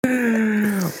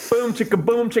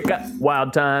boom chicka.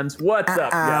 Wild times. What's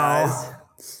up, guys?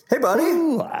 Hey, buddy.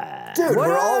 Ooh, Dude, what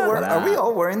are we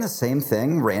all wearing the same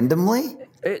thing randomly?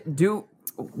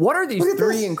 What are these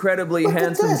three incredibly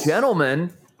handsome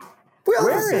gentlemen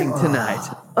wearing tonight?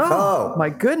 Oh, my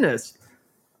goodness.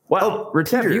 Wow.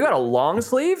 Retep, you got a long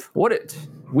sleeve?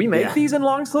 We make these in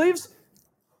long sleeves?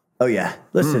 Oh, yeah.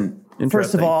 Listen,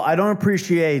 first of all, I don't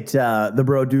appreciate the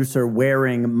producer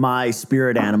wearing my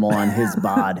spirit animal on his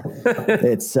bod.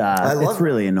 It's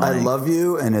really annoying. I love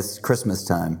you, and it's Christmas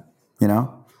time, you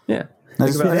know? Yeah. I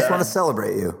just want to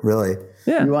celebrate you, really.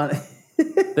 Yeah. You want?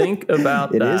 Think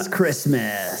about that. It is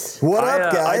Christmas. What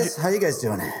up, guys? How you guys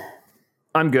doing?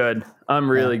 I'm good. I'm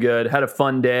really good. Had a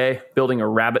fun day building a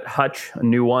rabbit hutch, a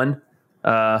new one.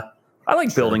 I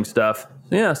like building stuff.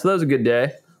 Yeah, so that was a good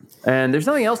day. And there's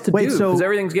nothing else to do because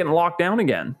everything's getting locked down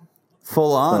again.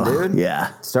 Full on, dude.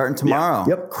 Yeah. Starting tomorrow.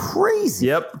 Yep. Crazy.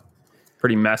 Yep.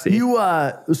 Pretty messy.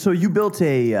 So you built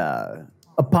a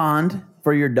pond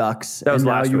for your ducks. That was and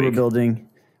last now you week. were building.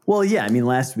 Well, yeah, I mean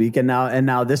last week and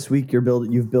now this week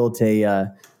you've built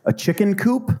a chicken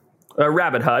coop. A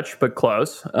rabbit hutch, but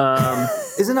close.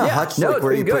 Isn't a hutch like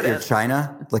where you put your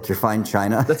china, like your fine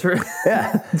china? That's right.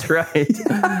 Yeah, that's right.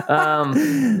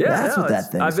 That's what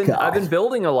that thing's called. I've been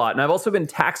building a lot, and I've also been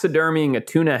taxidermying a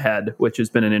tuna head, which has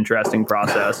been an interesting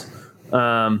process.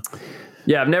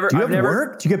 I've never. Do you have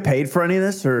work? Do you get paid for any of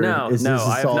this, or no?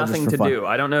 I have nothing to do.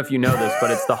 I don't know if you know this,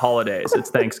 but it's the holidays. It's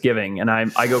Thanksgiving, and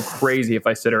I go crazy if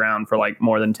I sit around for like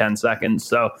more than 10 seconds.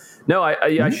 So no,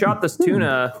 I shot this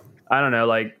tuna. I don't know,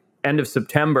 like end of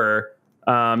September.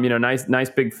 Nice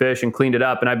big fish, and cleaned it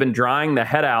up. And I've been drying the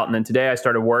head out, and then today I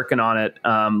started working on it,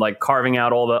 like carving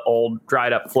out all the old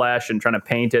dried up flesh and trying to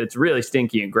paint it. It's really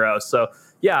stinky and gross. So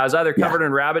yeah, I was either covered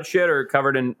in rabbit shit or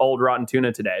covered in old rotten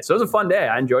tuna today. So it was a fun day.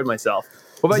 I enjoyed myself.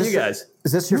 What about you guys?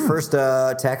 Is this your first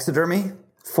taxidermy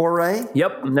foray?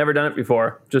 Yep, never done it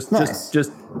before. Just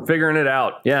figuring it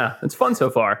out. Yeah, it's fun so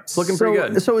far. It's looking pretty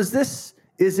good. So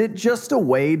is it just a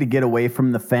way to get away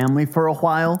from the family for a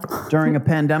while during a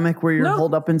pandemic where you're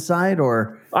holed up inside,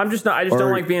 or I just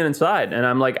don't like being inside, and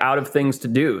I'm like out of things to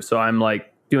do. So I'm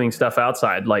like doing stuff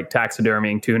outside, like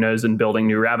taxidermying tunas and building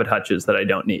new rabbit hutches that I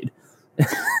don't need.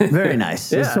 Very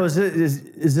nice. Yeah. So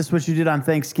is this what you did on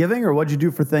Thanksgiving, or what'd you do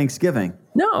for Thanksgiving?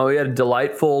 No, we had a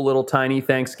delightful little tiny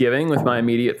Thanksgiving with my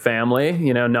immediate family.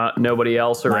 Nobody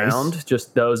else around,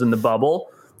 just those in the bubble.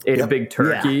 Ate a big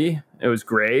turkey. Yeah. It was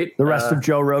great. The rest of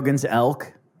Joe Rogan's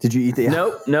elk. Did you eat the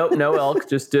elk? Nope, no elk.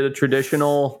 Just did a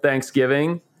traditional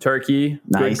Thanksgiving turkey,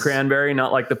 good cranberry,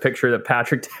 not like the picture that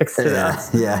Patrick texted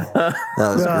us. Yeah, that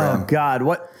was grim. Oh God,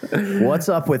 what's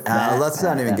up with that? Let's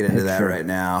not even get into that right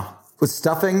now. With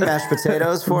stuffing, mashed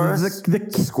potatoes for us, the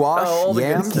squash, all the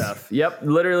yams. good stuff. Yep,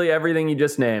 literally everything you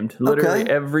just named. Literally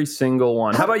every single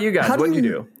one. How about you guys? What'd you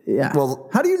do? Yeah. Well,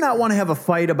 how do you not want to have a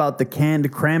fight about the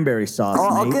canned cranberry sauce?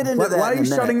 I'll get into that. Why are you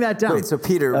shutting that down? Wait, so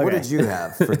Peter, what did you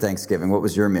have for Thanksgiving? What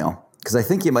was your meal? Because I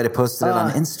think you might have posted it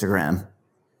on Instagram.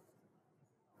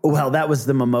 Well, that was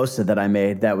the mimosa that I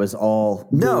made. That was all.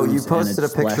 No, you posted a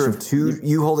picture of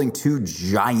you holding 2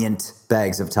 giant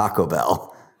bags of Taco Bell.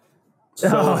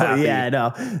 Happy. Yeah,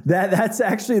 no, that's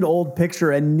actually an old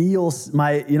picture. And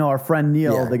our friend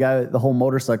Neil, the guy, the whole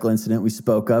motorcycle incident we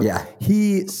spoke of,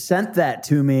 he sent that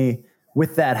to me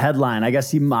with that headline. I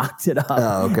guess he mocked it up.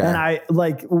 Oh, okay. And I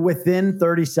within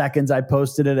 30 seconds, I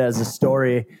posted it as a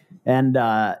story, and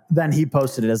then he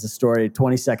posted it as a story.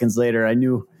 20 seconds later, I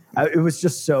knew it was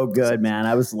just so good, man.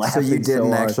 I was laughing. So you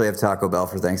didn't actually have Taco Bell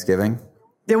for Thanksgiving?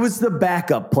 It was the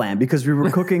backup plan because we were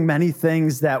cooking many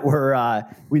things that were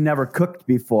we never cooked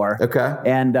before. Okay.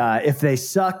 And if they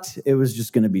sucked, it was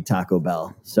just going to be Taco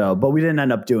Bell. But we didn't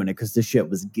end up doing it because the shit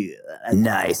was good.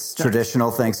 Nice.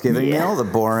 Traditional Thanksgiving meal, the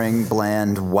boring,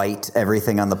 bland, white,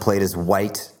 everything on the plate is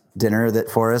white dinner that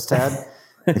Forrest had,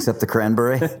 except the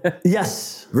cranberry.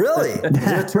 Yes. Really?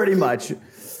 Pretty much.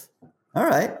 All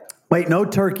right. Wait, no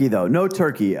turkey, though. No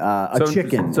turkey.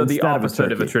 Chicken. So the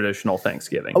opposite of a traditional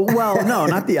Thanksgiving. Well, no,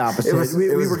 not the opposite.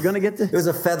 We were going to get to... It was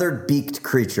a feathered beaked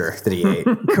creature that he ate.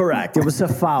 Correct. It was a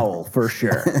fowl, for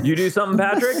sure. You do something,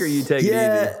 Patrick, or you take it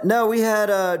easy? No, we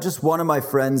had just one of my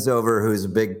friends over who's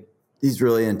he's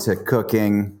really into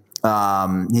cooking.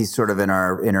 He's sort of in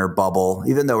our bubble,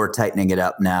 even though we're tightening it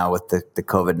up now with the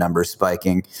COVID numbers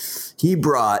spiking. He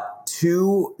brought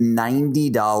 2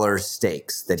 $90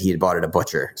 steaks that he had bought at a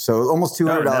butcher. So almost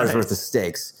 $200 worth of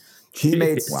steaks. He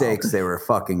made steaks. Wow. They were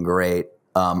fucking great.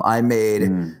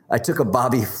 I took a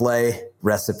Bobby Flay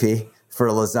recipe for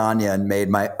a lasagna and made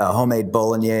my homemade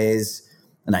bolognese.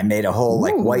 And I made a whole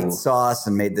white sauce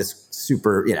and made this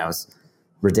super,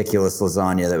 ridiculous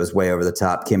lasagna that was way over the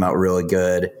top. Came out really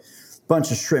good.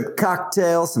 bunch of shrimp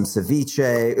cocktail, some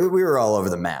ceviche. We were all over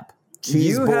the map.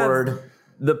 Cheese board.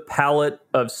 The palate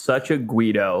of such a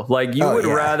Guido. Like you would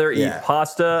rather eat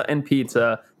pasta and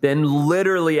pizza than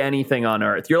literally anything on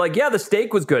earth. You're like, yeah, the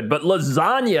steak was good, but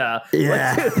lasagna.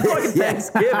 Yeah. Like, dude, fucking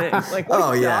Thanksgiving. Like, what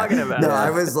are you talking about? No, I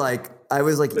was like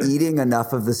eating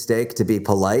enough of the steak to be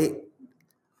polite,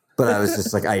 but I was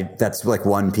just like, that's like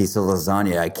one piece of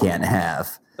lasagna I can't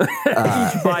have.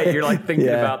 Each bite, you're like thinking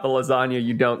about the lasagna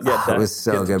you don't get. It was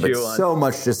so good, but so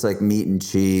much just like meat and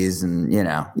cheese, and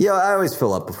I always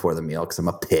fill up before the meal because I'm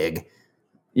a pig.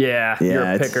 Yeah, you're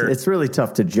a picker. It's really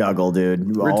tough to juggle,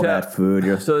 dude. All that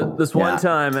food. So this one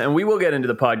time, and we will get into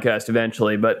the podcast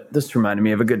eventually, but this reminded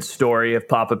me of a good story of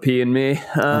Papa P and me.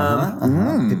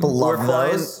 People love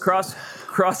those.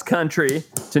 Cross country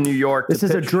to New York. This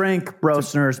is a drink,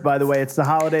 Brosners, by the way. It's the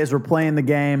holidays. We're playing the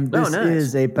game. This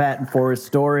is a Patton Forrest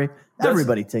story.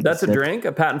 Everybody take That's a drink?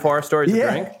 A Patton Forrest story is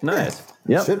a drink? Nice.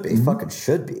 Yep. Should be. Fucking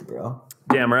should be, bro.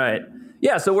 Damn right.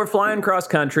 Yeah, so we're flying cross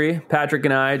country. Patrick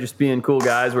and I, just being cool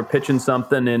guys, we're pitching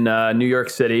something in New York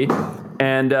City.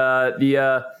 And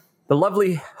the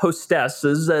lovely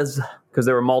hostesses, because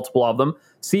there were multiple of them,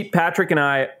 seat Patrick and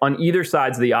I on either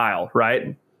sides of the aisle,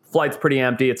 right? Flight's pretty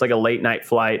empty. It's like a late night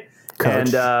flight.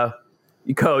 Coach. And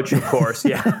Coach, of course,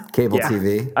 yeah. Cable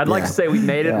TV. I'd like to say we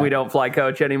made it. We don't fly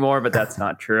Coach anymore, but that's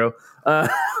not true.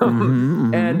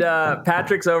 And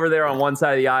Patrick's over there on one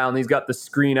side of the aisle, and he's got the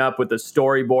screen up with the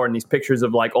storyboard and these pictures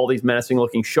of like all these menacing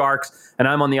looking sharks. And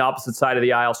I'm on the opposite side of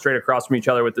the aisle, straight across from each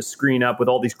other with the screen up with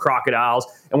all these crocodiles.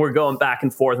 And we're going back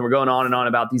and forth, and we're going on and on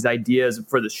about these ideas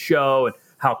for the show and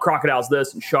how crocodiles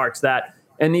this and sharks that.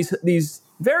 And these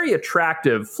very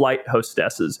attractive flight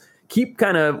hostesses keep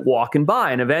kind of walking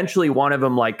by, and eventually one of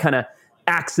them like kind of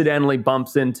accidentally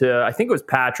bumps into, I think it was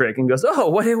Patrick, and goes, "Oh,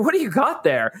 what do you got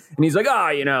there?" And he's like,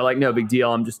 like no big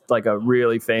deal. I'm just like a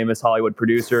really famous Hollywood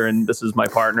producer, and this is my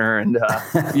partner, and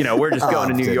we're just going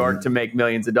to New York to make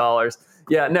millions of dollars.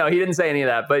 Yeah, no, he didn't say any of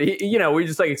that, but we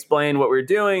just like explained what we were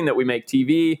doing, that we make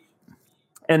TV,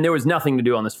 and there was nothing to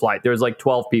do on this flight. There was like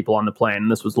 12 people on the plane,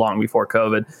 and this was long before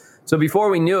COVID. So before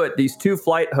we knew it, these two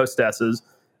flight hostesses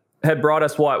had brought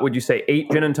us, what would you say,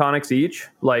 8 gin and tonics each?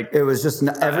 Like it was just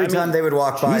every time they would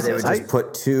walk by, they would just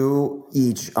put 2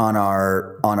 each on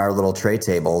our little tray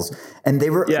tables, and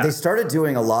they started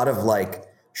doing a lot of like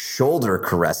shoulder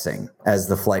caressing as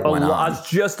the flight went on. I was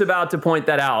just about to point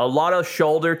that out. A lot of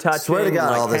shoulder touching, swear to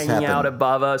God, like all this hanging out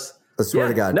above us. I swear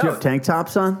to God. Do you have tank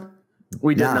tops on?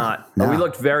 We did not. No. We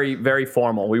looked very, very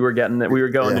formal. We were going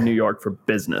to New York for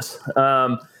business.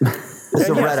 It's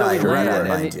a red eye,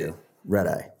 mind you. Red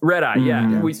eye,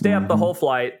 yeah. We stay up the whole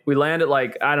flight. We land at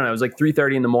like, I don't know, it was like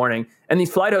 3:30 in the morning. And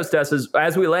these flight hostesses,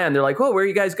 as we land, they're like, "Oh, where are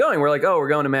you guys going?" We're like, "Oh, we're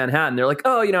going to Manhattan." They're like,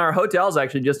 "Oh, our hotel's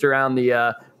actually just around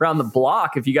the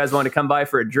block if you guys want to come by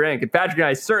for a drink." And Patrick and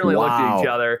I certainly looked at each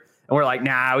other, and we're like,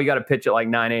 "Nah, we got to pitch at like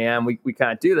 9 a.m. We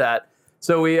can't do that."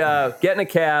 So we get in a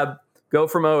cab, go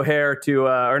from O'Hare to,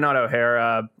 or not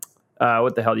O'Hare,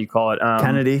 what the hell do you call it?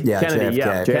 Kennedy. Yeah, Kennedy,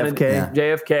 JFK.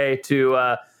 JFK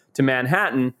to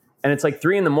Manhattan. And it's like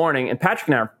 3 a.m, and Patrick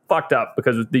and I are fucked up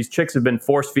because these chicks have been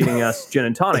force feeding us gin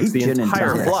and tonics the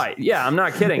entire flight. Yeah, I'm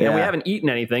not kidding. And we haven't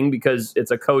eaten anything because it's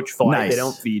a coach flight. Nice. They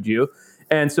don't feed you.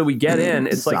 And so we get in.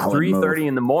 It's like 3:30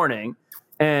 in the morning,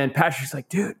 and Patrick's like,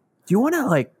 "Dude, do you want to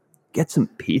like get some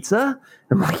pizza?"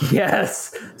 I'm like,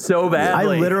 "Yes, so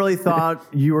badly." I literally thought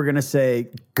you were gonna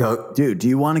say, "Go, dude. Do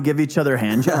you want to give each other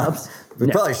hand jobs?" We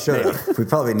probably should have. We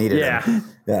probably needed it.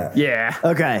 Yeah.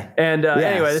 Okay. And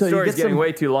anyway, the story's getting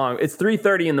way too long. It's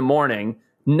 3:30 in the morning.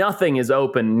 Nothing is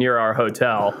open near our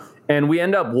hotel. And we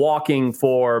end up walking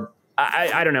for,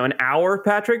 I don't know, an hour,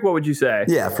 Patrick? What would you say?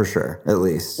 Yeah, for sure. At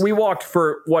least. We walked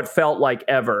for what felt like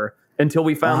ever until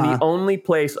we found the only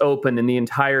place open in the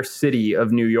entire city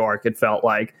of New York, it felt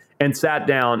like, and sat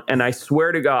down. And I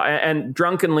swear to God, and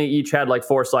drunkenly each had like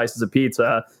 4 slices of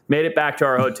pizza, made it back to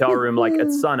our hotel room like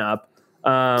at sunup.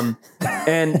 And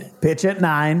pitch at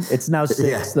 9. It's now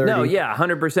 6:30. No,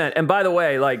 100%. And by the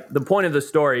way, like the point of the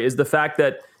story is the fact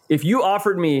that if you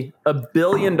offered me $1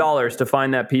 billion to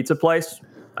find that pizza place,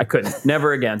 I couldn't.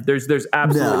 Never again. There's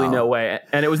absolutely no way.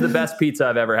 And it was the best pizza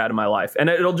I've ever had in my life. And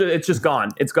it's just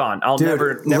gone. It's gone. I'll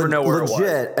never know where it was.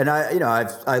 And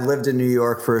I lived in New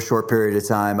York for a short period of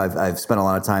time. I've spent a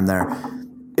lot of time there.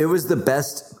 It was the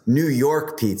best New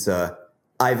York pizza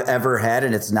I've ever had,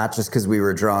 and it's not just because we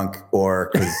were drunk or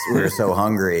because we were so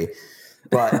hungry,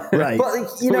 but like,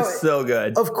 it was so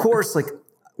good. Of course, like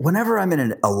whenever I'm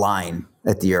in a line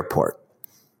at the airport,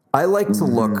 I like to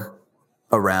look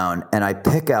around and I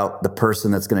pick out the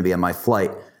person that's going to be on my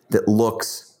flight that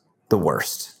looks the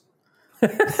worst.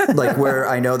 like where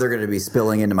I know they're going to be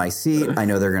spilling into my seat. I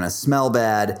know they're going to smell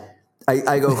bad.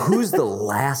 I go, who's the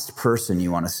last person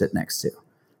you want to sit next to?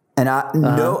 And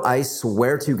I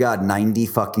swear to God,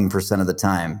 90% of the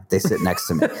time they sit next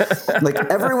to me. Like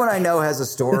everyone I know has a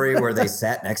story where they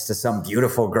sat next to some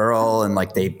beautiful girl and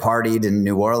like they partied in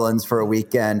New Orleans for a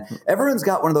weekend. Everyone's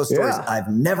got one of those stories. Yeah. I've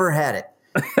never had it.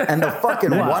 And the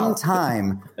fucking one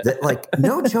time that, like,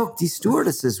 no joke, these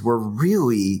stewardesses were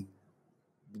really,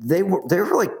 they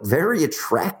were like very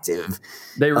attractive.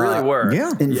 They really were.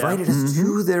 Yeah. Invited us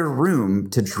to their room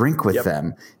to drink with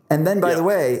them. And then, by the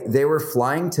way, they were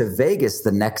flying to Vegas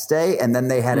the next day, and then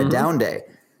they had a down day.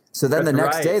 So then the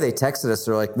next day they texted us.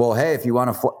 They're like, well, hey, if you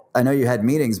want to I know you had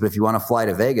meetings, but if you want to fly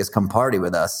to Vegas, come party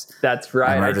with us. That's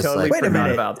right. I totally forgot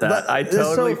about that. I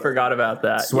totally forgot about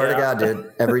that. Swear to God,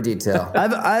 dude. Every detail.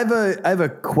 I have a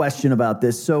question about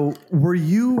this. So were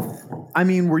you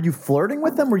flirting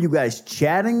with them? Were you guys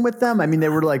chatting with them? I mean, they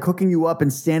were like hooking you up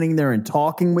and standing there and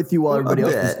talking with you while everybody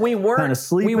else was kind of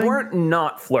sleeping? We weren't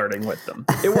not flirting with them.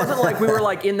 It wasn't like we were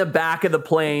like in the back of the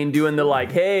plane doing the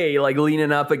like, hey, like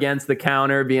leaning up against the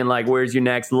counter being like, where's your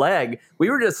next leg? We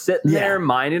were just sitting there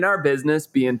minding our business,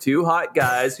 being two hot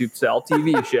guys who sell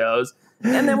TV shows.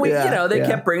 And then they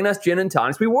kept bringing us gin and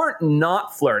tonics. We weren't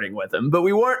not flirting with them, but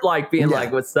we weren't like being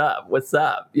like, what's up,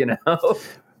 you know?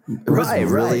 It was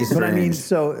really strange. But I mean,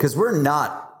 so because we're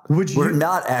not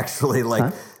actually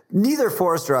like neither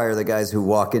Forrester or I are the guys who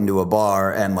walk into a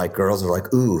bar and like girls are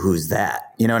like, ooh, who's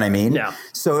that? You know what I mean? Yeah.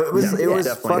 So it was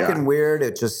fucking weird.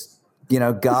 It just,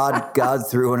 God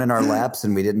threw it in our laps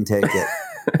and we didn't take it.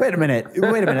 Wait a minute.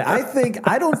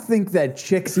 I don't think that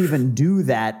chicks even do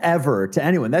that ever to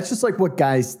anyone. That's just like what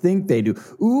guys think they do.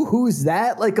 Ooh, who's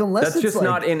that? Like, unless that's it's just like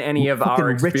not in any of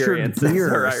our experiences. Richard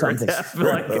Gere or something. It's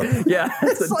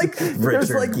like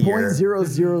there's like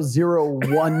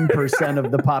 0.0001%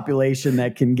 of the population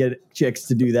that can get chicks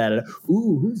to do that.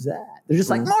 Ooh, who's that? They're just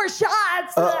like, more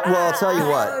shots. Well, I'll tell you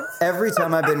what. Every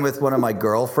time I've been with one of my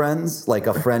girlfriends, like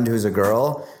a friend who's a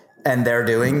girl, and they're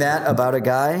doing that about a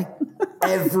guy,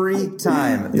 every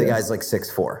time the guy's like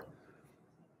 6'4".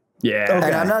 Yeah. Okay.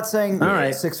 And I'm not saying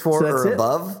 6'4" or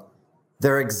above.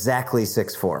 They're exactly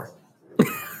 6'4".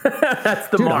 That's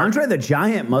the mark. Andre the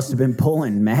Giant must have been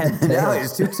pulling mad. No,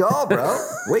 he's too tall, bro.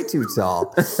 Way too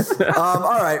tall.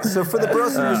 All right. So for the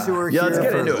brosers who are here let's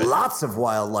get for into it. Lots of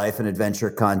wildlife and adventure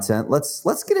content,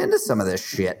 let's get into some of this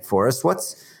shit for us. What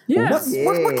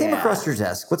came across your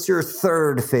desk? What's your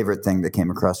third favorite thing that came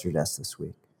across your desk this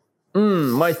week?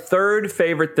 My third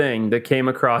favorite thing that came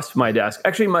across my desk,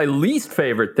 actually my least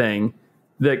favorite thing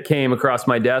that came across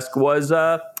my desk was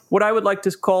what I would like to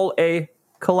call a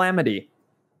calamity.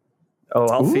 Oh,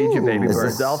 I'll feed you, baby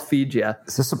birds. I'll feed you.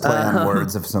 Is this a play on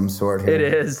words of some sort here? It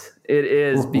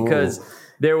is because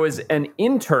there was an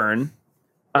intern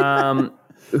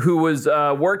who was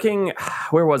working,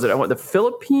 where was it? The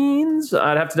Philippines?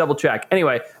 I'd have to double check.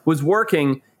 Anyway, was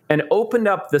working and opened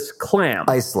up this clam.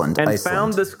 Iceland.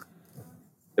 Found this.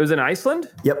 It was in Iceland?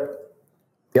 Yep.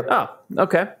 Oh,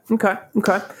 okay.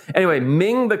 Anyway,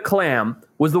 Ming the clam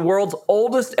was the world's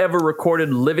oldest ever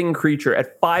recorded living creature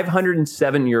at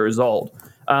 507 years old.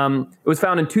 It was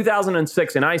found in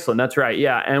 2006 in Iceland. That's right.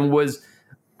 Yeah. And was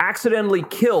accidentally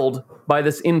killed by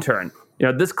this intern.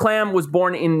 This clam was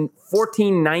born in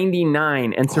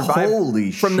 1499 and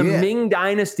survived from the Ming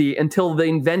dynasty until the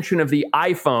invention of the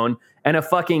iPhone, and a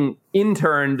fucking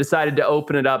intern decided to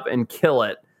open it up and kill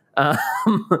it. Oh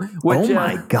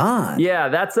my God. Yeah,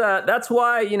 that's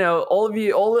why, all of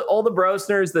you, all the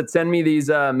brosners that send me these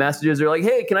messages are like,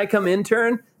 hey, can I come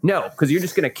intern? No, because you're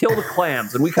just going to kill the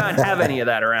clams, and we can't have any of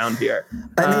that around here.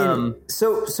 I mean,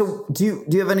 so do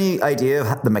you have any idea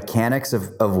of the mechanics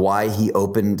of why he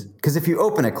opened? Because if you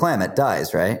open a clam, it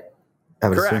dies, right?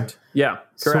 Correct. Yeah,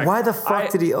 correct. So why the fuck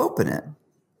did he open it?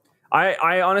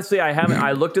 I honestly, I haven't.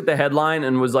 I looked at the headline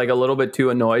and was like a little bit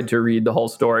too annoyed to read the whole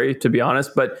story, to be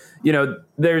honest. But,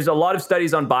 there's a lot of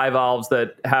studies on bivalves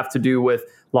that have to do with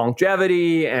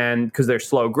longevity, and because they're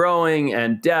slow growing,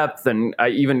 and depth, and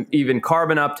even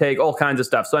carbon uptake, all kinds of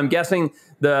stuff. So I'm guessing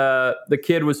the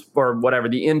kid was, or whatever,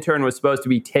 the intern was supposed to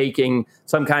be taking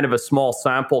some kind of a small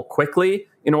sample quickly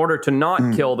in order to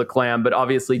not kill the clam, but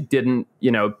obviously didn't,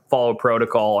 follow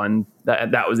protocol, and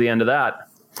that was the end of that.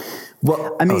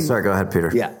 Well, I mean, sorry, go ahead,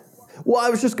 Peter. Yeah. Well, I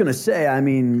was just going to say, I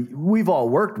mean, we've all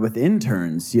worked with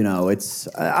interns,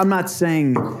 I'm not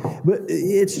saying, but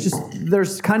it's just,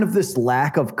 there's kind of this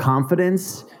lack of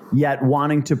confidence, yet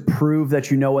wanting to prove that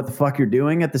you know what the fuck you're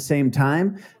doing at the same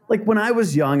time. Like when I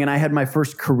was young and I had my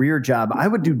first career job, I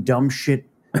would do dumb shit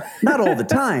Not all the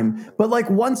time, but like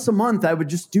once a month, I would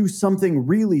just do something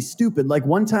really stupid. Like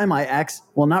one time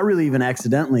not really even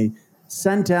accidentally,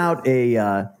 sent out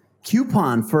a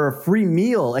coupon for a free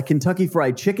meal at Kentucky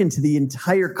Fried Chicken to the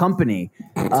entire company,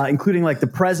 including like the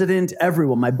president,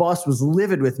 everyone. My boss was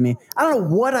livid with me. I don't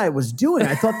know what I was doing.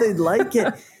 I thought they'd like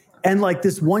it. And like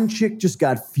this one chick just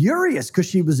got furious because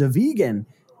she was a vegan.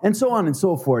 And so on and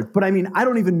so forth. But I mean, I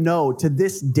don't even know to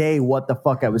this day what the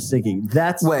fuck I was thinking.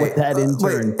 That's what that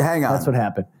intern. Hang on. That's what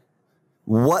happened.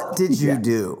 What did you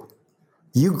do?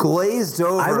 You glazed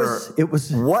over.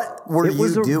 What were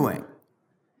you doing?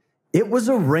 It was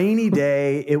a rainy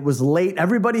day. It was late.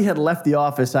 Everybody had left the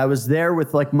office. I was there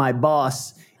with like my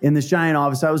boss in this giant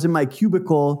office. I was in my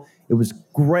cubicle. It was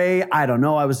gray. I don't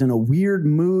know. I was in a weird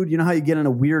mood. You know how you get in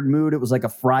a weird mood? It was like a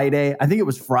Friday. I think it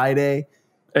was Friday.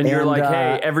 And you're like,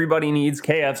 hey, everybody needs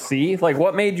KFC? Like,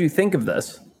 what made you think of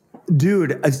this?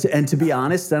 Dude, and to be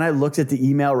honest, then I looked at the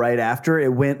email right after.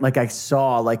 It went like I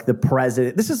saw like the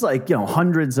president. This is like,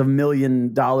 hundreds of $1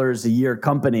 million a year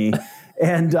company.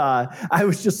 And I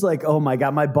was just like, oh, my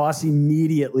God. My boss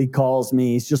immediately calls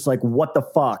me. He's just like, what the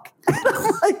fuck?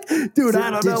 I'm like, dude,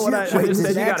 I don't know what I just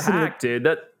said. You got hacked,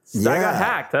 dude. I got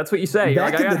hacked. That's what you say. You're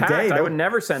like, I got hacked. I would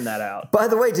never send that out. By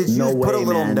the way, did you put a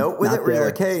little note with it where you're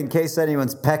like, hey, in case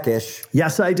anyone's peckish?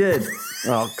 Yes, I did.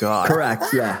 Oh, God. Correct.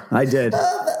 Yeah, I did.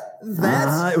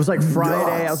 It was like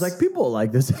Friday. I was like, people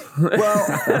like this. Well,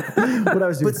 what I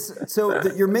was doing.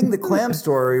 Your Ming the Clam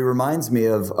story reminds me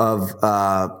of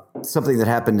something that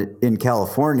happened in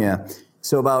California.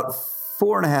 So about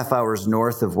 4.5 hours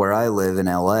north of where I live in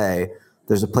LA,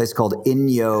 there's a place called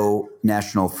Inyo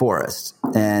National Forest,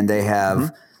 and they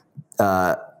have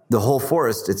the whole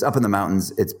forest. It's up in the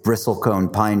mountains. It's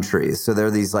bristlecone pine trees. So they're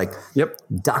these like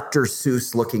Dr.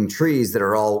 Seuss looking trees that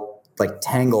are all like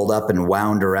tangled up and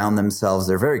wound around themselves.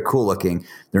 They're very cool looking.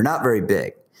 They're not very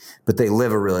big, but they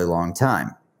live a really long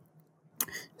time.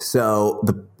 So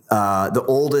the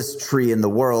oldest tree in the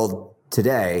world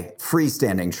today,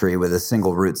 freestanding tree with a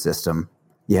single root system.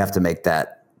 You have to make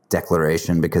that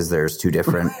declaration because there's two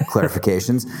different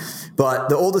clarifications. But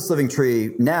the oldest living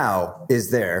tree now is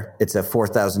there. It's a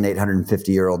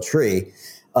 4,850-year-old tree.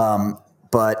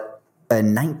 But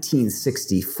in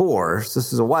 1964, so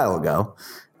this is a while ago,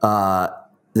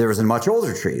 there was a much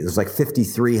older tree. It was like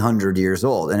 5,300 years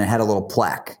old, and it had a little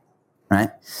plaque, right?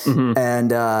 Mm-hmm.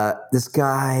 And this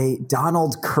guy,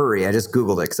 Donald Curry, I just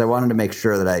Googled it because I wanted to make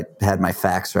sure that I had my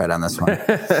facts right on this one.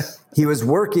 He was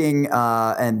working,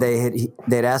 and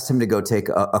they'd asked him to go take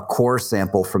a core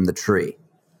sample from the tree,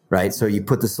 right? So you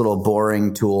put this little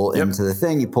boring tool into the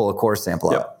thing, you pull a core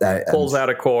sample out. Pulls out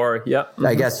a core, Mm-hmm.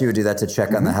 I guess you would do that to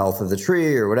check on the health of the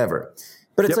tree or whatever.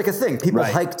 But it's like a thing. People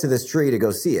hike to this tree to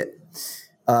go see it.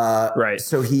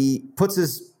 So he puts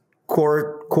his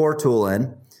core tool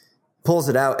in, pulls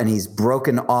it out, and he's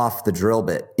broken off the drill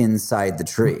bit inside the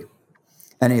tree.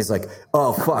 And he's like,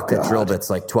 oh, fuck, that drill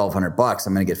bit's like $1,200.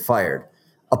 I'm going to get fired.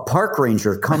 A park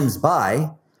ranger comes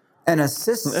by and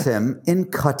assists him in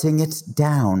cutting it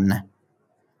down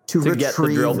to retrieve get the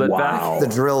drill bit back. The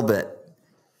drill bit.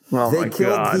 Oh, they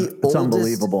killed the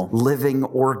oldest living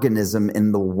organism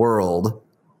in the world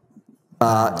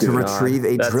to retrieve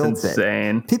a drill bit.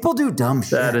 Insane. People do dumb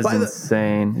shit. That is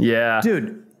insane. Yeah.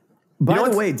 Dude, by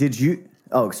the way, did you...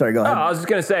 Oh, sorry, go ahead. I was just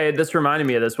going to say, this reminded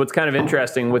me of this. What's kind of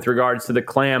interesting with regards to the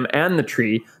clam and the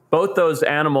tree, both those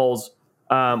animals,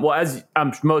 as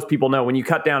most people know, when you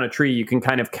cut down a tree, you can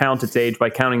kind of count its age by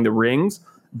counting the rings.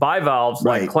 Bivalves,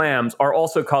 like clams, are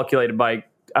also calculated by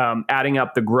adding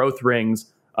up the growth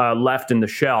rings left in the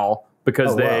shell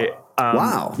because there's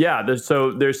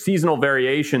seasonal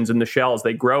variations in the shells.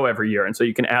 They grow every year, and so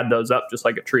you can add those up just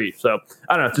like a tree. So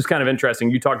I don't know, it's just kind of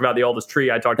interesting. You talked about the oldest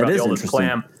tree. I talked about the oldest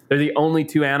clam. They're the only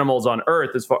two animals on Earth,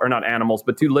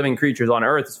 two living creatures on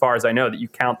Earth, as far as I know, that you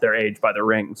count their age by the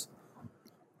rings.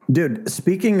 Dude,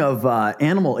 speaking of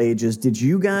animal ages, did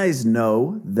you guys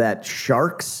know that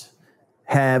sharks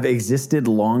have existed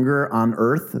longer on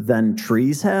Earth than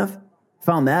trees have?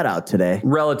 Found that out today.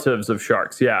 Relatives of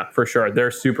sharks, yeah, for sure.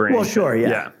 They're super ancient. Well, sure,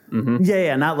 yeah. Mm-hmm.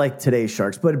 Yeah, not like today's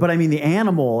sharks. But I mean, the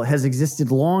animal has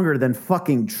existed longer than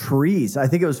fucking trees. I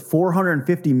think it was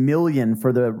 450 million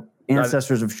for the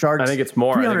ancestors of sharks. I think it's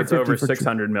more. I think it's over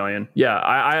 600 million. Yeah,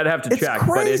 I'd have to check,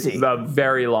 crazy. But it's a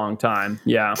very long time.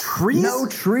 Yeah. No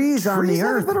trees on the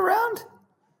Earth. Been around?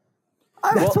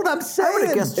 That's what I'm saying. I would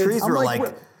have guessed trees were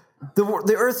like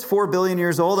the Earth's 4 billion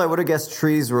years old. I would have guessed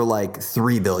trees were like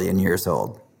 3 billion years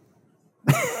old.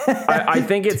 I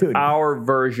think it's our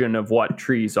version of what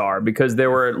trees are, because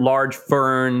there were large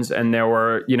ferns and there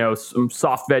were, some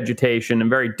soft vegetation and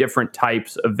very different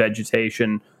types of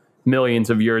vegetation millions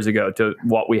of years ago to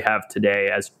what we have today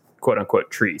as quote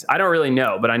unquote trees? I don't really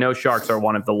know, but I know sharks are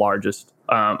one of the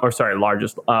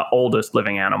oldest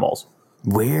living animals.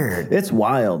 Weird. It's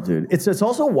wild, dude. It's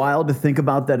also wild to think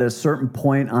about that at a certain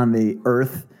point on the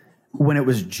earth when it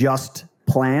was just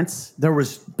plants. There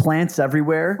was plants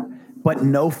everywhere, but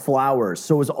no flowers.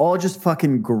 So it was all just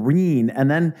fucking green.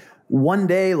 And then one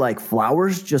day, like,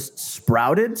 flowers just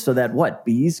sprouted so that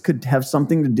bees could have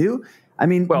something to do. I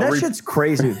mean, that shit's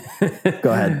crazy.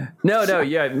 Go ahead. No,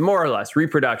 yeah, more or less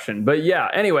reproduction. But yeah,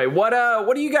 anyway, what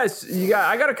do you guys?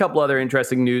 I got a couple other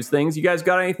interesting news things. You guys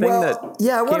got anything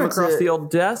came across the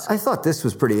old desk? I thought this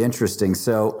was pretty interesting.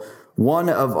 So one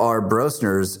of our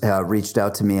brosners reached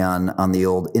out to me on the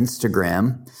old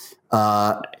Instagram.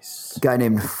 Nice. Guy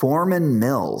named Foreman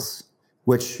Mills.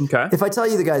 Which, if I tell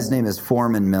you the guy's name is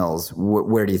Foreman Mills,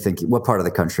 where do you think? What part of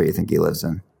the country do you think he lives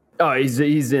in? Oh,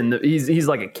 he's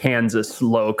like a Kansas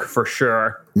loke for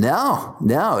sure. No,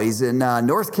 he's in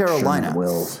North Carolina.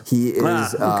 He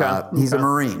is he's a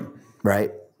Marine,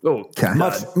 right? Oh,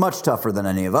 much tougher than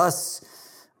any of us.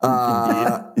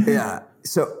 Yeah.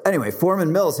 So anyway,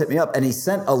 Foreman Mills hit me up and he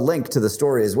sent a link to the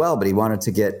story as well, but he wanted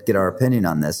to get our opinion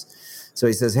on this. So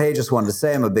he says, "Hey, just wanted to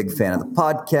say I'm a big fan of the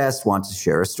podcast. Want to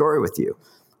share a story with you.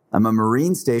 I'm a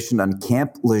Marine stationed on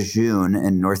Camp Lejeune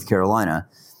in North Carolina,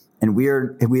 and we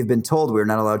have been told we're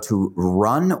not allowed to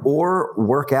run or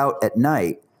work out at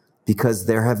night because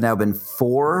there have now been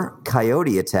 4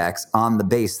 coyote attacks on the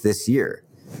base this year."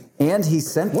 And he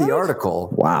sent the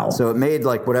article. Wow. So it made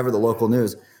like whatever the local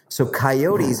news. So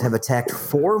coyotes have attacked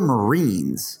 4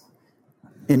 Marines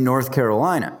in North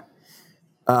Carolina.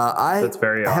 That's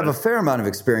very odd. have a fair amount of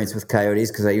experience with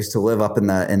coyotes because I used to live up in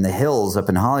the hills up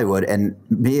in Hollywood, and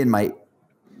me and my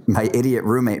idiot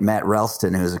roommate Matt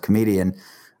Ralston, who's a comedian,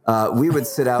 we would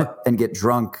sit out and get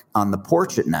drunk on the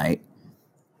porch at night,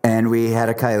 and we had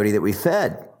a coyote that we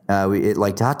fed. It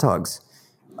liked hot dogs,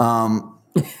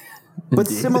 but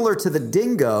similar to the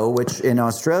dingo, which in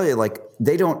Australia, like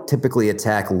they don't typically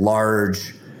attack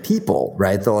large people,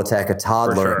 right? They'll attack a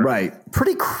toddler, sure. Right?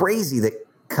 Pretty crazy that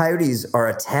coyotes are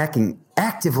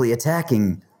actively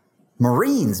attacking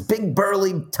Marines, big,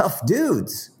 burly, tough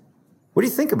dudes. What do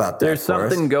you think about that? There's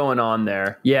something going on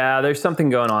there. Yeah, there's something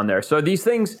going on there. So these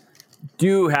things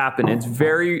do happen. It's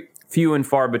very few and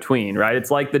far between, right?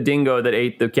 It's like the dingo that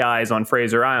ate the guys on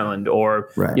Fraser Island. Or,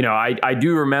 I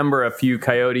do remember a few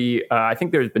coyote, I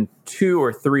think there's been 2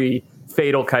 or 3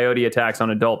 fatal coyote attacks on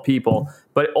adult people.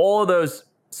 But all of those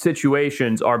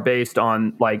situations are based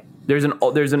on like there's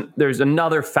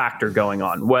another factor going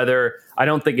on. Whether, I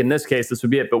don't think in this case this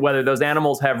would be it, but whether those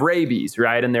animals have rabies,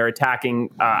 right, and they're attacking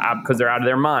because they're out of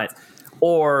their minds,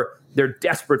 or they're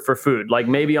desperate for food. Like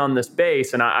maybe on this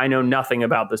base, and I know nothing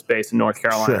about this base in North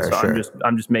Carolina,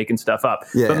 I'm just making stuff up.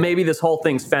 Yeah. But maybe this whole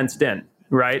thing's fenced in,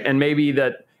 right? And maybe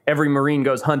that every Marine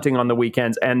goes hunting on the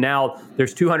weekends, and now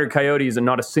there's 200 coyotes and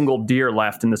not a single deer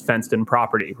left in this fenced-in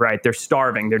property, right? They're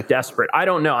starving. They're desperate. I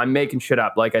don't know. I'm making shit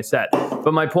up, like I said.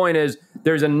 But my point is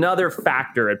there's another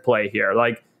factor at play here.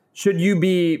 Like, should you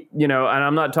be, and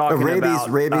I'm not talking about...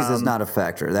 Rabies is not a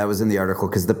factor. That was in the article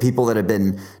because the people that have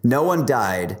been... No one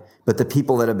died, but the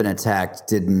people that have been attacked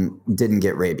didn't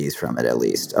get rabies from it, at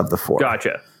least, of the 4.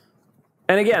 Gotcha.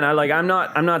 And again, I'm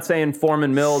not saying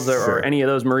Foreman Mills or any of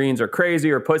those Marines are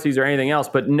crazy or pussies or anything else,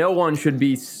 but no one should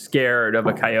be scared of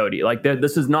a coyote. Like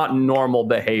this is not normal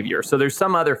behavior. So there's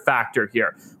some other factor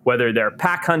here, whether they're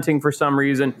pack hunting for some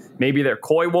reason, maybe they're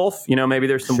coy wolf, maybe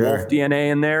there's some wolf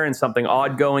DNA in there and something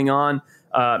odd going on.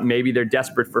 Maybe they're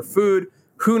desperate for food.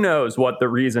 Who knows what the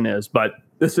reason is, but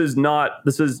this is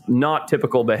not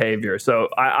typical behavior. So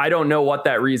I don't know what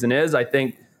that reason is.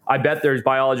 I bet there's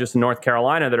biologists in North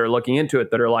Carolina that are looking into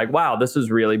it that are like, wow, this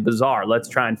is really bizarre. Let's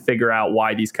try and figure out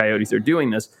why these coyotes are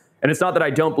doing this. And it's not that I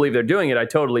don't believe they're doing it. I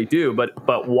totally do.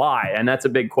 But why? And that's a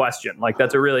big question. Like,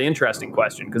 that's a really interesting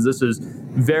question because this is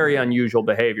very unusual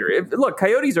behavior. Look,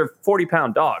 coyotes are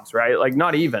 40-pound dogs, right? Like,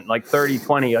 not even, like 30,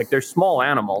 20. Like, they're small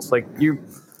animals. Like,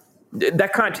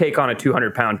 that can't take on a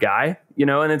 200-pound guy,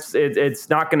 and it's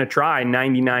not going to try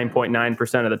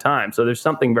 99.9% of the time. So there's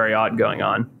something very odd going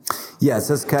on. Yeah, it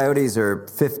says coyotes are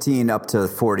 15 up to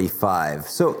 45.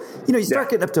 So, you start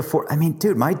getting up to 4. I mean,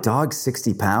 dude, my dog's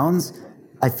 60 pounds.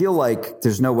 I feel like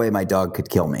there's no way my dog could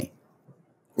kill me.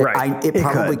 Right. It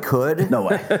probably could. No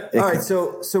way. All right.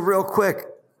 So real quick,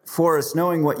 Forrest,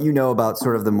 knowing what you know about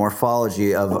sort of the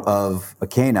morphology of a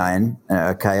canine,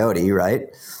 a coyote, right?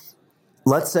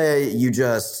 Let's say you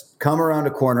just come around a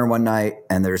corner one night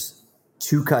and there's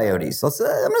 2 coyotes. I'm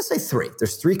going to say 3.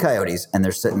 There's 3 coyotes and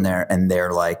they're sitting there and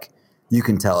they're like, you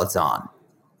can tell it's on.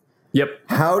 Yep.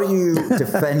 How do you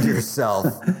defend yourself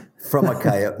from a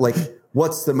coyote? Like,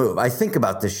 what's the move? I think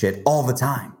about this shit all the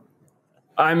time.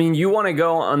 I mean, you want to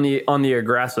go on the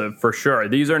aggressive for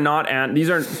sure.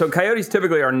 So coyotes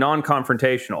typically are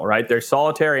non-confrontational, right? They're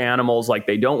solitary animals. Like,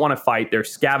 they don't want to fight. They're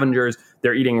scavengers.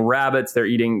 They're eating rabbits. They're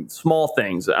eating small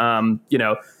things. When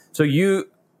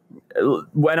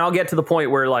I'll get to the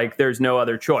point where like there's no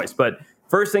other choice, but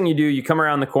first thing you do, you come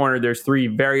around the corner, there's 3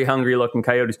 very hungry looking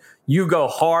coyotes. You go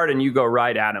hard and you go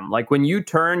right at them. Like, when you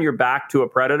turn your back to a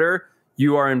predator,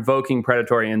 you are invoking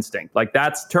predatory instinct. Like,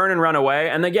 that's turn and run away.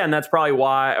 And again, that's probably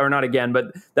why, or not again,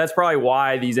 but that's probably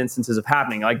why these instances of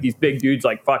happening. Like, these big dudes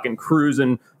like fucking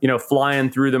cruising, flying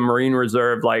through the marine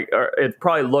reserve. Like, it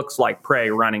probably looks like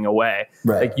prey running away.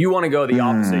 Right. Like, you want to go the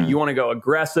opposite. You want to go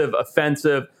aggressive,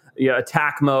 offensive,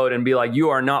 attack mode, and be like, you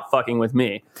are not fucking with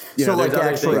me. So like,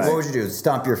 actually, what would you do?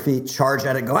 Stomp your feet, charge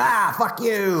at it, go, fuck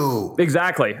you.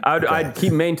 Exactly. I'd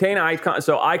keep maintain eye contact.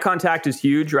 So eye contact is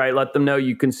huge, right? Let them know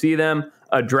you can see them,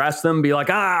 address them, be like,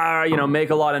 make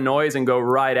a lot of noise and go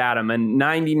right at them. And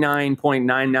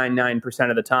 99.999%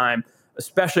 of the time,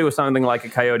 especially with something like a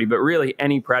coyote, but really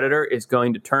any predator, is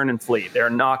going to turn and flee.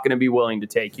 They're not going to be willing to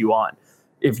take you on.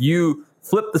 If you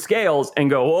flip the scales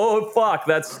and go, oh, fuck,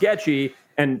 that's sketchy,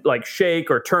 and like shake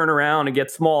or turn around and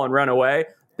get small and run away,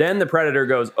 then the predator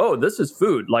goes, oh, this is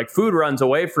food. Like, food runs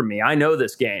away from me. I know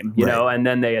this game, and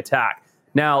then they attack.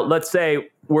 Now, let's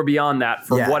say we're beyond that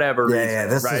for whatever reason,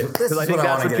 right? Because I think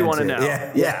that's what you want to know.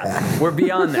 Yeah. We're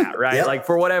beyond that, right? Yep. Like,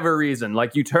 for whatever reason,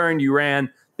 like, you turned, you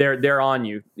ran, they're on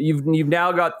you. You've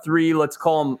now got 3, let's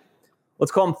call them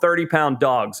 30-pound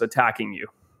dogs attacking you,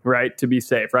 right? To be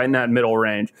safe, right in that middle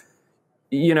range.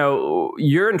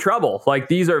 You're in trouble. Like,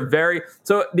 these are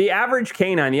so the average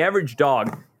canine, the average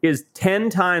dog is 10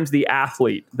 times the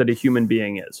athlete that a human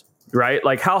being is, right?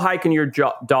 Like, how high can your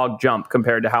dog jump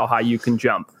compared to how high you can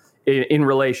jump in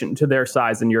relation to their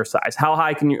size and your size? How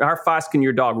fast can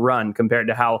your dog run compared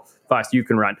to how fast you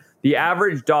can run? The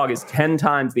average dog is 10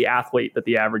 times the athlete that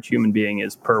the average human being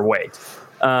is per weight.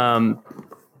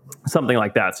 Something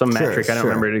like that. Some metric. I don't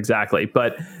remember it exactly,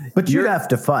 but you have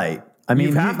to fight. I mean,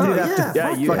 you have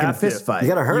to fist fight. You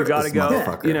got to hurt. You got to go.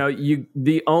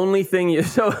 The only thing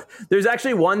so there's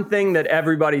actually one thing that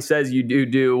everybody says you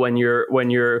do when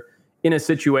you're in a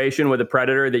situation with a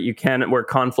predator that you can, where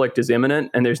conflict is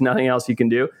imminent and there's nothing else you can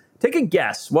do. Take a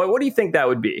guess. What do you think that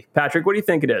would be, Patrick? What do you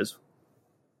think it is?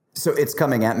 So it's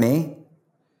coming at me.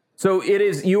 So it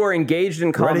is. You are engaged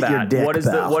in combat. Dick, what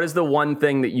is the one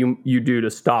thing that you do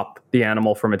to stop the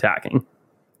animal from attacking?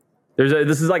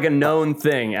 This is like a known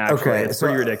thing, actually. Okay, it's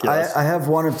pretty ridiculous. I have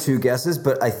one of 2 guesses,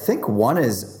 but I think one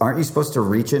is, aren't you supposed to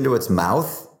reach into its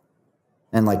mouth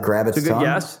and like grab its tongue?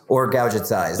 Guess. Or gouge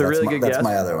its eyes? It's a really good guess. That's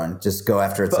my other one. Just go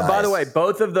after its eyes. By the way,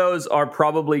 both of those are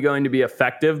probably going to be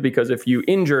effective, because if you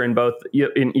injure in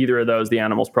either of those, the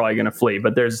animal's probably going to flee.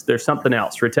 But there's something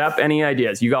else. Retep, any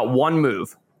ideas? You got one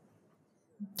move.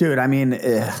 Dude, I mean,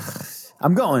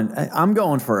 I'm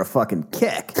going for a fucking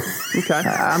kick. Okay.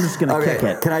 I'm just going to kick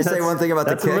it. Can I say one thing about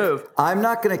the kick? Move. I'm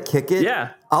not going to kick it. Yeah.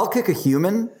 I'll kick a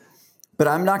human, but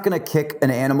I'm not going to kick an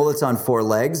animal that's on 4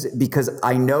 legs, because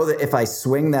I know that if I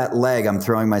swing that leg, I'm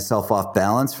throwing myself off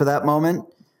balance for that moment.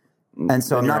 And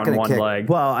so I'm not going to kick. Leg.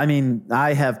 Well, I mean,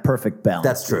 I have perfect balance.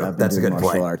 That's true. I've been That's a doing good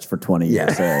martial point. arts for 20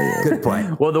 years. Yeah. Good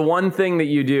point. Well, the one thing that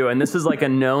you do, and this is like a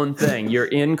known thing, you're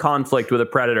in conflict with a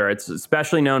predator. It's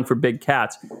especially known for big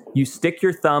cats. You stick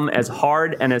your thumb as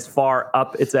hard and as far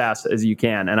up its ass as you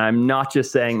can. And I'm not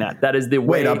just saying that. That is the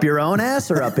way. Wait, up your own ass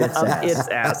or up its ass? Its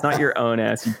ass, not your own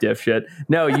ass, you dipshit.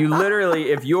 No, you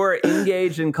literally, if you're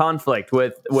engaged in conflict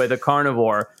with a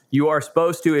carnivore, you are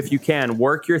supposed to, if you can,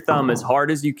 work your thumb as hard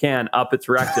as you can up its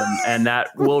rectum, and that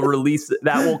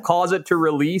will cause it to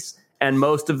release, and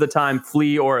most of the time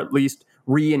flee, or at least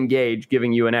re-engage,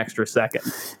 giving you an extra second.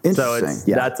 So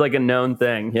that's like a known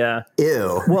thing. Yeah.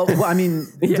 Ew. Well, I mean,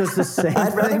 does the same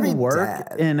thing work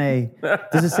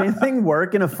does the same thing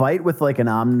work in a fight with like an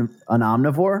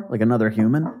omnivore, like another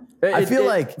human? I feel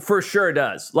like for sure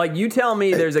does. Like, you tell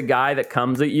me there's a guy that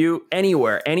comes at you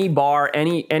anywhere, any bar,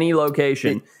 any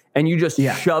location, and you just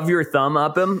shove your thumb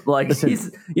up him. Like,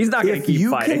 listen, he's not going to keep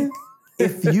fighting.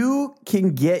 If you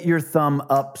can get your thumb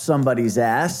up somebody's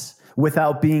ass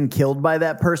without being killed by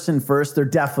that person first, they're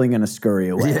definitely going to scurry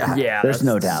away. Yeah, there's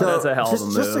no doubt. So that's a hell of a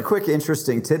move. Just a quick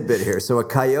interesting tidbit here. So a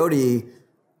coyote,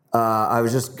 I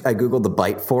Googled the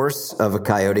bite force of a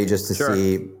coyote just to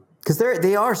see, because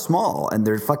they are small and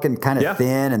they're fucking kind of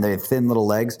thin, and they have thin little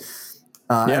legs.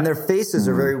 And their faces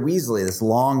are very weaselly, this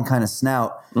long kind of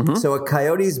snout. Mm-hmm. So a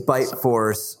coyote's bite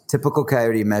force, typical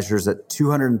coyote measures at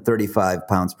 235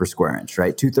 pounds per square inch,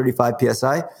 right? 235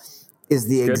 PSI. is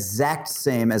the exact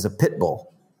same as a pit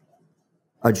bull.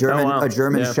 A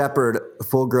German Shepherd, a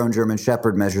full-grown German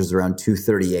Shepherd measures around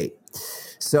 238.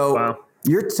 So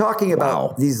you're talking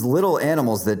about these little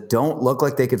animals that don't look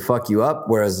like they could fuck you up,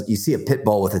 whereas you see a pit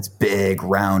bull with its big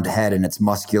round head and its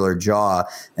muscular jaw,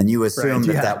 and you assume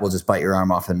that will just bite your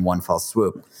arm off in one fell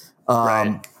swoop.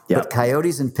 But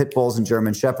coyotes and pit bulls and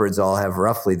German Shepherds all have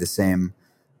roughly the same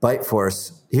bite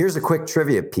force. Here's a quick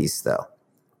trivia piece, though.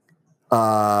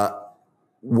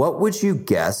 What would you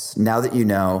guess, now that you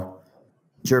know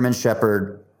German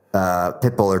Shepherd,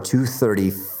 pit bull are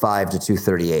 235 to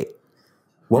 238?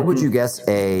 What would you guess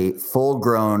a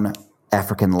full-grown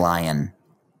African lion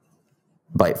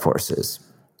bite force is?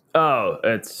 Oh,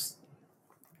 let's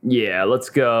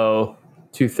go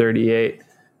 238.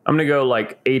 I'm going to go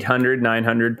like 800,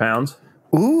 900 pounds.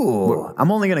 Ooh,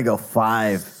 I'm only going to go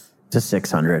 500 to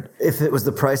 600. If it was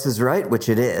The Price is Right, which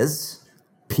it is,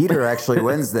 Peter actually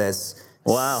wins this.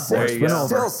 Wow, there you go.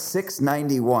 Still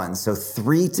 691, so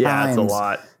 3 times. Yeah, that's a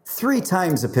lot. 3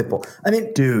 times a pit bull. I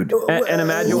mean, dude. And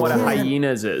imagine what a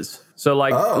hyenas is. So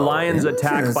like lions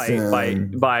attack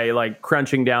by like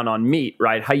crunching down on meat,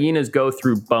 right? Hyenas go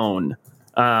through bone.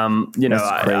 So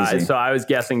I was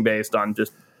guessing based on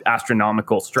just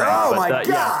astronomical strength. Oh my God.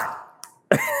 Yeah.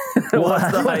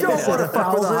 What's the hyena? You don't want to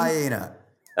fuck with a hyena.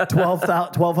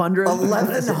 1,200?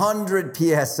 1,100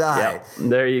 PSI. Yep,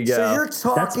 there you go. So you're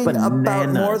talking about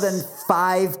more than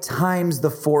 5 times the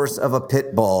force of a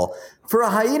pit bull for a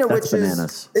hyena, which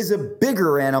is a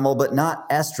bigger animal, but not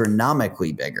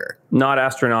astronomically bigger. Not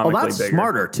astronomically that's bigger.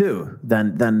 Smarter too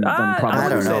than probably. I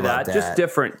wouldn't say that. Just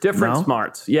different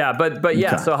smarts. Yeah, but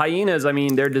yeah. Okay. So hyenas, I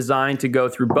mean, they're designed to go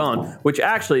through bone. Which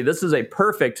actually, this is a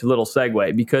perfect little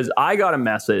segue because I got a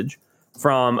message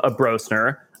from a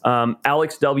brosner,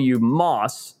 Alex W.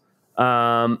 Moss,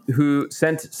 who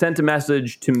sent a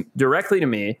message directly to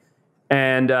me,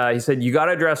 and he said, "You got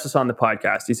to address this on the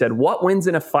podcast." He said, "What wins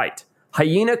in a fight?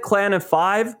 Hyena clan of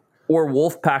 5 or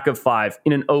wolf pack of 5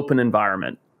 in an open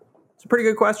environment?" It's a pretty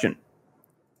good question.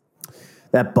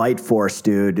 That bite force,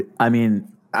 dude. I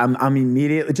mean, I'm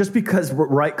immediately, just because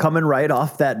we're coming right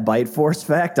off that bite force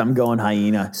fact, I'm going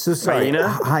hyena. So sorry,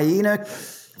 hyena,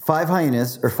 5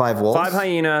 hyenas or 5 wolves? 5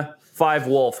 hyena, 5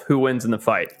 wolf. Who wins in the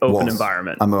fight? Open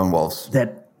environment. I'm going wolves.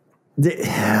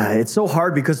 It's so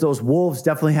hard because those wolves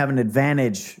definitely have an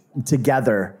advantage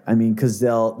together. I mean, because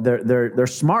they're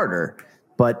smarter.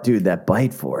 But dude, that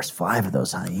bite force, 5 of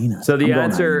those hyenas. So the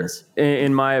answer,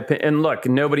 in my opinion, and look,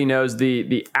 nobody knows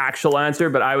the actual answer,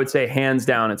 but I would say hands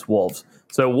down it's wolves.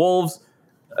 So wolves,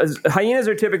 hyenas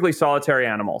are typically solitary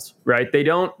animals, right? They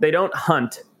don't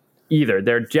hunt either.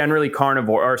 They're generally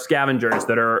carnivore or scavengers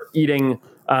that are eating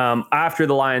after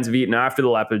the lions have eaten, after the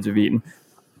leopards have eaten.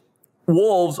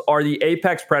 Wolves are the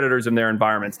apex predators in their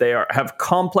environments. They have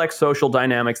complex social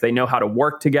dynamics. They know how to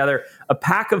work together. A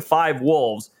pack of 5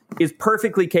 wolves is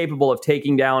perfectly capable of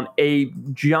taking down a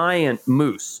giant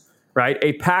moose, right?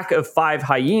 A pack of 5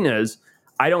 hyenas,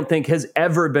 I don't think has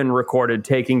ever been recorded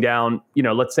taking down,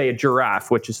 let's say a giraffe,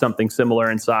 which is something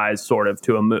similar in size, sort of,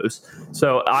 to a moose.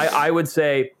 So I would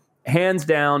say, hands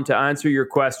down, to answer your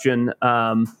question,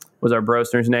 was our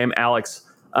brosner's name, Alex,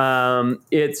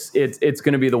 it's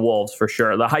going to be the wolves for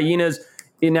sure. The hyenas,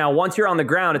 now once you're on the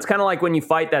ground, it's kind of like when you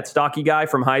fight that stocky guy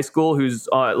from high school who's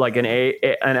like an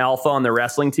alpha on the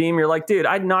wrestling team. You're like, dude,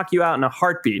 I'd knock you out in a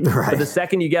heartbeat. Right. But the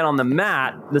second you get on the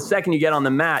mat,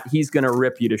 he's going to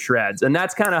rip you to shreds. And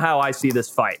that's kind of how I see this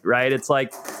fight, right? It's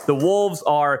like the wolves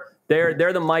they're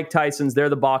the Mike Tysons, they're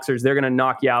the boxers, they're going to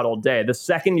knock you out all day. The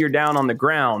second you're down on the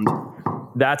ground,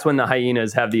 that's when the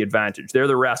hyenas have the advantage. They're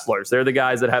the wrestlers. They're the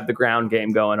guys that have the ground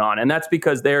game going on. And that's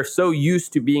because they're so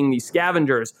used to being these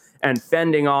scavengers and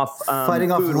fending off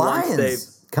fighting off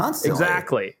lions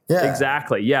constantly.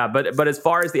 Exactly. Yeah. But as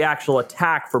far as the actual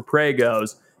attack for prey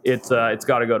goes, it's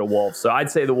got to go to wolves. So I'd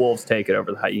say the wolves take it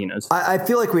over the hyenas. I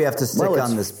feel like we have to stick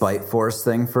on this bite force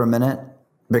thing for a minute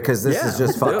because this is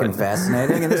just fucking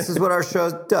fascinating. And this is what our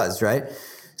show does, right?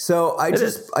 So I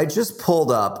just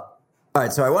pulled up. All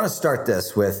right, so I want to start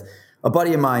this with a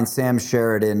buddy of mine, Sam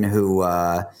Sheridan, who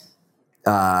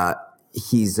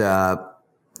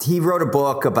he wrote a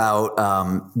book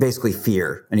about basically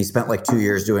fear, and he spent like 2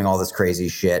 years doing all this crazy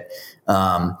shit.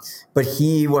 But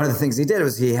one of the things he did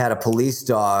was he had a police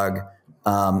dog.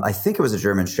 I think it was a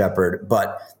German Shepherd,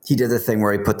 but he did the thing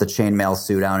where he put the chainmail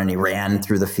suit on and he ran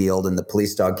through the field, and the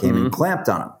police dog came and clamped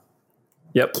on him.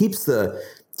 Yep, keeps the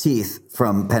teeth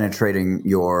from penetrating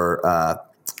your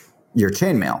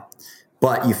chainmail,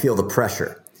 but you feel the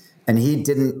pressure. And he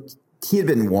had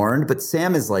been warned, but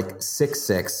Sam is like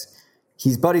 6'6".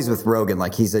 He's buddies with Rogan.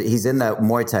 Like he's in the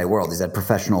Muay Thai world. He's had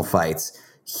professional fights.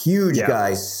 Huge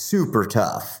guy, super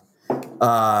tough.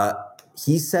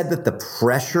 He said that the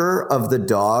pressure of the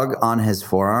dog on his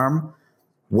forearm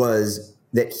was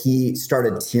that he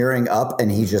started tearing up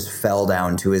and he just fell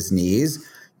down to his knees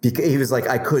because he was like,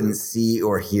 I couldn't see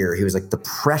or hear. He was like, the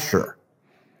pressure,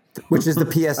 which is the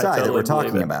PSI that we're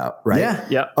talking about, right?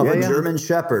 Yeah. Of a German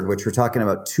Shepherd, which we're talking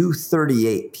about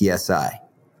 238 PSI,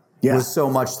 was so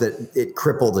much that it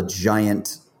crippled a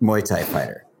giant Muay Thai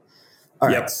fighter. All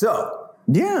right, so...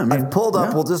 Yeah, I mean, I've pulled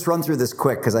up. We'll just run through this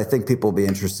quick because I think people will be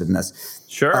interested in this.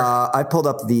 Sure. I pulled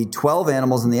up the 12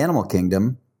 animals in the animal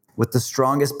kingdom with the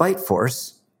strongest bite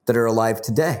force that are alive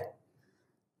today.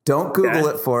 Don't Google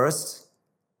it, Forrest.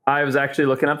 I was actually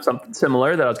looking up something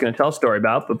similar that I was going to tell a story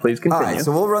about, but please continue. All right,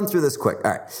 so we'll run through this quick.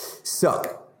 All right, so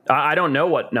I don't know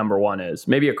what number one is.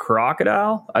 Maybe a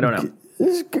crocodile? I don't know.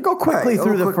 Just go quickly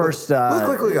through the first. We'll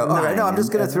quickly go. All right, no, I'm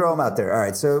just going to throw them out there. All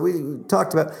right, so we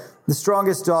talked about the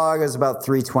strongest dog is about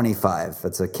 325.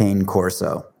 That's a cane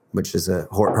corso, which is a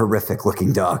horrific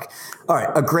looking dog. All right,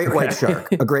 a great white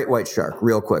shark. A great white shark,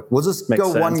 real quick. We'll just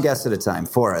go one guess at a time.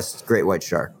 Forrest, great white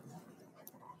shark.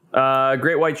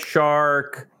 Great white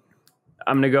shark.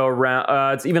 I'm going to go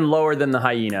around. It's even lower than the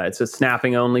hyena. It's a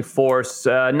snapping only force,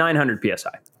 900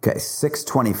 PSI. Okay,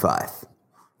 625.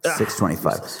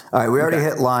 625. All right, we already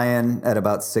hit lion at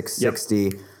about 660.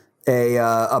 Yep.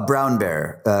 A brown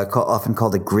bear, often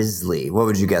called a grizzly. What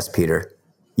would you guess, Peter?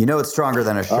 You know it's stronger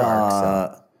than a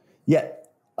shark.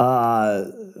 I'll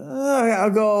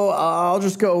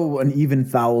just go an even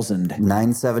 1,000.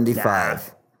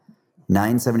 975.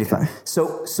 975.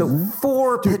 So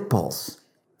 4 pit bulls.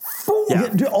 4.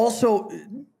 Yeah. Also,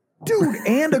 dude,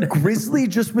 and a grizzly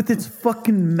just with its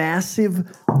fucking massive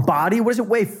body. What does it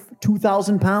weigh?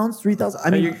 2,000 pounds? 3,000?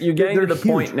 I mean, you're getting to the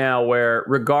point now where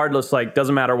regardless, like,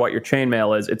 doesn't matter what your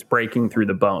chainmail is, it's breaking through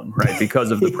the bone, right?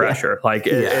 Because of the pressure. Like,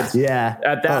 it's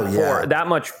at that that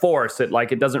much force,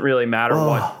 it doesn't really matter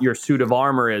what your suit of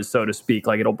armor is, so to speak.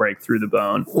 Like, it'll break through the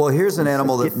bone. Well, here's an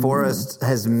animal that Forrest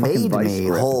has made me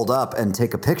hold up and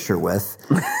take a picture with.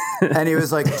 And he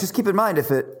was like, just keep in mind,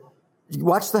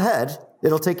 watch the head,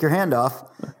 it'll take your hand off.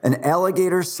 An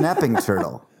alligator snapping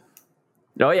turtle.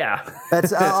 Oh, yeah. I'll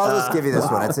just give you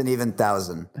this one. It's an even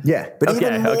 1,000. Yeah. But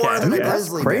even more than a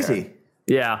grizzly bear. Crazy.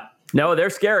 Yeah. No, they're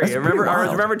scary. I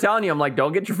remember telling you, I'm like,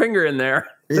 don't get your finger in there.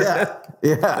 Yeah.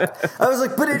 I was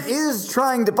like, but it is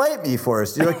trying to bite me,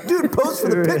 Forrest. You're like, dude, pose for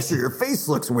the picture. Your face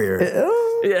looks weird.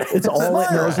 It's all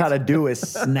it knows how to do is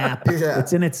snap.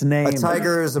 It's in its name. A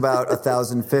tiger is about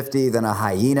 1,050, then a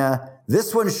hyena.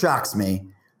 This one shocks me.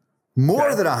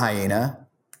 More than a hyena,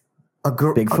 a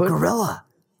gorilla.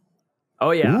 Oh,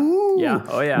 yeah. Ooh, yeah.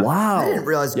 Oh, yeah. Wow. I didn't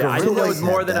realize gorillas I didn't know it was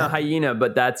more than a hyena,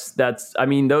 but that's I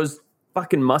mean, those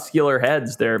fucking muscular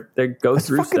heads, they go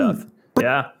through stuff.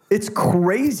 Yeah. It's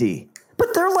crazy.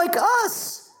 But they're like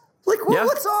us. Like,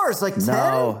 what's ours? Like 10?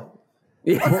 No.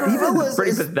 Yeah. Even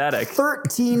pretty pathetic.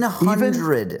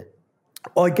 1,300.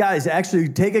 Oh, guys, actually,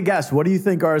 take a guess. What do you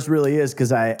think ours really is?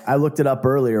 Because I looked it up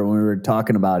earlier when we were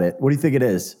talking about it. What do you think it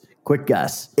is? Quick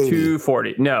guess.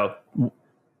 240. No.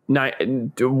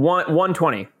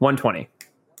 120.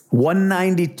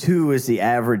 192 is the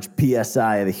average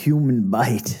PSI of the human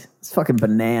bite. It's fucking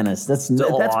bananas. That's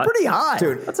pretty high.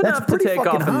 Dude, that's enough to take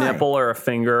off a nipple or a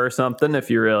finger or something if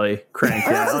you really crank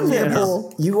down.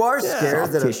 Nipple. You are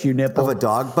scared of a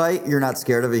dog bite. You're not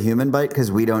scared of a human bite because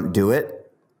we don't do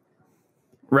it.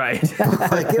 Right.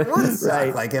 Like it would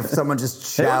suck. Like if someone just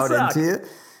shouted into you.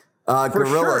 For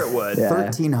gorilla, sure it would.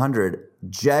 1,300.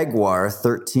 Jaguar,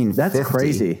 1,350. That's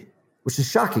crazy. Which is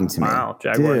shocking to me. Wow,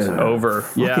 Jaguar's over.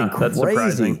 Yeah, that's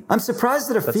surprising. I'm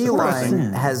surprised that a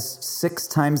feline has 6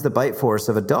 times the bite force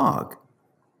of a dog.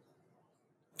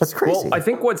 That's crazy. Well, I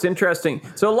think what's interesting,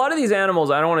 so a lot of these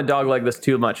animals, I don't want to dogleg this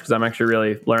too much because I'm actually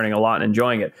really learning a lot and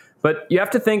enjoying it. But you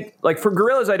have to think, like for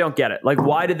gorillas, I don't get it. Like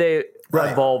why did they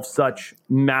evolve such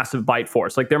massive bite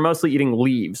force? Like they're mostly eating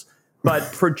leaves. But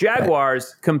for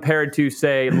jaguars, compared to,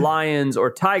 say, lions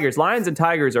or tigers, lions and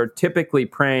tigers are typically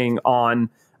preying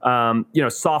on,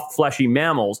 soft, fleshy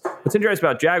mammals. What's interesting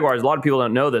about jaguars, a lot of people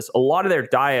don't know this, a lot of their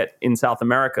diet in South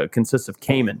America consists of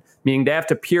caiman, meaning they have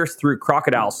to pierce through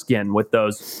crocodile skin with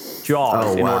those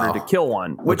jaws in order to kill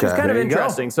one, which is kind of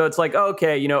interesting. So it's like,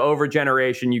 okay, over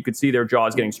generation, you could see their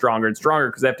jaws getting stronger and stronger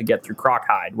because they have to get through croc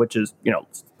hide, which is,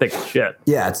 thick as shit.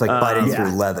 Yeah, it's like biting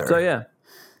through leather. So, yeah.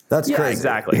 That's crazy.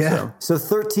 Exactly. Yeah. So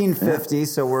 1,350.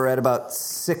 So we're at about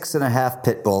 6.5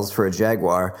 pit bulls for a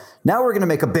jaguar. Now we're going to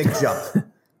make a big jump.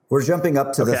 We're jumping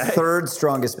up to the third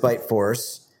strongest bite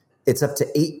force. It's up to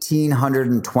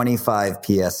 1,825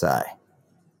 PSI.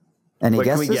 Any guesses?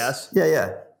 Can we guess?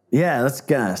 Yeah. Yeah, let's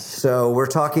guess. So we're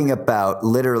talking about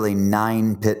literally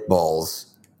 9 pit bulls.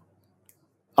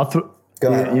 I'll throw.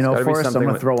 Go ahead. Forrest, I'm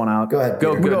going to throw one out. Go ahead.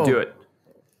 Go, do it.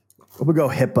 We'll go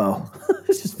hippo.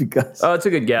 Just because. Oh, it's a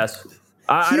good guess.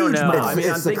 I don't know. I'm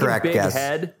thinking correct big guess.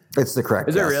 Head. It's the correct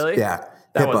guess. Is it really? Yeah.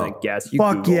 That hippo. wasn't a guess. You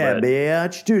Fuck Googled yeah, it.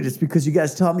 bitch. Dude, it's because you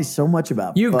guys taught me so much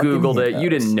about You Googled hippos. it. You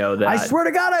didn't know that. I swear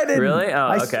to God, I didn't. Really?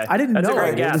 Oh, okay. I didn't know know. That's a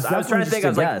great it. guess. I was trying to think. I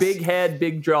was like, big head,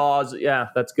 big jaws. Yeah,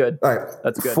 that's good. All right.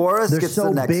 That's good. Forrest They're gets so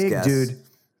the next big, guess. dude.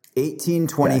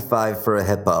 1825 for a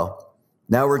hippo.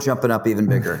 Now we're jumping up even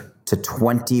bigger to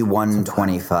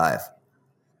 2125.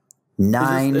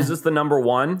 9. Is this the number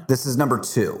one? This is number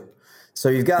 2. So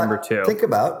you've got number 2. Think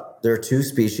about there are 2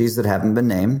 species that haven't been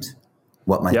named.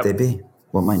 What might they be?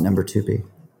 What might number 2 be?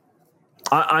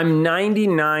 I'm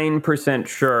 99%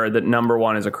 sure that number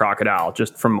 1 is a crocodile,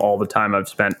 just from all the time I've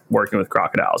spent working with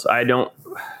crocodiles. I don't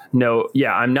know.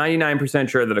 Yeah, I'm 99%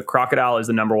 sure that a crocodile is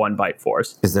the number 1 bite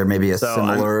force. Is there maybe a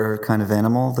similar kind of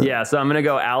animal? So I'm going to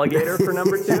go alligator for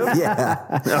number 2.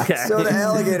 Yeah. Okay. So the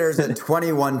alligator's at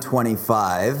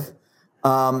 2125.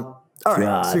 All right.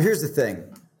 God. So here's the thing.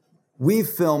 We've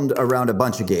filmed around a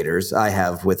bunch of gators. I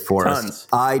have with Forrest. Tons.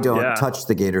 I don't touch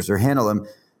the gators or handle them.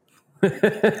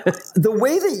 The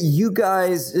way that you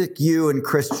guys, you and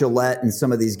Chris Gillette and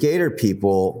some of these gator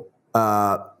people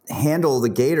handle the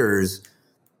gators,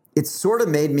 it's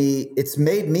made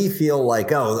me feel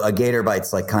like, oh, a gator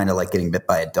bite's like kind of like getting bit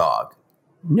by a dog.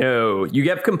 No, you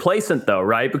get complacent though,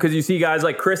 right? Because you see guys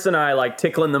like Chris and I like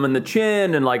tickling them in the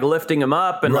chin and like lifting them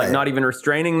up and like not even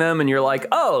restraining them. And you're like,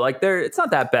 oh, like it's not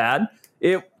that bad.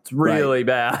 It's really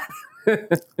bad.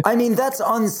 I mean, that's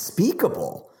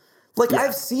unspeakable. Like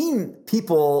I've seen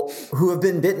people who have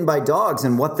been bitten by dogs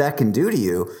and what that can do to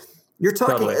you. You're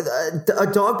talking a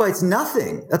dog bite's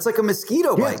nothing. That's like a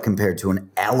mosquito bite compared to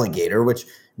an alligator, which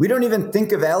we don't even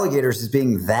think of alligators as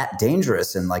being that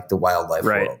dangerous in like the wildlife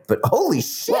world. But holy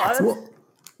shit.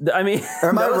 I mean,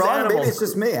 am I wrong? Maybe it's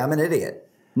just me. I'm an idiot.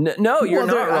 No, you're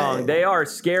not wrong. They are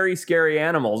scary, scary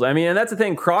animals. I mean, and that's the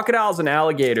thing. Crocodiles and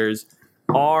alligators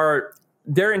are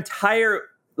their entire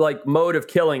like mode of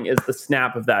killing is the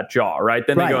snap of that jaw, right?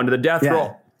 Then they go into the death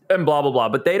roll and blah, blah, blah.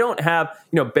 But they don't have,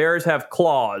 bears have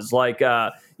claws. Like,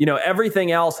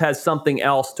 everything else has something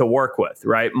else to work with,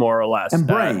 right? More or less. And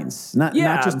brains. Not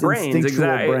just brains,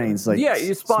 instinctual brains. Like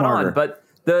you're spot on. But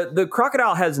the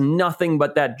crocodile has nothing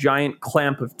but that giant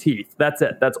clamp of teeth. That's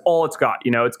it. That's all it's got.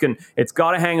 It's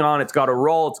got to hang on. It's got to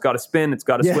roll. It's got to spin. It's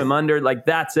got to swim under. Like,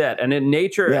 that's it. And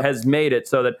nature has made it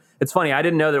so that it's funny. I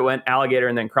didn't know that it went alligator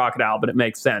and then crocodile, but it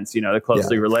makes sense. They're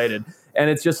closely related. And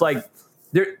it's just like,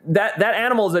 that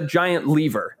animal is a giant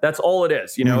lever. That's all it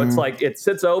is. It's like it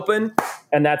sits open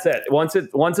and that's it. Once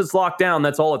it's locked down,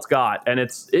 that's all it's got. And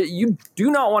you do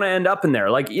not want to end up in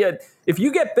there. Like, if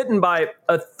you get bitten by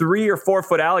a 3 or 4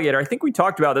 foot alligator, I think we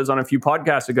talked about this on a few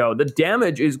podcasts ago, the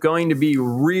damage is going to be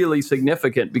really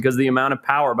significant because of the amount of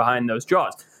power behind those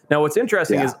jaws. Now, what's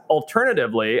interesting is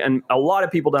alternatively, and a lot of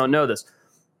people don't know this,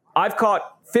 I've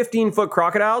caught 15-foot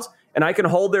crocodiles, and I can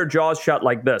hold their jaws shut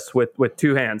like this with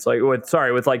 2 hands,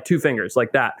 with like 2 fingers,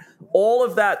 like that. All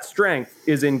of that strength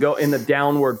is in the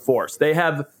downward force. They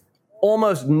have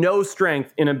almost no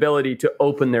strength in ability to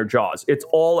open their jaws. It's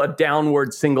all a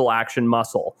downward single action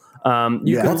muscle.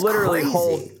 You can literally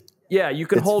hold. Yeah, you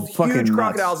can hold huge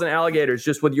crocodiles and alligators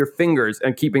just with your fingers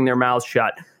and keeping their mouths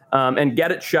shut, and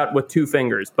get it shut with 2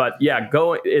 fingers. But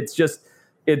it's just.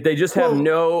 They just have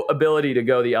no ability to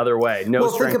go the other way. No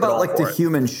strength. Think about like the it.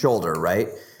 human shoulder, right?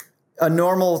 A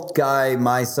normal guy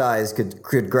my size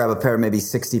could grab a pair of maybe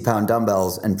 60-pound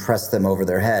dumbbells and press them over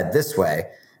their head this way.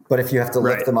 But if you have to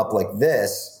lift them up like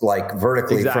this, like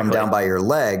vertically from down by your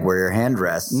leg where your hand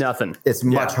rests, nothing. It's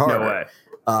much harder. No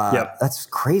way. That's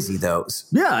crazy, though.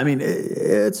 Yeah, I mean,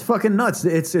 it's fucking nuts.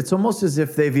 It's almost as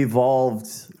if they've evolved,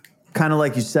 kind of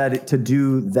like you said, to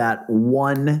do that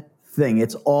one thing.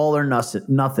 It's all or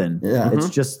nothing. Yeah. It's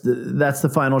just that's the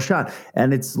final shot.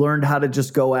 And it's learned how to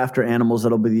just go after animals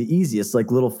that'll be the easiest, like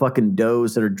little fucking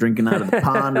does that are drinking out of the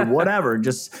pond or whatever.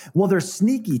 They're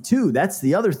sneaky too. That's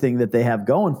the other thing that they have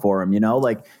going for them,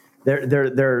 like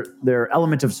their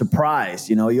element of surprise.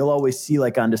 You'll always see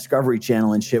like on Discovery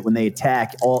Channel and shit when they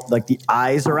attack, all like the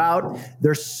eyes are out.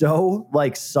 They're so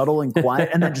like subtle and quiet,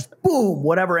 and then just boom,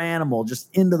 whatever animal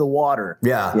just into the water.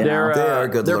 Yeah, they are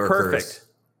good. They're lurkers. perfect.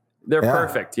 They're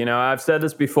perfect. I've said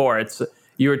this before.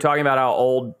 You were talking about how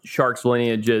old sharks'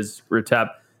 lineage is,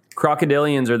 Rutep.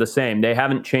 Crocodilians are the same. They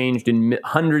haven't changed in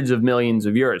hundreds of millions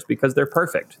of years because they're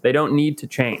perfect. They don't need to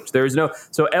change.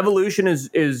 So evolution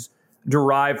is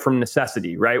derived from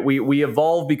necessity, right? We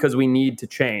evolve because we need to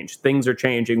change. Things are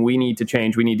changing. We need to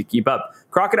change. We need to keep up.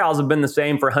 Crocodiles have been the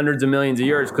same for hundreds of millions of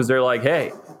years because they're like,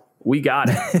 hey, we got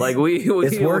it. Like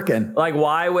it's working. Like,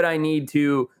 why would I need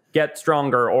to get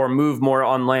stronger or move more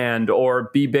on land or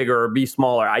be bigger or be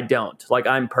smaller? I don't. Like,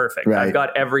 I'm perfect. Right. I've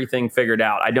got everything figured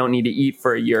out. I don't need to eat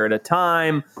for a year at a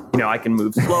time. I can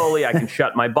move slowly. I can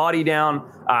shut my body down.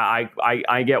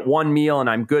 I get one meal and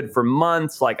I'm good for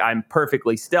months. Like, I'm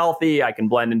perfectly stealthy. I can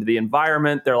blend into the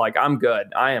environment. They're like, I'm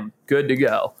good. I am good to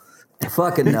go.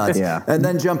 Fucking nuts. Yeah. And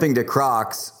then jumping to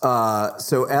crocs.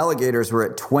 So alligators were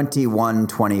at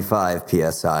 2125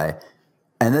 PSI.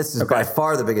 And this is by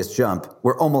far the biggest jump.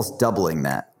 We're almost doubling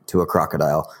that to a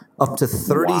crocodile, up to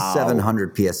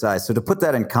 3,700 PSI. So to put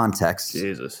that in context,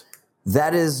 Jesus,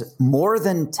 that is more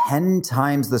than 10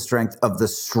 times the strength of the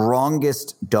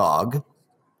strongest dog.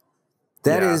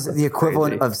 That is the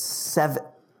equivalent of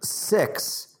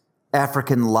 6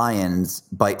 African lions'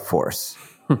 bite force.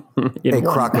 A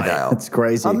crocodile. That's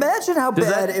crazy. Imagine how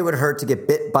bad it would hurt to get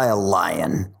bit by a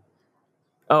lion.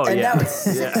 Oh, and now it's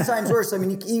 6 times worse. I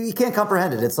mean, you can't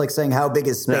comprehend it. It's like saying, how big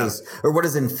is space? No. Or what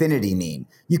does infinity mean?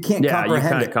 You can't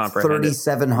comprehend it.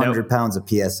 3,700 pounds of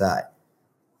PSI.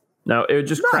 No, it would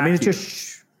just crack. I mean, it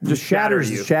just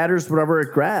shatters whatever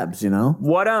it grabs,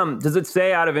 What does it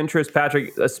say, out of interest,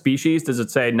 Patrick, a species? Does it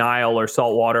say Nile or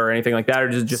saltwater or anything like that? Or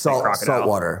does it just say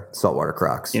crocodile? Saltwater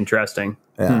crocs. Interesting.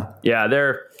 Yeah. Yeah,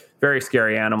 they're very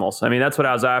scary animals. I mean, that's what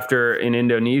I was after in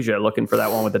Indonesia, looking for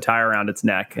that one with the tie around its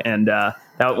neck. And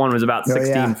that one was about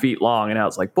 16 feet long. And I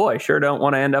was like, boy, sure don't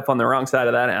want to end up on the wrong side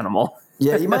of that animal.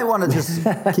 Yeah, you might want to just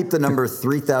keep the number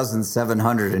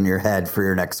 3,700 in your head for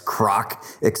your next croc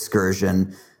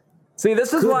excursion. See,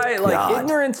 this is why,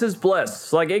 ignorance is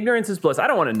bliss. Like, ignorance is bliss. I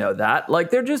don't want to know that.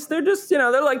 Like, they're just, they're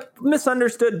like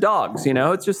misunderstood dogs,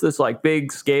 It's just this, like,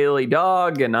 big, scaly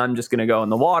dog, and I'm just going to go in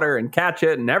the water and catch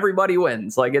it, and everybody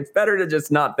wins. Like, it's better to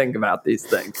just not think about these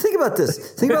things. Think about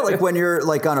this. Think about, like, when you're,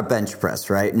 like, on a bench press,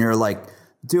 right? And you're, like,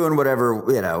 doing whatever,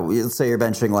 let's say you're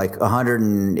benching, like,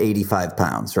 185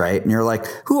 pounds, right? And you're like,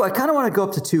 I kind of want to go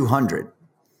up to 200.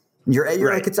 And you're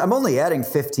right. Like, I'm only adding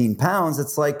 15 pounds.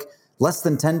 It's like less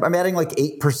than 10. I'm adding like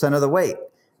 8% of the weight,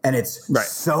 and it's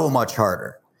so much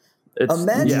harder.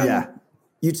 Imagine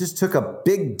you just took a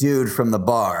big dude from the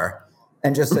bar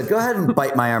and just said, go ahead and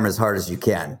bite my arm as hard as you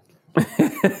can.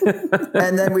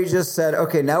 And then we just said,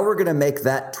 okay, now we're going to make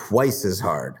that twice as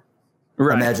hard.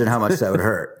 Right. Imagine how much that would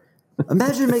hurt.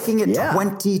 Imagine making it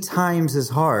 20 times as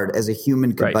hard as a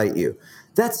human could bite you.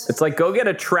 It's like, go get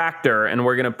a tractor and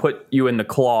we're going to put you in the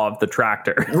claw of the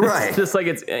tractor. Right. It's just like,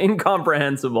 it's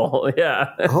incomprehensible.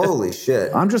 Yeah. Holy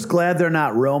shit. I'm just glad they're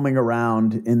not roaming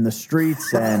around in the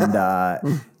streets and,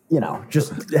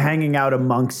 just hanging out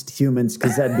amongst humans,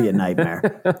 because that'd be a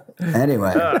nightmare.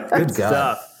 Anyway, good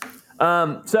stuff.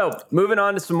 So moving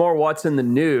on to some more what's in the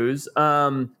news.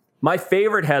 My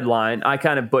favorite headline, I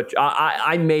kind of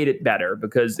I made it better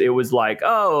because it was like,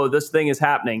 oh, this thing is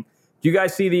happening. Do you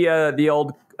guys see the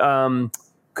old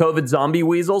COVID zombie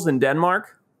weasels in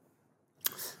Denmark?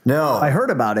 No. I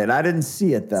heard about it. I didn't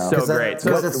see it, though. So great.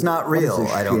 Because it's not real,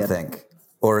 I don't think.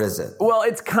 Or is it? Well,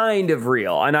 it's kind of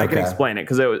real, and I can explain it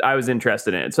because I was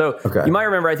interested in it. So you might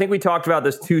remember, I think we talked about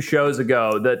this 2 shows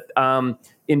ago, that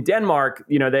in Denmark,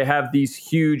 they have these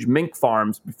huge mink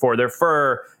farms for their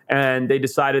fur, and they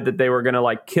decided that they were going to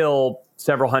like kill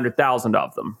several 100,000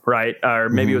 of them, right? Or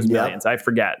maybe it was millions. I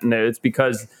forget. And it's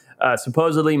because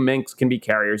supposedly minks can be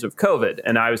carriers of COVID.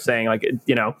 And I was saying, like,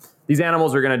 these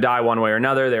animals are going to die one way or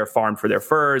another. They're farmed for their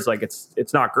furs. Like,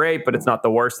 it's not great, but it's not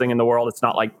the worst thing in the world. It's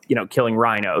not like, killing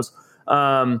rhinos.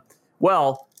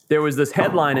 Well, there was this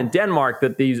headline in Denmark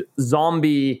that these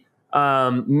zombie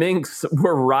minks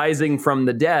were rising from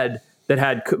the dead that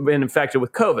had been infected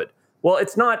with COVID. Well,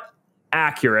 it's not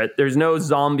accurate. There's no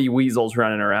zombie weasels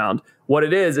running around. What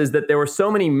it is that there were so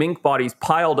many mink bodies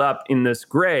piled up in this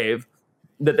grave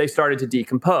that they started to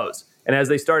decompose. And as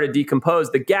they started to decompose,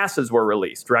 the gases were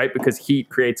released, right? Because heat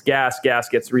creates gas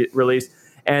gets released.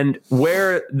 And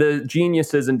where the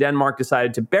geniuses in Denmark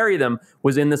decided to bury them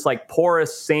was in this like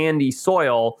porous, sandy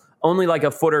soil, only like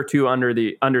a foot or two under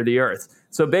the earth.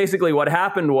 So basically what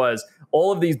happened was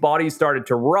all of these bodies started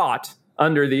to rot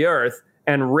under the earth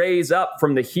and raise up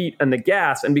from the heat and the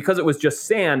gas. And because it was just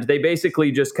sand, they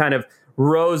basically just kind of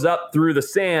rose up through the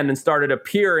sand and started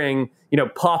appearing,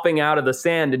 popping out of the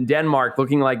sand in Denmark,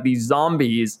 looking like these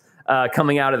zombies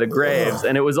coming out of the graves.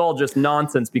 And it was all just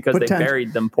nonsense because they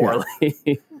buried them poorly.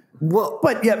 Well,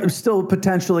 but yeah, still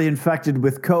potentially infected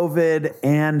with COVID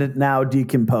and now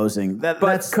decomposing.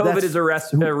 COVID is a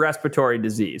respiratory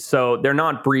disease, so they're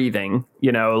not breathing.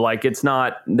 Like it's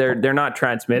not they're not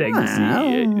transmitting disease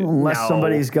unless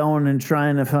somebody's going and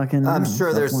trying to fucking. I'm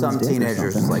sure there's some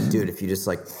teenagers just like, dude, if you just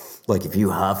like if you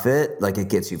huff it, like it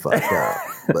gets you fucked up.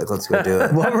 Like, let's go do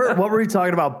it. What were we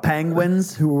talking about?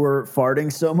 Penguins who were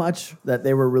farting so much that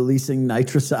they were releasing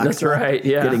nitrous oxide. That's right.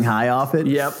 Yeah, getting high off it.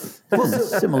 Yep. Well,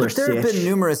 similar. There have been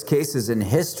numerous cases in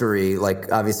history,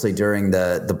 like obviously during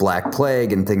the Black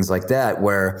Plague and things like that,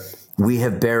 where we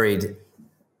have buried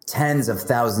tens of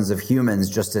thousands of humans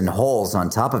just in holes on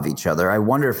top of each other. I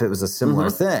wonder if it was a similar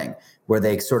thing where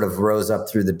they sort of rose up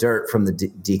through the dirt from the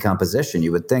decomposition.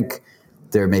 You would think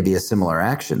there may be a similar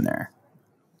action there.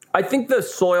 I think the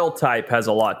soil type has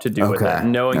a lot to do with it.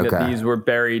 Knowing that these were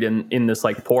buried in this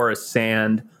like porous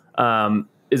sand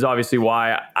is obviously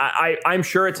why. I'm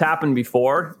sure it's happened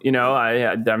before.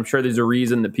 I'm sure there's a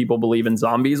reason that people believe in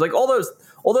zombies. Like all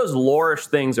those lore-ish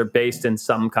things are based in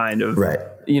some kind of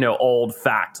old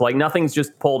fact. Like nothing's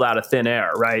just pulled out of thin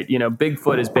air, right?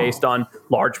 Bigfoot is based on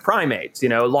large primates.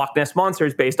 Loch Ness Monster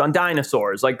is based on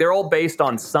dinosaurs. Like they're all based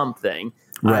on something.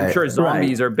 Right. I'm sure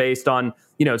zombies are based on,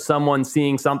 someone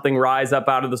seeing something rise up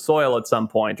out of the soil at some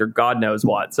point or God knows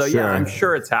what. So, yeah, I'm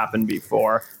sure it's happened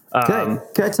before. Can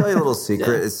I tell you a little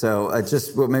secret? So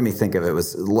what made me think of it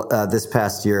was this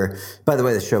past year. By the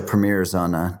way, the show premieres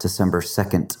on December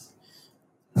 2nd.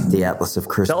 The Atlas of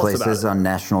Cursed Places on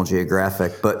National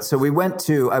Geographic. But so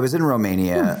I was in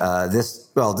Romania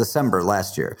December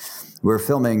last year. We were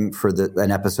filming for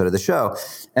an episode of the show,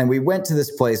 and we went to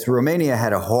this place. Romania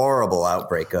had a horrible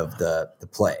outbreak of the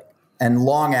plague, and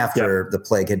long after the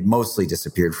plague had mostly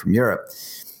disappeared from Europe.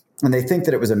 And they think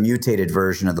that it was a mutated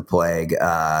version of the plague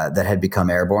that had become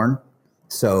airborne,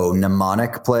 so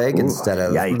pneumonic plague instead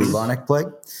of bubonic plague.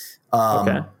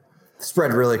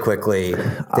 Spread really quickly.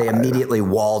 They immediately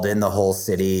walled in the whole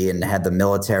city and had the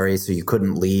military, so you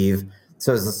couldn't leave.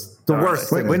 So it was the worst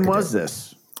thing. When was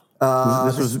this?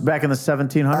 This was back in the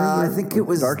 1700s? I think it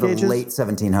was the late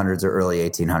 1700s or early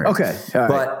 1800s. Okay.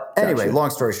 But anyway, long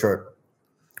story short,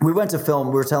 we went to film.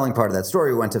 We were telling part of that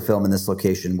story. We went to film in this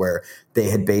location where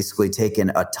they had basically taken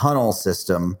a tunnel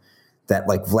system that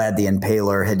like Vlad the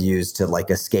Impaler had used to like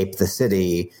escape the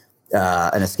city,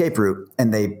 an escape route,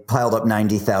 and they piled up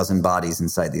 90,000 bodies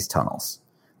inside these tunnels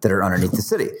that are underneath the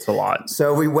city. It's a lot.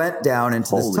 So we went down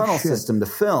into this tunnel system to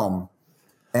film,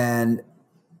 and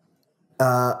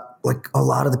like a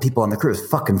lot of the people on the crew, it was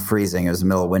fucking freezing. It was the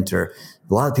middle of winter.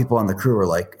 A lot of people on the crew were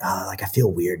like, I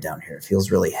feel weird down here. It feels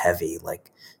really heavy.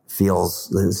 Like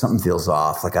something feels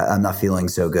off. Like I'm not feeling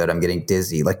so good. I'm getting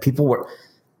dizzy. Like people were,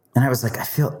 and I was like, I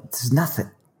feel there's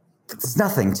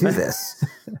nothing to this.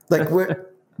 Like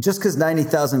just because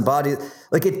 90,000 bodies,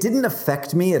 like it didn't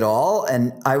affect me at all.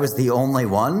 And I was the only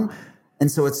one.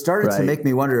 And so it started to make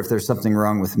me wonder if there's something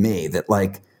wrong with me that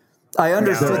like, I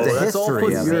understood the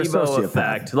history of it. Placebo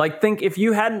effect. Like, think if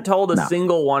you hadn't told a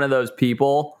single one of those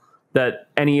people that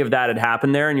any of that had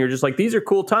happened there, and you're just like, these are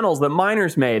cool tunnels that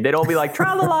miners made, they'd all be like,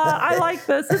 tra la la, I like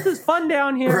this. This is fun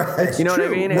down here. Right, you know what I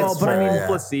mean? It's full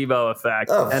placebo effect.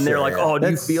 And they're like, do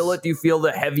you feel it? Do you feel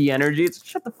the heavy energy? It's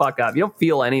shut the fuck up. You don't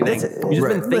feel anything. You've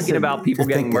just been thinking about people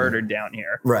getting murdered down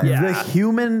here. Right. Yeah.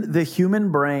 The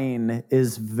human brain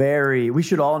is we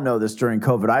should all know this during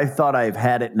COVID. I thought I've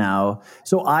had it now.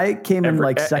 So I came in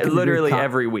like second literally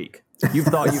every week. You've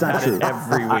thought you've had it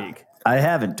every week. I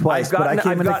haven't twice,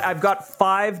 I've got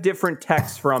 5 different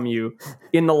texts from you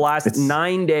in the last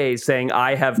 9 days saying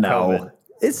I have COVID.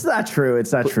 It's not true.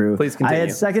 It's not true. Please continue. I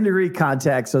had second-degree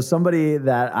contact. So somebody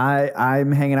that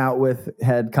I'm hanging out with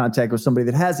had contact with somebody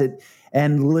that has it,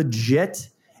 and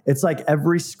legit, it's like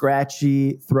every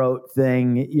scratchy throat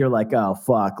thing. You're like, oh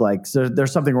fuck, like so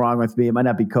there's something wrong with me. It might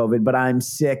not be COVID, but I'm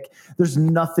sick. There's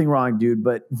nothing wrong, dude.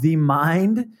 But the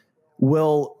mind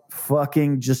will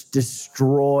fucking just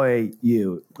destroy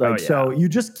you. So you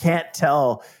just can't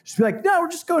tell. Just be like, no, we're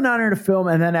just going down here to film.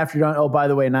 And then after you're done, oh, by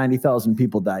the way, 90,000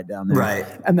 people died down there. Right.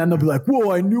 And then they'll be like,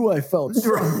 whoa, I knew I felt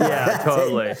sick. Yeah,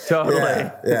 totally.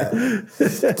 Yeah.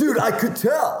 Dude, I could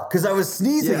tell because I was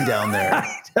sneezing down there.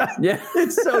 Yeah.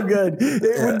 It's so good.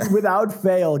 Without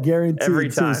fail, guaranteed. Every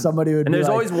time. Somebody would and be there's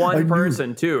like, always one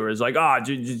person too. It's like,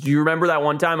 do you remember that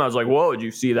one time? I was like, whoa, did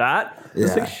you see that?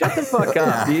 It's like, shut the fuck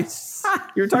up.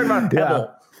 You were talking about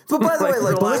Pebble. But by the way,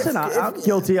 listen, I'm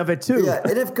guilty of it too. Yeah,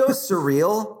 and if Ghosts are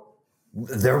real,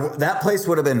 that place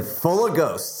would have been full of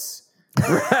ghosts.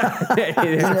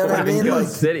 You know what I mean?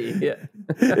 Ghost City. Yeah.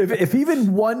 If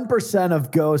even 1%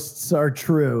 of ghosts are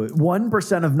true,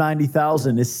 1% of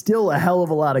 90,000 is still a hell of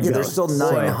a lot of ghosts. There's still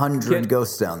 900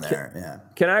 ghosts down there.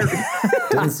 Can I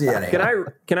didn't see any?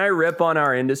 Can I rip on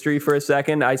our industry for a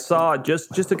second? I saw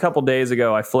just a couple days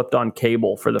ago, I flipped on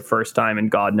cable for the first time in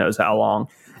God knows how long.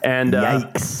 And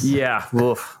yikes. Yeah.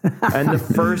 Oof. And the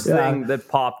first thing that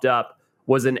popped up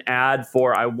was an ad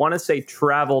for, I want to say,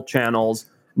 Travel Channel's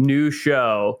new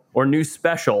show or new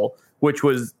special, which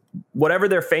was whatever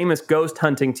their famous ghost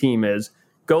hunting team is,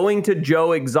 going to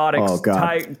Joe Exotic's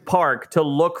park to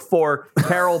look for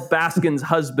Carol Baskin's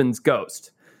husband's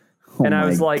ghost. And I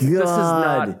was like, this is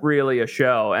not really a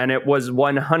show. And it was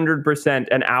 100%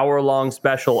 an hour-long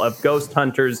special of ghost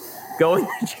hunters going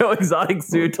to Joe Exotic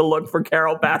Zoo to look for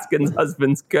Carol Baskin's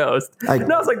husband's ghost.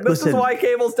 And I was like, this is why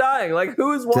cable's dying. Like,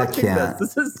 who's watching this?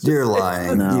 This is just, you're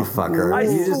lying, you fucker. I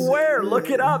swear, look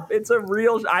it up. It's a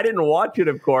real... I didn't watch it,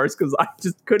 of course, because I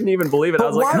just couldn't even believe it. But I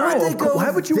was like, why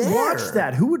would you watch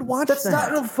that? Who would watch that?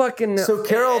 That's not fucking... So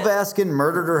Carol Baskin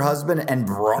murdered her husband and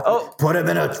put him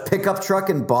in a pickup truck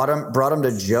and brought him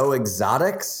to Joe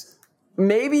Exotics?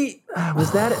 Maybe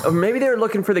was that, or maybe they were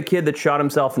looking for the kid that shot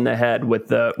himself in the head with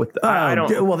the. I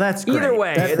don't. Well, that's great. Either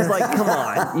way. It's like, come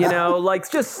on, like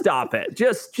just stop it.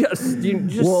 Just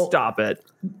stop it,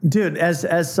 dude.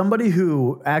 As somebody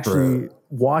who actually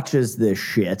watches this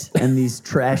shit and these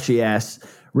trashy ass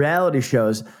reality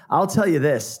shows, I'll tell you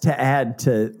this to add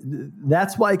to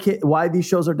that's why these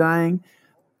shows are dying.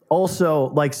 Also,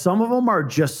 like some of them are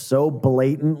just so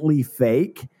blatantly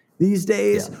fake these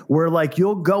days, where like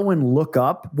you'll go and look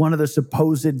up one of the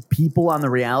supposed people on the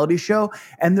reality show,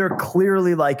 and they're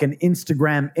clearly like an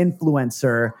Instagram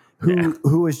influencer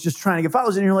who is just trying to get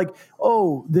followers, and you're like,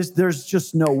 oh, there's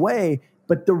just no way.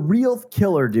 But the real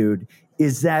killer, dude,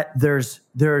 is that there's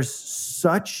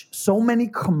so many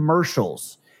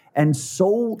commercials. And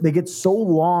they get so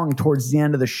long towards the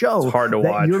end of the show. It's hard to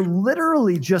watch. You're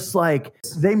literally just like,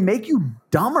 they make you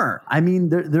dumber. I mean,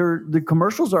 the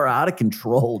commercials are out of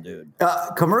control, dude.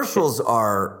 Commercials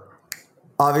are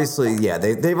obviously,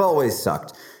 they've always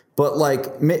sucked. But like,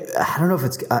 I don't know if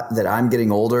it's that I'm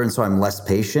getting older and so I'm less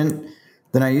patient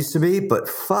than I used to be. But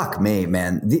fuck me,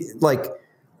 man.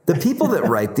 The people that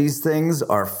write these things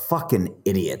are fucking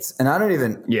idiots. And I don't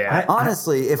even...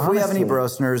 Honestly, if we have any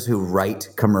brosners who write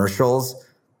commercials,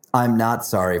 I'm not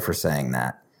sorry for saying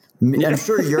that. I'm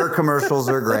sure your commercials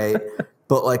are great,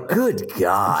 but like, good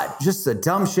God, just the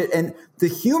dumb shit. And the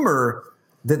humor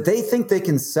that they think they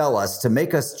can sell us to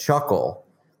make us chuckle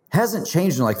hasn't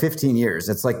changed in like 15 years.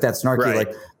 It's like that snarky,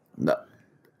 like, no.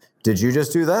 Did you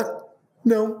just do that?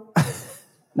 No.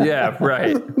 Yeah,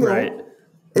 right, No. right.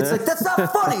 It's like, that's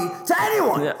not funny to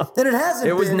anyone. Yeah. And it hasn't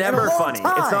been. It was been never in a long funny.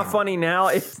 time. It's not funny now.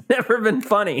 It's never been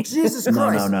funny. Jesus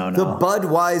Christ. No. The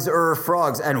Budweiser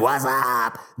frogs and what's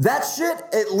up? That shit,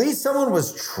 at least someone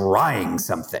was trying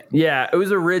something. Yeah, it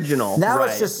was original. Now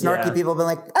it's just snarky people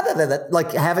being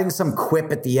like having some quip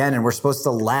at the end, and we're supposed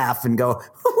to laugh and go, what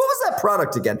was that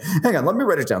product again? Hang on, let me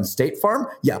write it down. State Farm?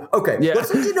 Yeah, okay. Yeah.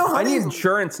 You know how I need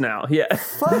insurance now. Yeah.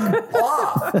 Fuck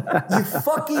off. You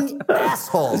fucking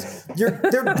assholes.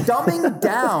 They're dumbing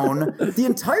down the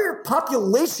entire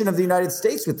population of the United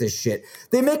States with this shit.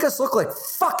 They make us look like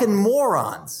fucking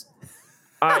morons.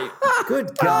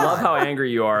 Good God. I love how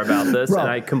angry you are about this, and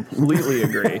I completely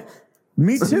agree.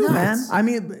 Me too, man. I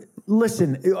mean,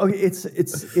 listen,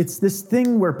 it's this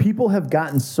thing where people have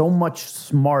gotten so much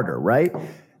smarter, right?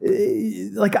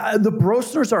 Like the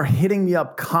brosters are hitting me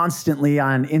up constantly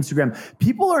on Instagram.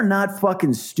 People are not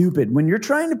fucking stupid. When you're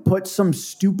trying to put some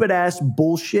stupid ass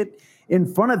bullshit in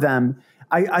front of them,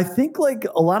 I think like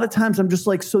a lot of times I'm just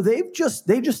like, so they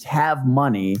just have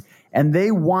money and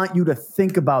they want you to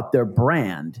think about their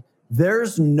brand.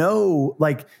 There's no,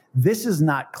 like, this is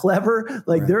not clever.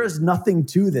 Like, there is nothing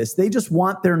to this. They just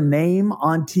want their name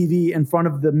on TV in front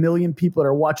of the million people that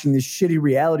are watching this shitty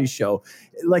reality show.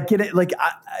 Like, get it? Like,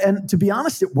 and to be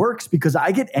honest, it works because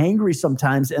I get angry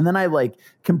sometimes, and then I like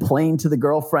complain to the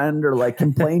girlfriend or like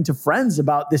complain to friends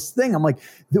about this thing. I'm like,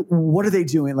 what are they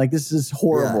doing? Like, this is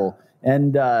horrible. Yeah.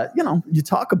 And, you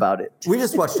talk about it. We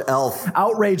just watched Elf.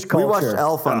 Outrage culture. We watched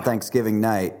Elf on Thanksgiving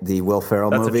night, the Will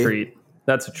Ferrell movie. That's a treat.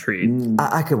 That's a treat.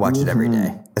 I could watch it every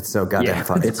day. It's so goddamn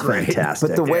fun. It's fantastic.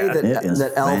 But the way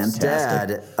that Elf's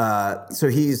dad, so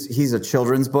he's a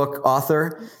children's book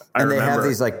author, and they have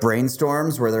these like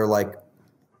brainstorms where they're like,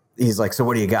 he's like, so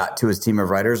what do you got? To his team of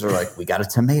writers are like, we got a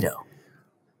tomato.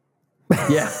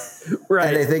 Yeah. Right.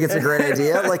 And they think it's a great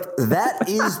idea. Like, that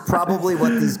is probably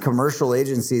what these commercial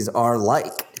agencies are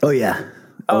like. Oh, yeah.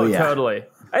 Oh, yeah. Totally.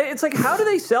 It's like, how do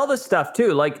they sell this stuff,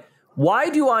 too? Like, why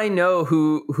do I know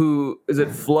who is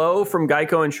it Flo from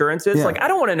Geico Insurance is? Yeah. Like, I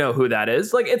don't want to know who that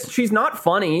is. Like, she's not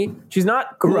funny. She's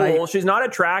not cool. Right. She's not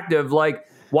attractive. Like,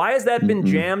 why has that been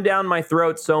jammed down my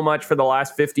throat so much for the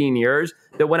last 15 years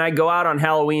that when I go out on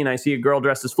Halloween, I see a girl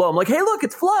dressed as Flo, I'm like, hey, look,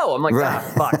 it's Flo. I'm like,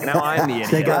 fuck, now I'm the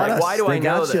idiot. Like, why do I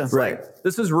know this? Right. Like,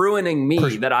 this is ruining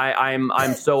me that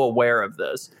I'm so aware of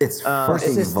this. It's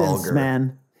fucking vulgar,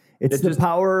 man. It's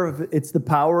the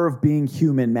power of being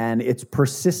human, man. It's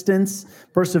persistence,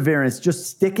 perseverance, just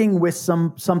sticking with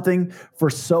something for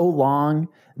so long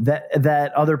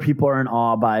that other people are in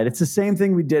awe by it. It's the same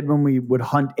thing we did when we would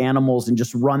hunt animals and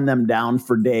just run them down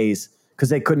for days because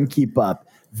they couldn't keep up.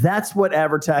 That's what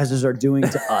advertisers are doing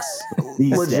to us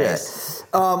these days.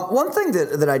 One thing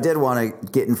that I did want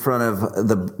to get in front of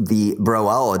the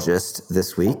broologist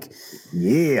this week.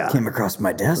 Yeah. Came across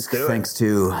my desk thanks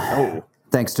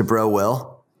to Bro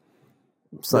Will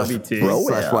 /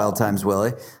 Wild Times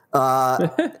Willie.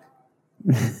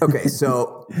 Okay,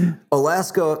 so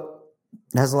Alaska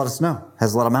has a lot of snow,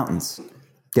 has a lot of mountains.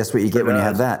 Guess what you get when you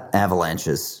have that?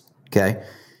 Avalanches. Okay,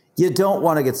 you don't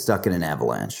want to get stuck in an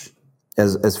avalanche,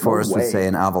 as Forrest would say,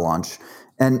 an avalanche,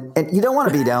 and you don't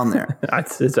want to be down there.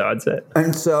 That's how I'd say it.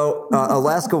 And so,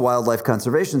 Alaska Wildlife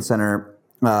Conservation Center.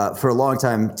 For a long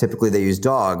time, typically they use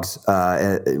dogs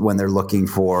when they're looking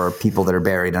for people that are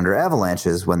buried under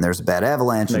avalanches when there's a bad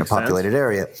avalanche in a populated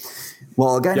area.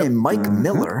 Well, a guy named Mike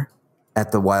Miller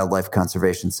at the Wildlife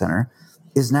Conservation Center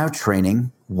is now training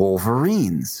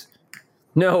Wolverines.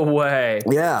 No way.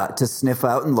 Yeah, to sniff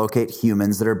out and locate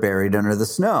humans that are buried under the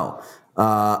snow.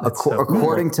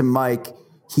 According to Mike,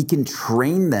 he can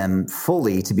train them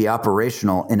fully to be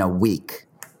operational in a week.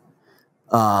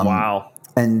 Wow.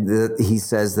 And he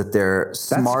says that they're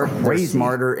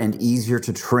smarter and easier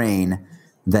to train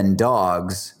than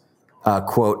dogs.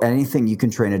 Quote, anything you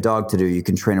can train a dog to do, you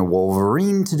can train a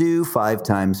Wolverine to do 5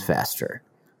 times faster.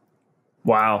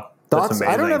 Wow. Thoughts? That's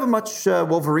amazing. I don't have much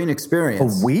Wolverine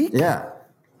experience. A week? Yeah.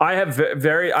 I have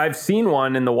I've seen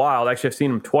one in the wild. Actually, I've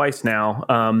seen him twice now,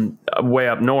 way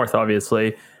up north,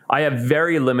 obviously. I have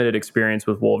very limited experience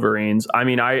with Wolverines. I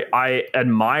mean, I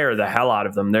admire the hell out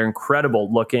of them. They're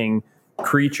incredible looking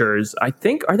creatures. I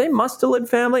think, are they mustelid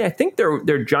family? I think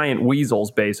they're giant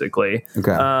weasels, basically.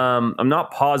 Okay. I'm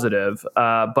not positive,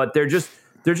 but they're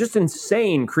just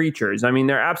insane creatures. I mean,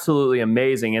 they're absolutely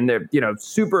amazing, and they're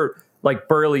super like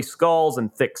burly skulls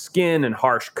and thick skin and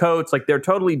harsh coats. Like, they're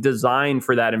totally designed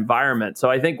for that environment. So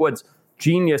I think what's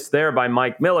genius there by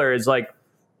Mike Miller is, like,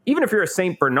 even if you're a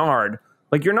Saint Bernard,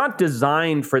 like, you're not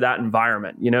designed for that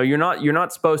environment. You're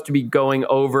not supposed to be going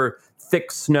over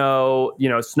thick snow,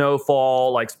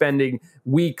 snowfall, like spending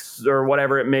weeks or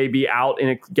whatever it may be out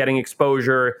in getting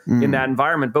exposure in that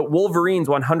environment. But Wolverines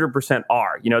 100%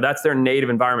 are. That's their native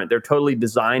environment. They're totally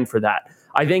designed for that.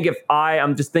 I think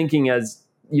I'm just thinking as,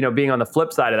 being on the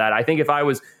flip side of that, I think if I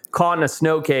was caught in a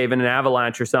snow cave in an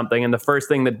avalanche or something, and the first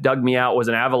thing that dug me out was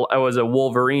was a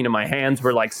Wolverine, and my hands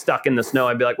were like stuck in the snow,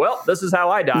 I'd be like, "Well, this is how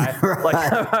I die." Right.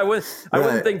 Like, I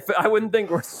wouldn't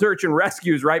think search and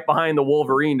rescue is right behind the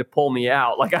Wolverine to pull me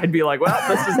out. Like, I'd be like, "Well,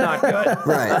 this is not good."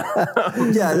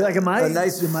 Right? Yeah, like, a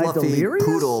nice fluffy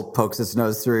poodle pokes its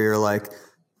nose through. You're like,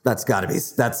 that's got to be.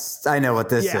 I know what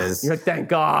this is. You're like, thank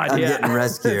God, I'm getting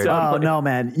rescued. Oh no,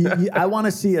 man! I want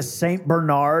to see a Saint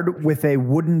Bernard with a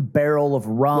wooden barrel of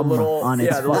rum on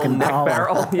its fucking collar.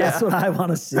 Barrel. Yeah. That's what I want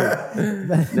to see.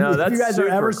 No, that's if you guys are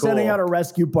ever sending out a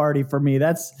rescue party for me,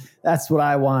 that's what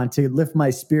I want to lift my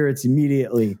spirits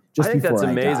immediately. I think that's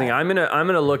amazing. I'm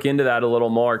gonna look into that a little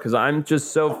more because I'm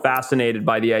just so fascinated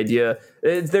by the idea.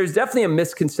 There's definitely a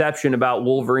misconception about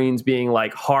Wolverines being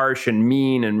like harsh and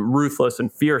mean and ruthless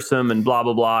and fearsome and blah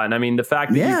blah blah. And I mean, the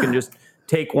fact that you can just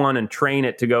take one and train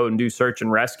it to go and do search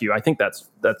and rescue, I think that's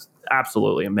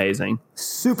absolutely amazing.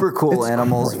 Super cool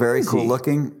animals, very cool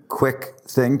looking. Quick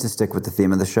thing to stick with the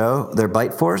theme of the show: their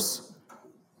bite force.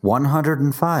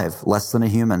 105, less than a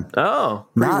human. Oh,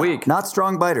 pretty weak. Not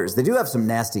strong biters. They do have some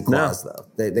nasty claws, though.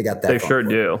 They got that. They sure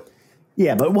do.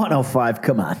 Yeah, but 105,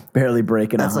 come on. Barely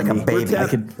breaking. That's like a baby.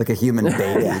 Like a human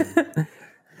baby.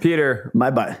 Peter. My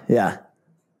butt. Yeah.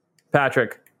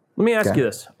 Patrick, let me ask you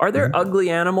this. Are there ugly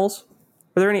animals?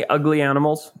 Are there any ugly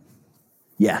animals?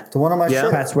 Yeah. The one on my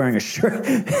shirt. Pat's wearing a shirt.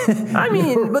 I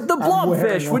mean, but the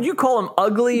blobfish, would you call him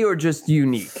ugly or just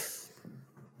unique?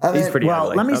 He's pretty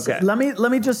ugly.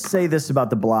 Let me just say this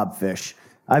about the blobfish.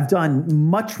 I've done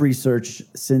much research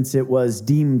since it was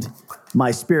deemed my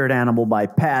spirit animal by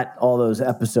Pat all those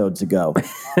episodes ago.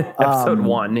 Episode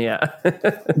 1, yeah.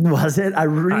 Was it? I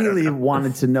really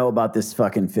wanted to know about this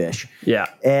fucking fish. Yeah.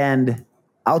 And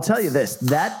I'll tell you this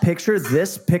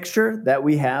picture that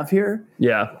we have here.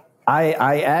 Yeah.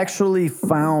 I actually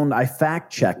I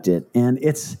fact checked it, and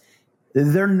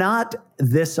they're not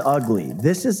this ugly.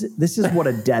 This is what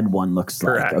a dead one looks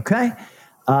like. Okay.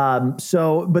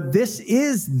 But this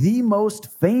is the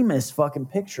most famous fucking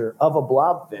picture of a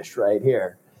blobfish right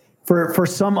here for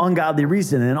some ungodly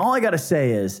reason. And all I got to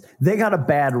say is they got a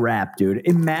bad rap, dude.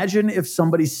 Imagine if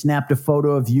somebody snapped a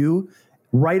photo of you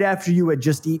right after you had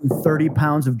just eaten 30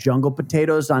 pounds of jungle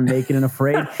potatoes on Naked and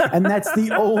Afraid. And that's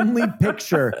the only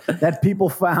picture that people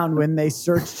found when they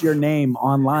searched your name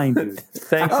online, dude.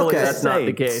 Thankfully, that's not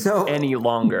the case any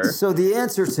longer. So the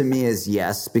answer to me is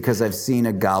yes, because I've seen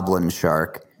a goblin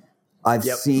shark. I've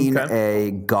seen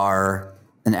a gar,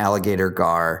 an alligator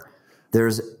gar.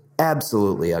 There's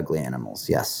absolutely ugly animals,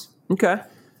 yes. Okay.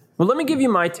 Well, let me give you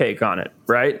my take on it,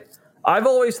 right? I've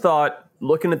always thought,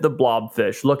 looking at the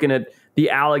blobfish, looking at the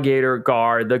alligator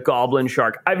gar, the goblin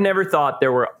shark, I've never thought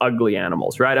there were ugly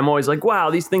animals, right? I'm always like,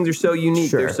 wow, these things are so unique.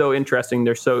 Sure. They're so interesting.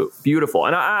 They're so beautiful.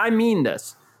 And I mean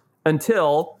this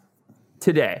until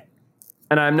today.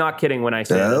 And I'm not kidding when I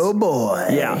say this. Oh, boy.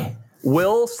 Yeah.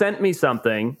 Will sent me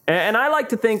something, and I like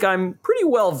to think I'm pretty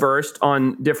well versed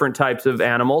on different types of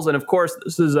animals. And of course,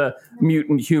 this is a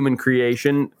mutant human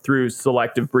creation through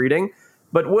selective breeding.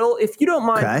 But Will, if you don't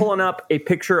mind pulling up a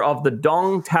picture of the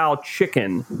Dong Tao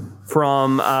chicken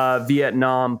from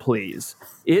Vietnam, please.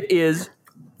 It is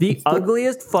the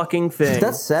ugliest fucking thing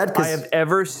That's sad I have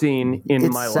ever seen in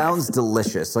my life. It sounds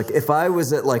delicious. Like if I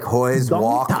was at like Hoy's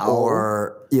Walk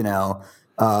or,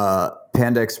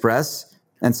 Panda Express,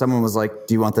 and someone was like,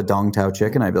 do you want the Dong Tao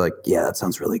chicken? I'd be like, yeah, that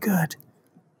sounds really good.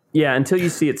 Yeah, until you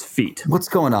see its feet. What's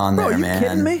going on there, man? Are you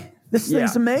kidding me? This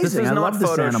thing's amazing. This is I not love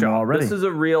this animal already. This is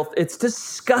a real... It's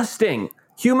disgusting.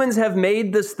 Humans have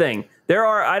made this thing. There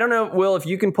are... I don't know, Will, if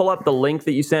you can pull up the link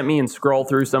that you sent me and scroll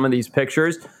through some of these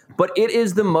pictures, but it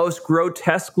is the most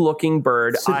grotesque-looking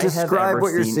bird I have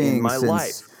ever seen in my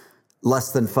life.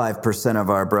 Less than 5% of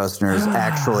our brosners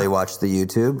actually watch the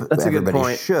YouTube. That's Everybody a good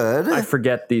point. Should. I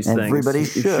forget these things. Everybody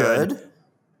should.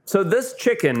 So this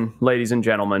chicken, ladies and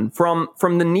gentlemen, from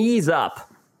the knees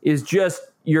up is just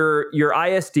your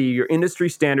ISD, your industry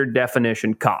standard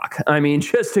definition cock. I mean,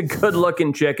 just a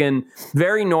good-looking chicken,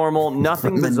 very normal,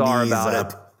 nothing bizarre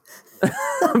about it.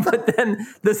 But then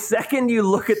the second you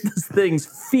look at this thing's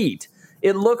feet,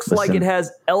 it looks like it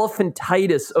has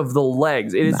elephantitis of the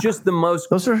legs. It is just the most...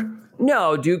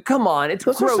 No, dude, come on.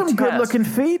 Those grotesque. Are some good-looking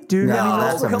feet, dude. No,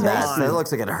 that's a mess. It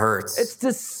looks like it hurts. It's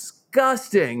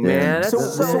disgusting, man. That's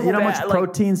so you know how much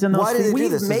protein's in those feet? Why did they do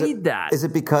this? That. Is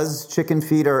it because chicken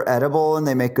feet are edible and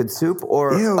they make good soup?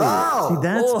 Or see,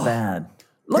 that's bad.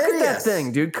 Look at that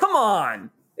thing, dude. Come on.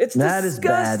 It's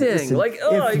disgusting. Listen, like,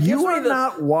 if you are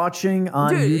not watching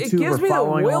on YouTube or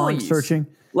following along, searching,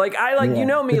 you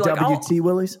know me, the TWT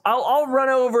willies. I'll run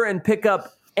over and pick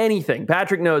up anything.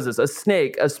 Patrick knows this. A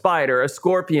snake, a spider, a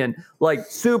scorpion, like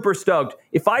super stoked.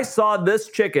 If I saw this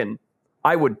chicken,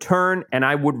 I would turn and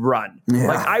I would run. Yeah,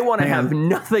 like I want to have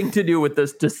nothing to do with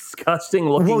this disgusting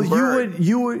looking bird.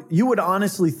 You would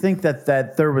honestly think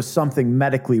that there was something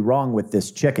medically wrong with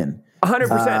this chicken.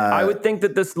 100%. I would think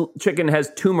that this chicken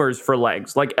has tumors for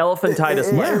legs, like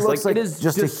elephantitis legs. Like it is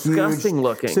just disgusting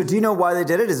looking. So do you know why they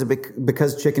did it? Is it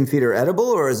because chicken feet are edible,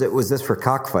 or was this for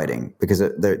cockfighting? Because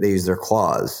they use their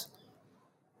claws.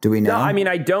 Do we know? No, I mean,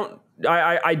 I don't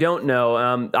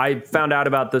know. I found out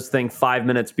about this thing 5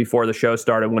 minutes before the show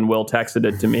started when Will texted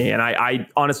it to me, and I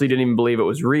honestly didn't even believe it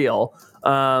was real.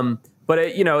 But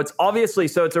it's obviously,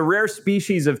 so it's a rare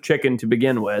species of chicken to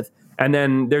begin with. And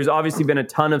then there's obviously been a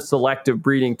ton of selective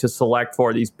breeding to select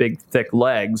for these big, thick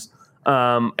legs.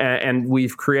 And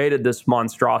we've created this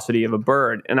monstrosity of a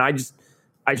bird. And I just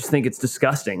think it's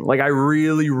disgusting. Like, I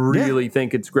really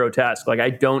think it's grotesque. Like, I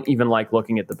don't even like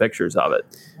looking at the pictures of it.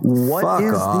 What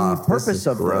is the purpose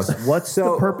of this? What's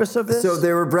the purpose of this? So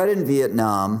they were bred in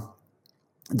Vietnam.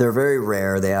 They're very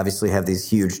rare. They obviously have these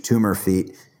huge tumor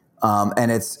feet.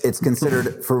 And it's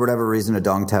considered, for whatever reason, a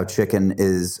Dong Tao chicken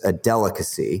is a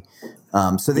delicacy.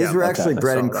 So these were actually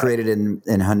bred and created in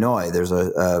Hanoi. There's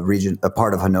a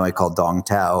part of Hanoi called Dong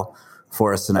Tao.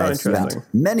 Forrest and I have spent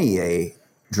many a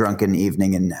drunken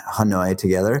evening in Hanoi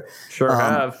together. Sure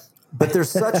have. But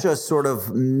there's such a sort of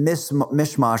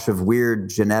mishmash of weird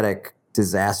genetic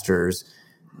disasters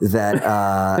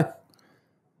that,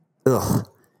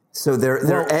 So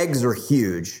their eggs are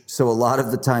huge. So a lot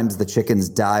of the times the chickens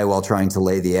die while trying to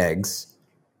lay the eggs.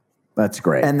 That's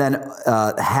great. And then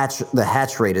the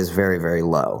hatch rate is very, very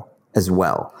low as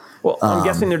well. Well, I'm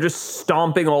guessing they're just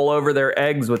stomping all over their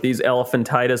eggs with these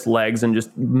elephantitis legs and just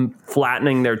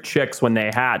flattening their chicks when they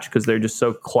hatch because they're just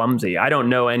so clumsy. I don't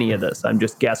know any of this. I'm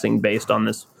just guessing based on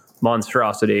this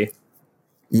monstrosity.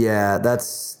 Yeah,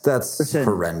 that's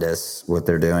horrendous what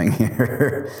they're doing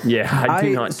here. Yeah, I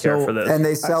do not care for this. And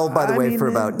they sell, by the way, for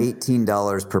about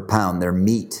 $18 per pound. Their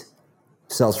meat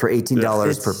sells for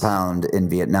 $18 per pound in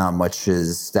Vietnam,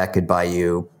 that could buy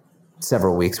you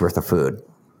several weeks worth of food.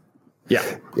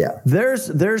 Yeah. Yeah.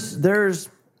 There's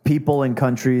people in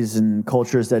countries and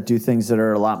cultures that do things that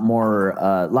are a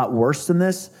lot worse than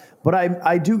this. But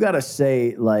I do gotta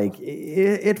say, like,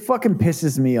 it fucking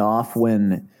pisses me off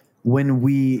when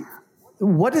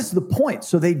what is the point?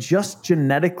 So they just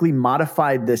genetically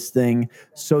modified this thing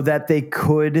so that they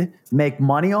could make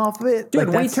money off of it? Dude,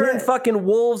 we turned fucking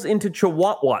wolves into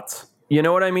chihuahuas. You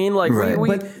know what I mean? Like, right.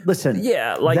 But listen.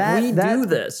 Yeah, like, we do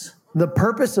this. The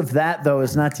purpose of that, though,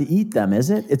 is not to eat them, is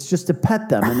it? It's just to pet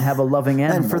them and have a loving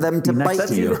animal. And for them to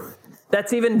bite you.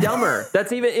 That's even dumber.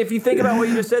 That's even, if you think about what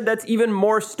you just said, that's even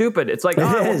more stupid. It's like,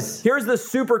 here's this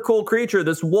super cool creature,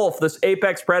 this wolf, this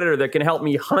apex predator that can help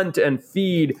me hunt and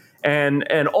feed and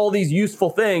all these useful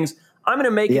things. I'm going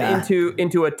to make it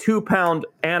into a 2-pound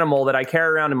animal that I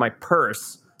carry around in my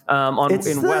purse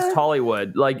in West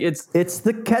Hollywood. Like, it's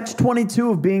the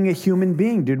catch-22 of being a human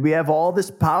being, dude. We have all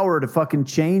this power to fucking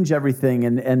change everything,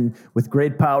 and with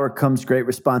great power comes great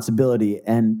responsibility.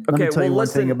 And let me tell you one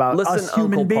thing about us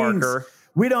human Uncle beings. Parker.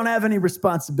 We don't have any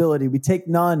responsibility. We take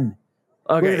none.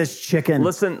 Okay. Look at this chicken.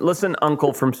 Listen,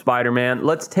 Uncle from Spider-Man.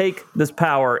 Let's take this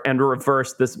power and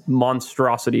reverse this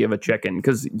monstrosity of a chicken,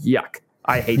 because yuck.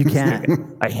 I hate this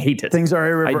chicken. I hate it. Things are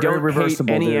irreversible. I don't hate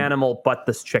any dude. animal but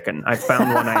this chicken. I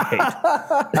found one I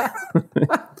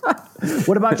hate.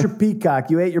 What about your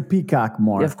peacock? You ate your peacock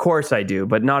more. Of course I do,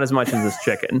 but not as much as this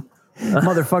chicken.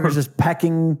 Motherfucker's just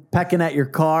pecking at your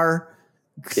car,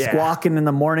 squawking in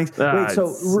the mornings. Wait,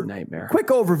 so nightmare. Quick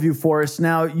overview for us.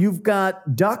 Now, you've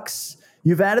got ducks.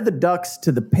 You've added the ducks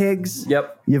to the pigs.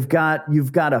 Yep. You've got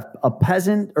a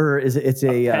peasant, or is it? It's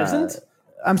a peasant.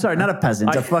 I'm sorry, not a peasant.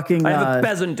 I have a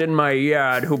peasant in my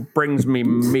yard who brings me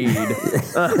mead.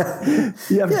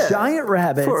 You have giant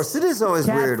rabbits. Of course, it is always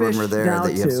weird when we're there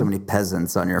that you have so many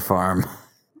peasants on your farm.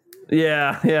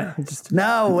 Yeah. Just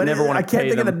never want to. I can't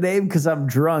think of the name because I'm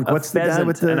drunk. What's the guy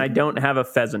with the? And I don't have a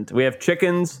pheasant. We have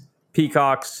chickens,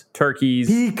 peacocks, turkeys,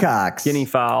 guinea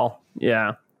fowl.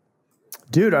 Yeah.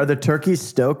 Dude, are the turkeys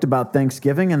stoked about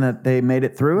Thanksgiving and that they made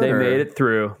it through it? They made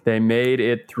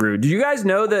it through. Did you guys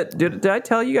know that? Did I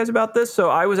tell you guys about this? So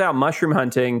I was out mushroom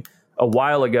hunting a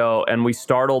while ago, and we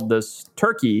startled this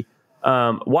turkey,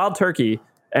 wild turkey,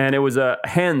 and it was a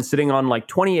hen sitting on like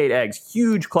 28 eggs,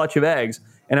 huge clutch of eggs.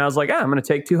 And I was like, I'm going to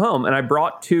take 2 home. And I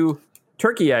brought 2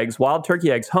 wild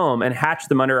turkey eggs home and hatched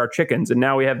them under our chickens. And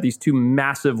now we have these 2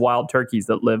 massive wild turkeys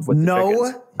that live with the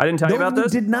chickens. I didn't tell you about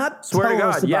this? You did not tell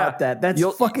us about that. That's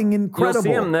fucking incredible.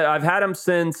 You'll see them. I've had them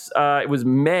since it was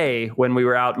May when we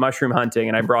were out mushroom hunting,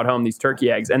 and I brought home these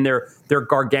turkey eggs, and they're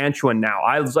gargantuan now.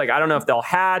 I was like, I don't know if they'll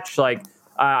hatch. Like,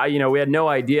 we had no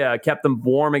idea. I kept them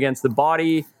warm against the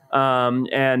body. Do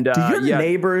your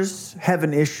neighbors have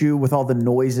an issue with all the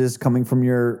noises coming from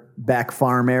your back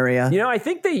farm area? I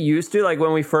think they used to. Like,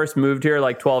 when we first moved here,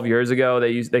 like 12 years ago,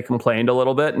 they complained a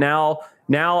little bit. Now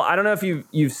I don't know if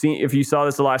you saw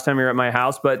this the last time you were at my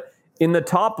house, but in the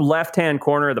top left-hand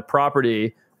corner of the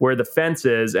property where the fence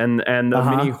is and the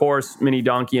mini horse, mini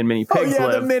donkey, and mini pigs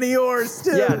live. The mini horse,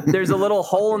 too. Yeah, there's a little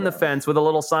hole in the fence with a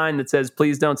little sign that says,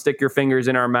 please don't stick your fingers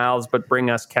in our mouths, but bring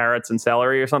us carrots and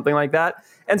celery or something like that.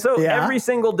 And so every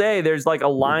single day there's like a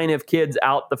line of kids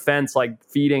out the fence, like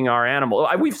feeding our animal.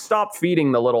 We've stopped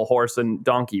feeding the little horse and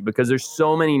donkey because there's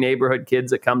so many neighborhood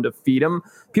kids that come to feed them.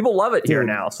 People love it here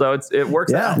now. So it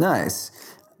works out. Nice.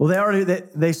 Well,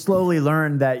 they slowly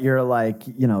learned that you're like,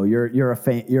 you're a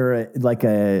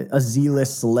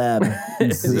Z-list celeb.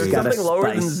 Is there something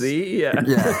lower than Z?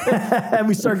 Yeah. And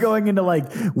we start going into like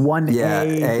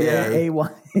 1A,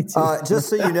 A1. Just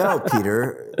so you know,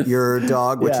 Peter, your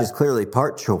dog, which is clearly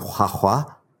part Chihuahua,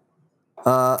 of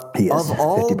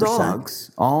all 50%.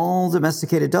 Dogs, all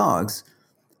domesticated dogs,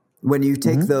 when you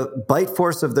take the bite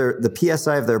force of the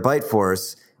PSI of their bite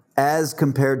force as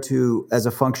compared to as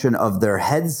a function of their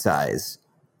head size,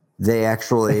 they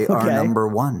actually are number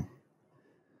 1.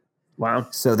 Wow.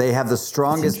 So they have the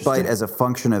strongest bite as a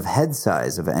function of head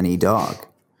size of any dog.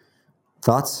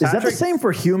 Thoughts? Is that the same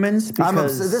for humans?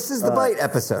 Because this is the bite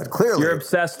episode, clearly. You're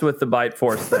obsessed with the bite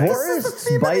force thing. Forrest's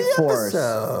bite force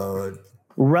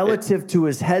relative to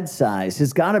his head size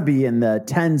has got to be in the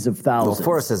tens of thousands. Well,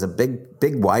 Forrest has a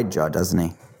big wide jaw, doesn't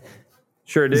he?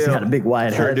 Sure do. He's got a big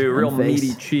wide head. Sure do. Real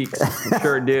meaty cheeks.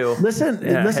 Sure do.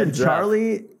 Listen,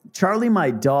 Charlie,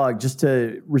 my dog, just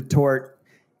to retort,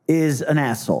 is an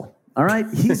asshole. All right?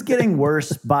 He's getting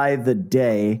worse by the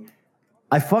day.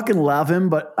 I fucking love him,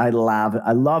 but I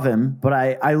love him, but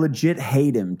I legit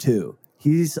hate him too.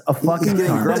 He's a fucking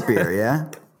getting grumpier, yeah?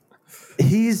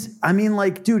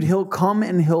 Dude, he'll come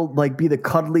and he'll like be the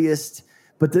cuddliest,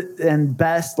 and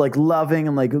best, like loving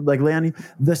and like Leon.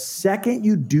 The second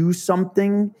you do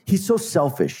something, he's so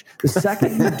selfish. The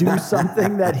second you do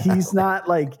something that he's not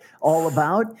like all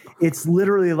about, it's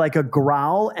literally like a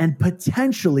growl and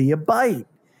potentially a bite.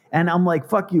 And I'm like,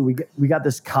 fuck you. We got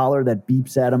this collar that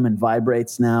beeps at him and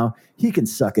vibrates now. He can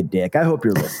suck a dick. I hope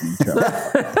you're listening,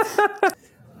 Trevor.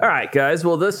 All right, guys.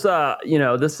 Well,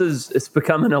 it's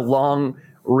becoming a long,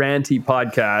 ranty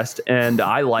podcast, and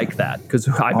I like that because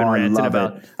I've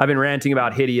been ranting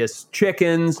about hideous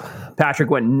chickens. Patrick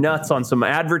went nuts on some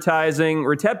advertising.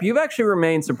 Retep, you've actually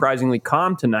remained surprisingly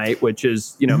calm tonight, which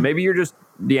is, maybe you're just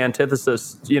the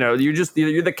antithesis. You're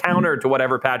the counter to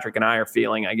whatever Patrick and I are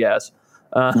feeling, I guess.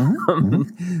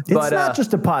 It's not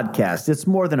just a podcast. It's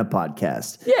more than a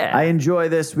podcast. Yeah. I enjoy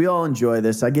this. We all enjoy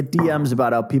this. I get DMs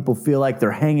about how people feel like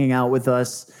they're hanging out with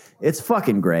us. It's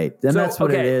fucking great. And that's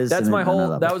what it is. That was my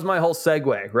whole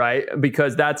segue, right?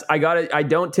 Because I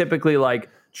don't typically like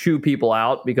chew people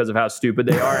out because of how stupid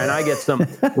they are. And I get some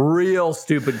real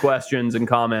stupid questions and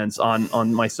comments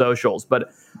on my socials.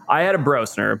 But I had a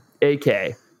brosner,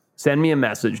 AK, send me a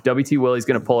message. WT Willie's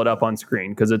going to pull it up on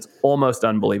screen because it's almost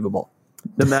unbelievable.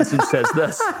 The message says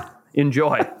this.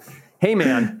 Enjoy. Hey,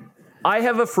 man, I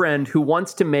have a friend who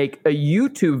wants to make a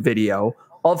YouTube video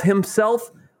of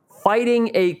himself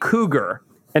fighting a cougar,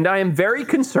 and I am very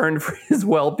concerned for his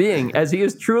well-being, as he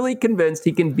is truly convinced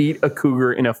he can beat a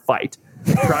cougar in a fight.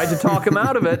 Tried to talk him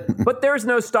out of it, but there's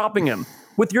no stopping him.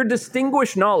 With your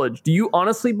distinguished knowledge, do you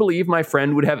honestly believe my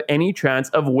friend would have any chance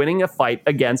of winning a fight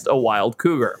against a wild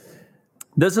cougar?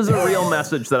 This is a real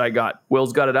message that I got.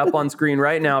 Will's got it up on screen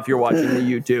right now if you're watching the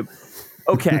YouTube.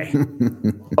 Okay.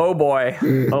 Oh, boy.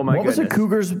 Oh, my goodness. What was a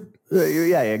cougar's...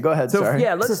 Yeah, go ahead, sorry.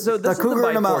 Yeah, this a is cougar the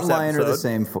and a mountain lion are the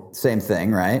episode. same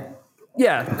thing, right?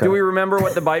 Yeah. Okay. Do we remember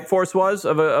what the bite force was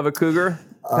of a cougar?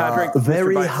 Patrick,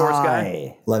 very Mr. Bite Force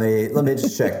high. guy? Let me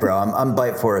just check, bro. I'm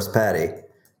Bite Force Patty.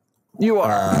 You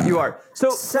are. So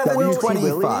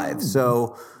 725.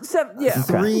 So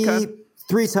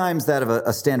three times that of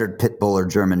a standard pit bull or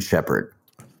German shepherd.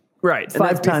 Right. And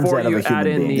 5 times before that of you a human add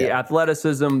in being. the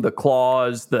athleticism, the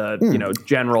claws, the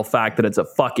general fact that it's a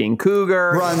fucking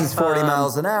cougar. Runs 40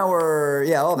 miles an hour.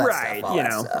 Yeah, all that stuff.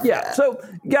 Right, yeah. So,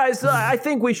 guys, I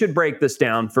think we should break this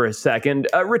down for a second.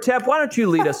 Retep, why don't you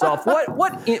lead us off?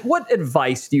 What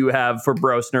advice do you have for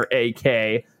Brosner,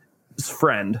 AK's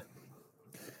friend?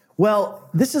 Well,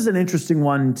 this is an interesting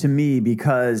one to me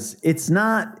because it's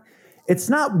not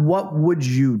what would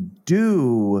you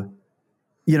do,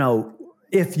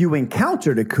 if you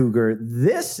encountered a cougar.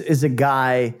 This is a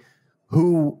guy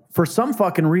who, for some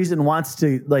fucking reason, wants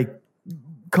to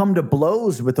come to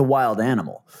blows with a wild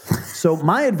animal. So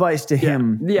my advice to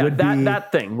him would be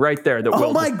that thing right there. That oh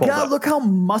Will my just pulled God, up. look how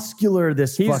muscular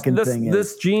this thing is.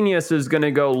 This genius is going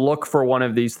to go look for one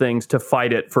of these things to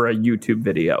fight it for a YouTube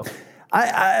video.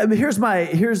 Here's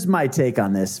my take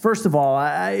on this. First of all,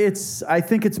 I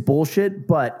think it's bullshit,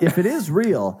 but if it is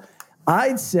real,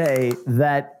 I'd say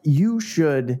that you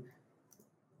should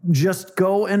just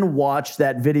go and watch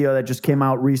that video that just came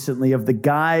out recently of the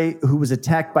guy who was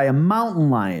attacked by a mountain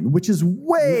lion, which is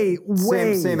way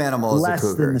same animal as a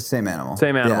cougar. Same animal.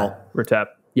 Retep.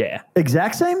 Yeah.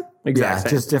 Exact same? Exact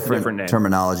same. Just different name.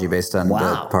 terminology based on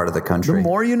the part of the country. The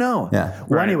more you know. Yeah.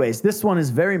 Well, anyways, this one is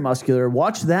very muscular.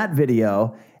 Watch that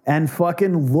video and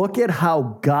fucking look at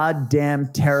how goddamn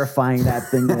terrifying that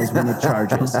thing is when it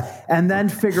charges. And then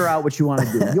figure out what you want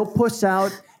to do. You'll puss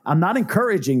out. I'm not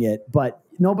encouraging it, but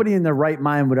nobody in their right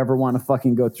mind would ever want to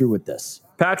fucking go through with this.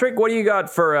 Patrick, what do you got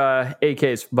for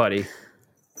AK's buddy?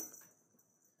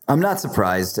 I'm not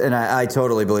surprised, and I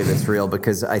totally believe it's real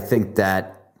because I think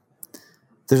that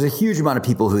there's a huge amount of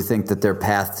people who think that their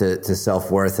path to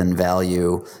self-worth and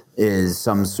value is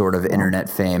some sort of internet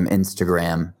fame,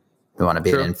 Instagram. They want to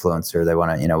be an influencer. They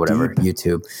want to, whatever,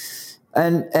 YouTube.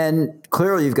 And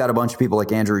clearly you've got a bunch of people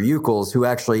like Andrew Eucles who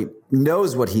actually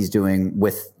knows what he's doing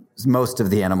with most of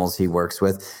the animals he works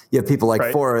with. You have people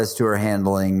like Forrest who are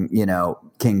handling,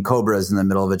 king cobras in the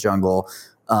middle of a jungle.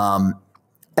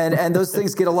 And those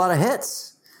things get a lot of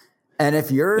hits. And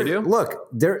if look,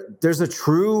 there's a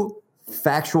true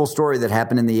factual story that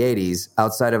happened in the 80s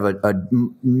outside of a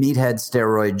meathead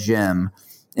steroid gym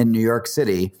in New York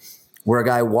City where a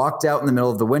guy walked out in the middle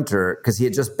of the winter because he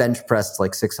had just bench pressed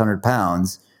like 600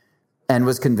 pounds and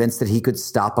was convinced that he could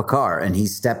stop a car. And he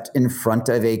stepped in front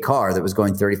of a car that was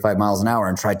going 35 miles an hour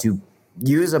and tried to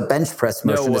use a bench press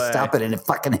motion to stop it, and it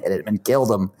fucking hit him and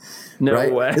killed him. No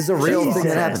right? way. This is a real thing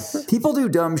that happens. People do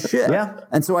dumb shit. Yeah.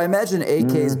 And so I imagine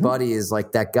AK's buddy is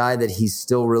like that guy that he's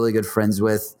still really good friends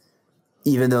with,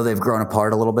 even though they've grown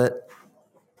apart a little bit.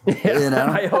 Yeah, you know?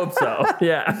 I hope so.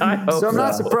 Yeah, I hope so. So I'm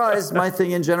not surprised. My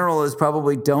thing in general is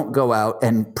probably don't go out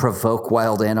and provoke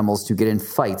wild animals to get in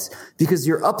fights, because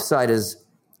your upside is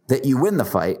that you win the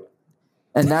fight.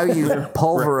 And now you've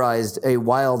pulverized a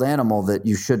wild animal that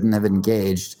you shouldn't have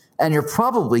engaged, and you're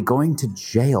probably going to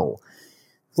jail.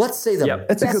 Let's say the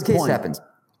best case happens.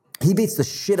 He beats the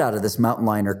shit out of this mountain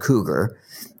lion or cougar.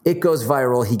 It goes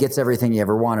viral. He gets everything he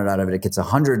ever wanted out of it. It gets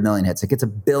 100 million hits. It gets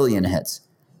 1 billion hits.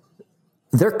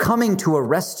 They're coming to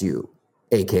arrest you,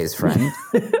 AK's friend.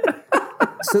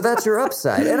 So that's your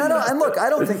upside. And I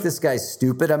don't think this guy's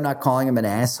stupid. I'm not calling him an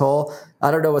asshole. I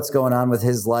don't know what's going on with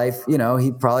his life. You know,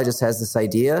 he probably just has this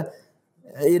idea.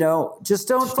 You know, just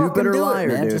don't fucking do it,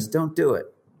 man. Dude. Just don't do it.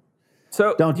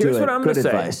 So here's what I'm going to say.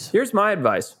 Advice. Here's my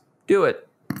advice. Do it.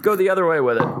 Go the other way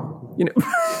with it. You know.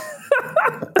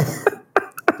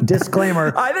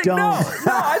 Disclaimer. I think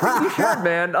I think you should,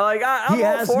 man. Like I'm he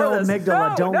has no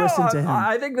amygdala. Don't listen to him.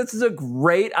 I think this is a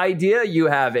great idea you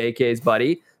have, AK's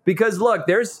buddy. Because look,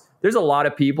 there's a lot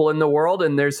of people in the world,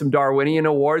 and there's some Darwinian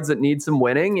awards that need some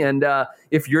winning. And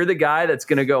if you're the guy that's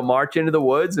going to go march into the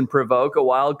woods and provoke a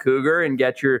wild cougar and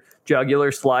get your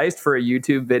jugular sliced for a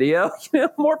YouTube video,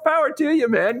 more power to you,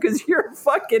 man, because you're a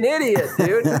fucking idiot,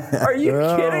 dude. Are you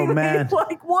kidding me?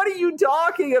 Like, what are you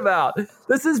talking about?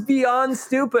 This is beyond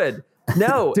stupid.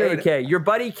 No, AK, your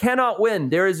buddy cannot win.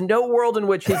 There is no world in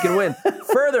which he can win.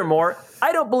 Furthermore,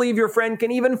 I don't believe your friend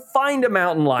can even find a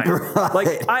mountain lion. Right.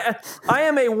 Like I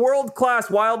am a world-class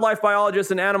wildlife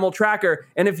biologist and animal tracker,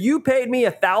 and if you paid me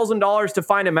 $1,000 to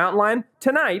find a mountain lion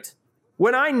tonight,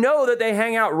 when I know that they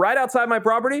hang out right outside my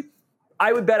property,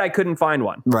 I would bet I couldn't find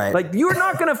one. Right. Like, you're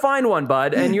not going to find one,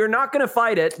 bud, and you're not going to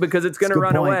fight it because it's going to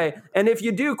run away. And if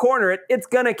you do corner it, it's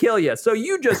going to kill you. So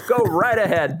you just go right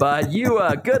ahead, bud. You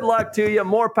good luck to you.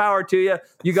 More power to you.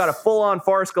 You got a full-on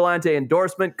Forrest Galante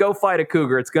endorsement. Go fight a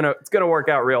cougar. It's gonna work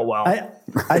out real well.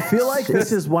 I feel like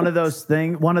this is one of those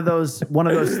things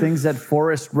that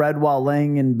Forrest read while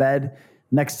laying in bed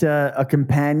next to a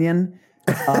companion,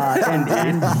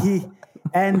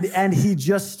 and he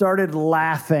just started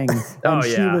laughing, and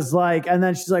she was like, and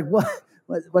then she's like,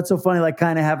 what's so funny? Like,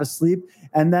 kind of have a sleep.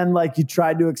 And then like you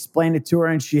tried to explain it to her,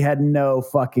 and she had no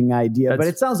fucking idea. But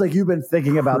it sounds like you've been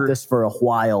thinking about this for a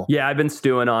while. Yeah, I've been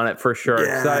stewing on it for sure.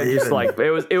 Yeah, so I just like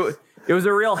it was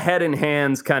a real head in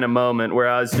hands kind of moment where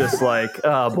I was just like,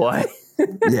 oh boy.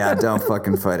 Yeah, don't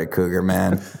fucking fight a cougar,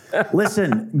 man.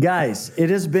 Listen, guys, it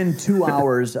has been 2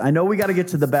 hours. I know we got to get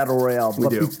to the battle royale,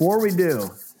 but before we do,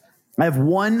 I have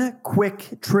one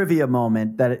quick trivia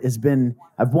moment that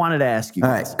I've wanted to ask you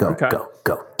guys. All right,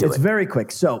 go. It's very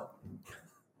quick. So,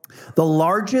 the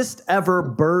largest ever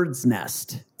bird's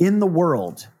nest in the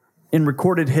world in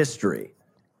recorded history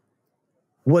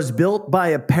was built by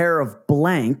a pair of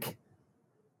blank.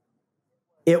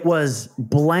 It was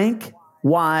blank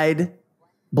wide,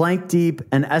 blank deep,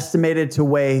 and estimated to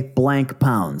weigh blank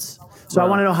pounds. So I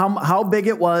want to know how big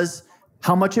it was,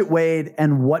 how much it weighed,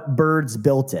 and what birds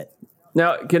built it.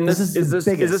 Now, is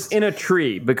this in a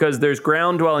tree? Because there's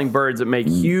ground-dwelling birds that make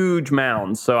huge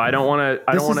mounds. So I don't want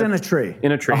to. This is in a tree.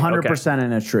 In a tree. 100%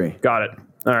 in a tree. Got it.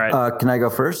 All right. Can I go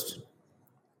first?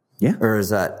 Yeah. Or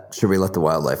should we let the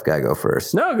wildlife guy go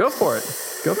first? No, go for it.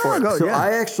 Go for it. So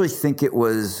I actually think it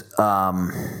was.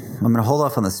 I'm going to hold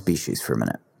off on the species for a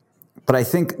minute, but I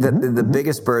think that the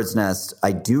biggest bird's nest.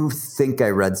 I do think I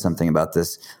read something about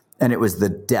this, and it was the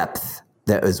depth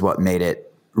that was what made it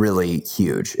really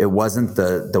huge. It wasn't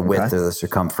the width or the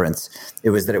circumference.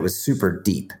 It was that it was super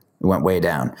deep. It went way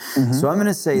down. So I'm going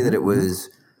to say that it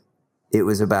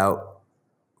was about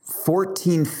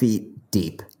 14 feet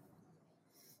deep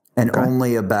and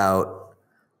only about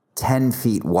 10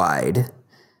 feet wide.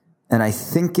 And I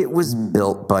think it was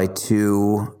built by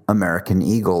two American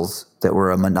eagles that were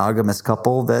a monogamous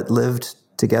couple that lived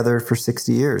together for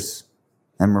 60 years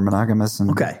and were monogamous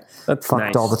and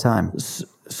fucked all the time.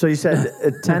 So you said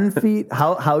 10 feet,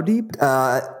 how deep?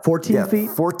 14 feet?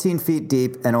 14 feet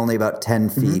deep and only about 10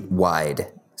 feet wide.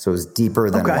 So it was deeper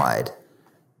than wide.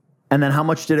 And then how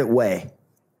much did it weigh?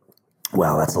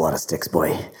 Well, that's a lot of sticks,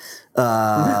 boy.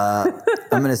 I'm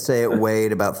going to say it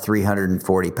weighed about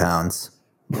 340 pounds.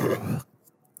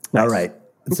 All right.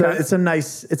 So it's a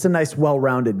nice,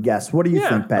 well-rounded guess. What do you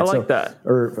think, Pat? I like that.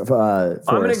 I'm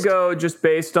going to go just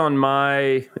based on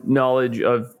my knowledge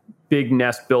of big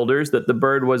nest builders that the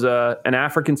bird was an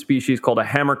African species called a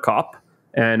hammerkop,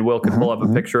 and Will could pull up a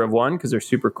picture of one because they're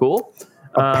super cool.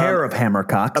 A pair of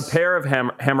hammercocks. A pair of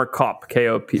hammerkop,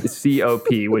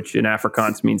 K-O-P, which in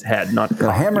Afrikaans means head, not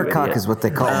cock. Hammercock is what they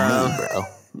call me, bro.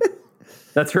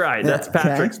 That's right. That's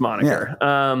Patrick's moniker.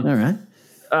 All right.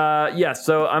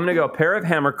 So I'm going to go a pair of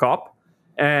hammerkop,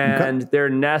 and their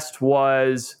nest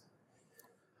was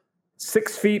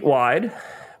 6 feet wide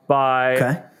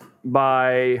by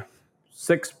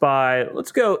 6 by,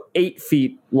 let's go 8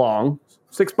 feet long,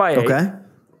 6 by 8. Okay.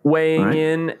 Weighing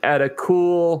in at a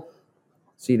cool,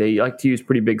 they like to use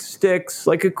pretty big sticks,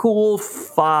 like a cool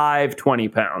 20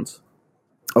 pounds.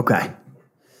 Okay.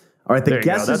 All right. The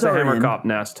guesses That's a are hammerkop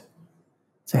nest.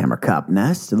 It's a hammerkop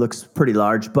nest. It looks pretty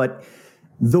large, but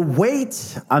the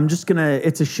weight,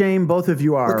 it's a shame both of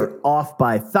you are off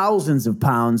by thousands of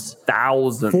pounds.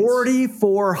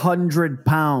 4,400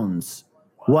 pounds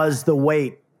was the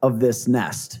weight of this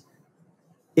nest.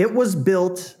 It was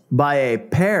built by a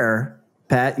pair,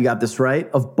 Pat, you got this right,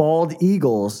 of bald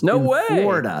eagles in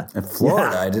Florida. In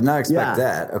Florida? I did not expect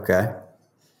that. Okay.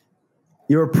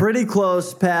 You were pretty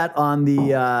close, Pat, on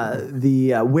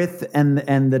the width and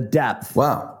the depth.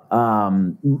 Wow.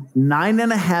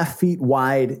 9.5 feet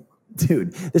wide.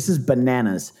 Dude, this is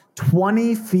bananas.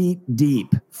 20 feet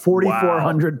deep,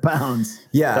 4,400 pounds.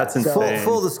 Yeah, that's insane.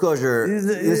 Full disclosure,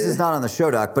 this is not on the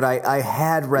show doc, but I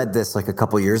had read this like a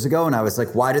couple years ago, and I was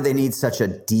like, why do they need such a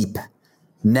deep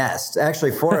nest?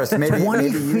 Actually, Forrest, maybe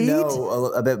you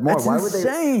know a bit more. That's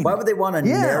insane. Why would they want a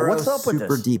narrow,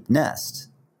 super deep nest?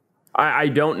 I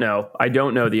don't know. I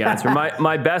don't know the answer.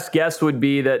 My best guess would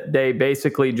be that they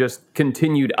basically just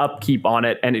continued upkeep on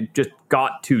it, and it just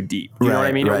got too deep. You know what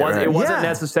I mean? It wasn't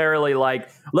necessarily like,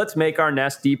 let's make our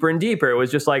nest deeper and deeper. It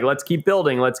was just like, let's keep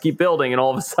building. And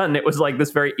all of a sudden, it was like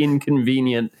this very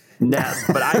inconvenient nest.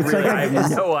 But I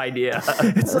have no idea.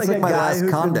 It's like a guy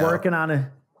who's been working on it.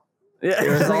 Yeah,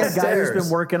 it's like a guy who's been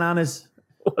working on his.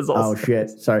 Oh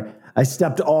shit! Sorry. I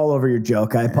stepped all over your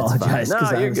joke. I apologize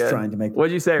because I was trying to make.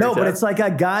 What'd you say? No, but it's like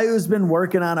a guy who's been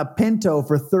working on a Pinto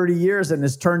for 30 years and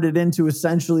has turned it into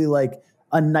essentially like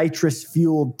a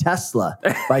nitrous-fueled Tesla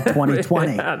by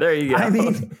 2020. Yeah, there you go. I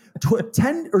mean,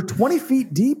 10 or 20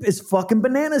 feet deep is fucking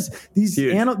bananas.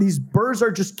 These birds are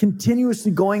just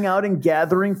continuously going out and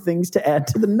gathering things to add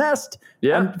to the nest.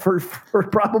 Yeah, for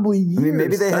probably years. I mean,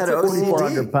 maybe they had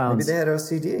OCD. Maybe they had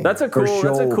OCD. That's a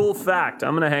cool fact.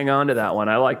 I'm going to hang on to that one.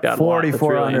 I like that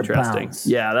 4,400 really pounds.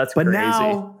 Yeah, that's crazy. But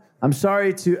now, I'm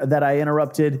sorry that I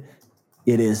interrupted.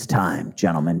 It is time,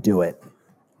 gentlemen. Do it.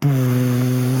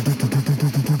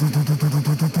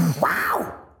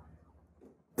 Wow.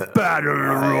 Battle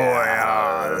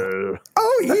Royale.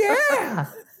 Oh, yeah.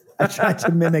 I tried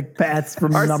to mimic Pat's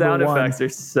from Our number sound one. effects are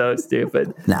so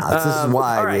stupid. No, this is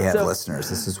why we have listeners.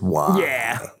 This is why.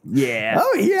 Yeah.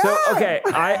 Oh, yeah. So, okay,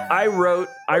 I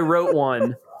wrote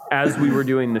one as we were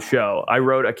doing the show.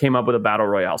 I came up with a Battle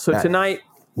Royale. So tonight...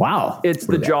 Wow. It's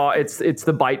the it's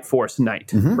the Bite Force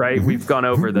night, right? Mm-hmm. We've gone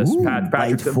over this.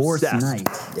 Patrick's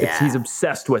obsessed. Yeah. He's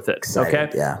obsessed with it. Excited,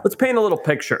 okay? Yeah. Let's paint a little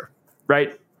picture,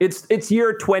 right? It's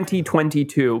year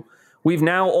 2022. We've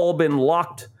now all been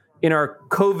locked in our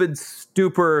COVID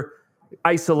stupor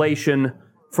isolation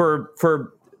for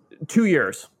 2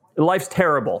 years. Life's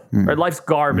terrible, right? Life's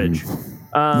garbage.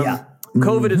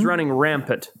 COVID is running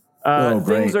rampant.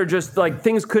 Things are just like,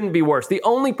 things couldn't be worse. The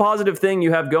only positive thing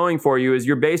you have going for you is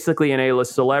you're basically an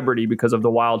A-list celebrity because of the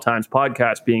Wild Times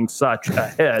podcast being such a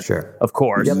hit, of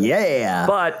course. Yep. Yeah.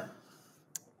 But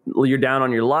you're down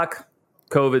on your luck.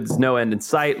 COVID's no end in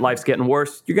sight. Life's getting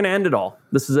worse. You're going to end it all.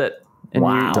 This is it. And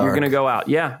you're going to go out.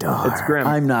 Yeah, it's grim.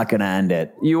 I'm not going to end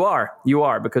it. You are,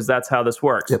 because that's how this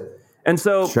works. Yep. And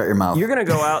so shut your mouth. You're going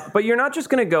to go out, but you're not just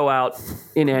going to go out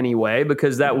in any way,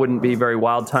 because that wouldn't be very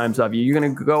Wild Times of you. You're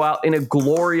going to go out in a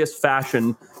glorious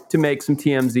fashion to make some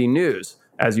TMZ news,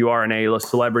 as you are an A-list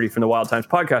celebrity from the Wild Times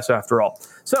podcast, after all.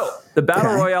 So the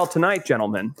Battle Royale tonight,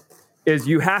 gentlemen, is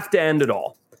you have to end it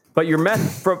all. But your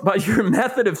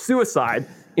method of suicide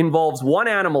involves one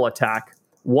animal attack,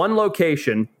 one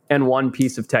location, and one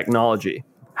piece of technology.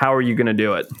 How are you going to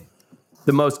do it?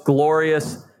 The most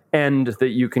glorious end that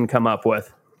you can come up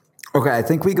with. Okay, I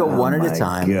think we go one at a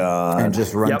time and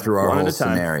just run through our whole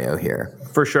scenario here.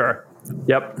 For sure.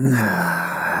 Yep.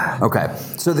 Okay,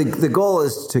 so the goal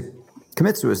is to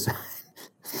commit suicide.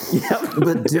 Yep.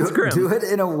 But do it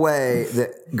in a way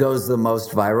that goes the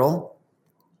most viral.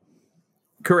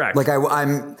 Correct. Like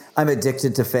I'm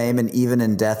addicted to fame, and even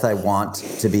in death, I want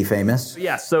to be famous.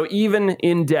 Yes. So even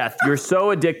in death, you're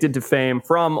so addicted to fame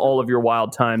from all of your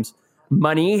Wild Times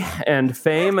money and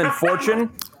fame and fortune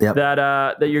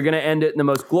that you're going to end it in the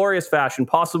most glorious fashion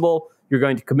possible. You're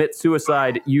going to commit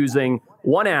suicide using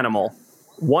one animal,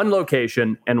 one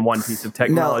location and one piece of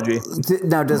technology.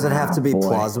 Now, does it have to be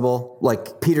plausible?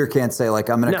 Like Peter can't say, like,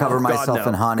 I'm going to cover myself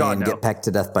in honey and get pecked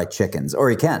to death by chickens, or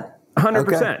he can.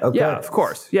 100%. Okay. Yeah, of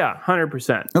course. Yeah,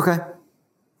 100%. Okay.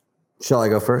 Shall I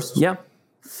go first? Yeah.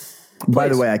 By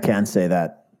the way, I can say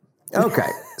that. Okay.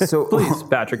 So please,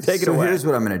 Patrick, take it away. Here's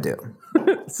what I'm going to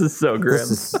do. This is so grim.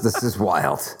 This is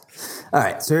wild. All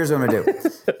right. So here's what I'm going to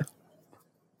do.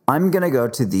 I'm going to go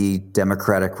to the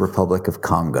Democratic Republic of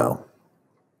Congo.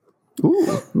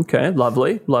 Ooh. Okay.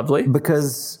 Lovely.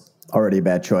 Because already a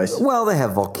bad choice. Well, they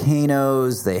have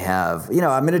volcanoes. They have, I'm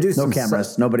going to do some... No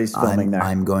cameras. Nobody's filming there.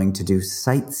 I'm going to do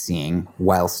sightseeing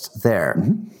whilst there.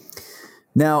 Mm-hmm.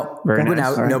 Now,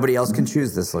 nobody else can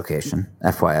choose this location,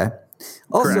 FYI.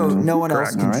 Also, no one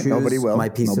else can choose my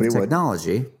piece of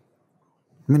technology.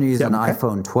 I'm going to use an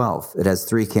iPhone 12. It has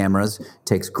 3 cameras,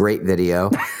 takes great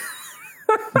video,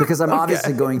 because I'm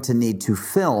obviously going to need to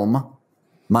film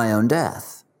my own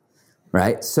death,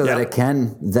 right? So that it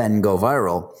can then go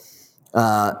viral.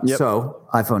 So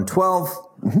iPhone 12,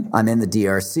 I'm in the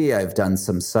DRC. I've done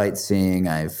some sightseeing.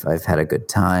 I've had a good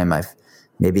time. I've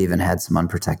maybe even had some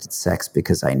unprotected sex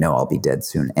because I know I'll be dead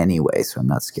soon anyway, so I'm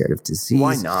not scared of disease.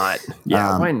 Why not?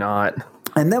 Yeah, why not?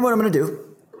 And then what I'm going to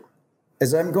do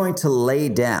is I'm going to lay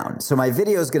down. So my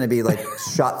video is going to be like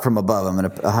shot from above. I'm going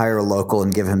to hire a local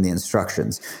and give him the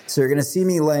instructions. So you're going to see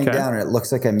me laying down, and it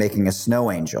looks like I'm making a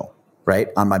snow angel, right,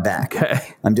 on my back. Okay.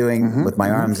 I'm doing with my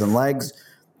arms and legs.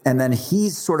 And then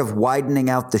he's sort of widening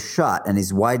out the shot, and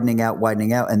he's widening out.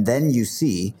 And then you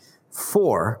see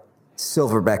 4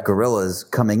 silverback gorillas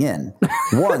coming in,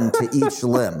 1 to each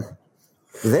limb.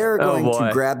 They're going to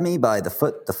grab me by the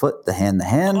foot, the hand,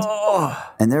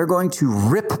 and they're going to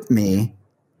rip me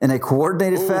in a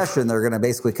coordinated fashion. They're going to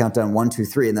basically count down 1, 2,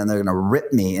 3, and then they're going to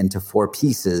rip me into 4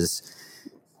 pieces.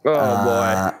 Oh,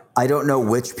 boy. I don't know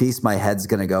which piece my head's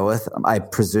going to go with. I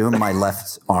presume my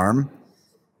left arm.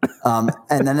 And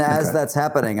then as that's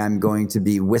happening, I'm going to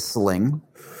be whistling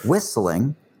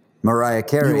Mariah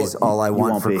Carey's All I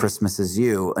Want for Christmas Is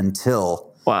You until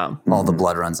all the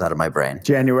blood runs out of my brain.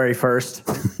 January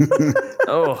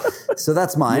 1st. So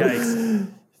that's mine.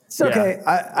 Yikes. It's okay.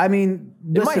 I mean,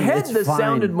 in my head, this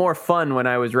sounded more fun when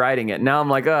I was writing it. Now I'm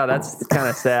like, that's kind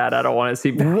of sad. I don't want to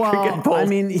see Patrick get pulled. I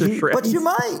mean, but you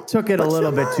might. Took it a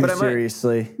little bit too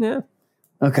seriously. Yeah.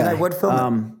 Okay. And I would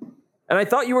film it. And I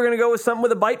thought you were going to go with something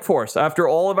with a bite force after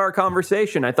all of our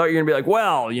conversation. I thought you were going to be like,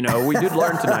 well, we did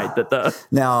learn tonight that the...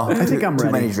 No, I think I'm ready.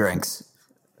 Too many drinks.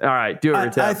 All right, do it,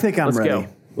 Rita. I think I'm ready.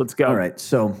 Let's go. All right,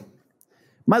 so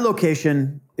my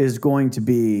location is going to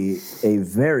be a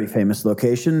very famous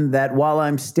location that while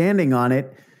I'm standing on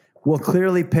it, will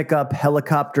clearly pick up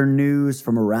helicopter news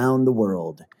from around the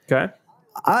world. Okay.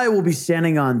 I will be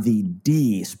standing on the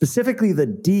D, specifically the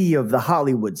D of the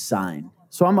Hollywood sign.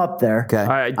 So I'm up there. Okay.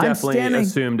 I definitely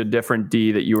assumed a different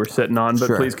D that you were sitting on, but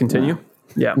please continue.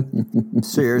 Yeah.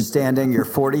 So you're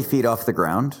 40 feet off the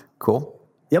ground. Cool.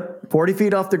 Yep. 40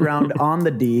 feet off the ground on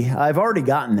the D. I've already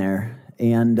gotten there.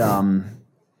 And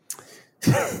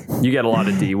you get a lot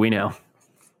of D, we know.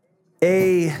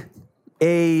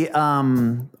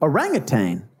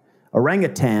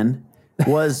 Orangutan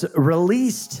was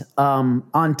released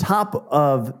on top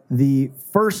of the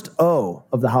first O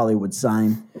of the Hollywood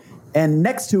sign. And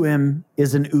next to him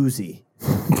is an Uzi.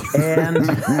 And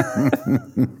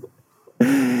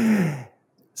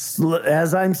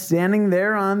as I'm standing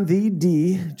there on the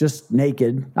D, just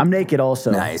naked. I'm naked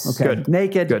also. Nice. Okay. Good.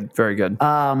 Naked. Good. Very good.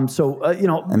 I'm sure you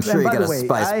got a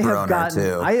spice broner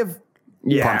too. I have...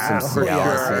 Pump some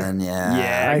Cialis.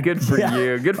 Yeah, good for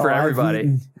you. Good for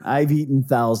everybody. I've eaten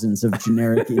thousands of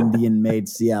generic Indian-made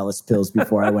Cialis pills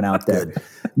before I went out there. Good.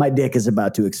 My dick is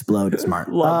about to explode.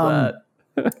 Smart. Love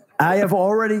that. I have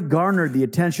already garnered the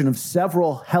attention of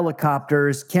several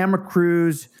helicopters, camera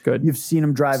crews. Good. You've seen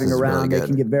them driving around. Really they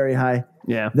can get very high.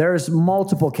 Yeah. There's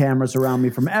multiple cameras around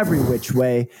me from every which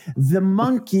way. The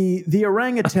monkey, the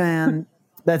orangutan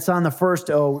that's on the first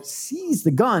O sees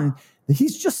the gun.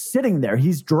 He's just sitting there.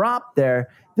 He's dropped there.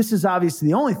 This is obviously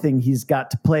the only thing he's got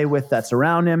to play with that's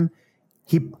around him.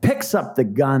 He picks up the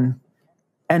gun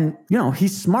and,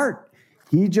 he's smart.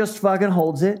 He just fucking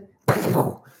holds it,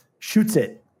 shoots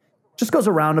it. Just goes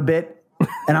around a bit,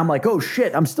 and I'm like, oh,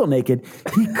 shit, I'm still naked.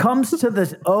 He comes to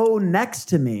the O next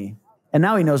to me, and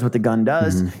now he knows what the gun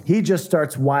does. Mm-hmm. He just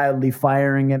starts wildly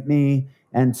firing at me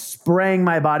and spraying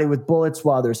my body with bullets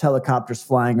while there's helicopters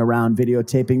flying around,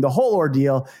 videotaping the whole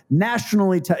ordeal,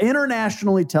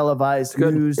 internationally televised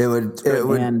news. It would,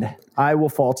 and I will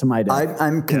fall to my death.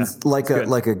 I'm like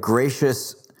a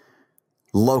gracious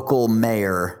local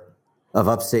mayor of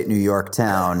upstate New York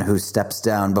town who steps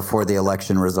down before the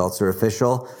election results are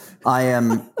official, I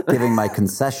am giving my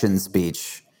concession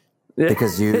speech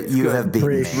because you have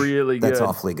beaten me. Really good. That's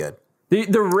awfully good.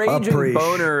 The raging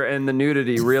boner and the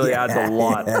nudity really adds a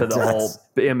lot to the whole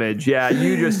image. Yeah,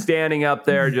 you just standing up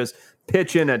there, just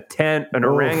pitching a tent, an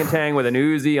orangutan with an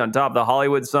Uzi on top of the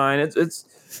Hollywood sign. It's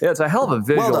a hell of a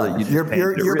visual. Well done. Your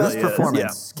really best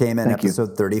performance came in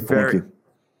episode 34. Thank you.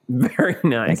 Very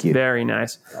nice. Very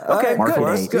nice. Okay,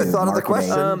 good. Thought of the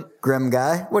question, grim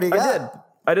guy. What do you got?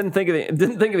 I didn't think of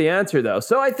the answer though.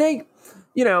 So I think,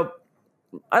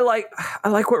 I like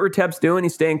what Retep's doing.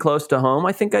 He's staying close to home.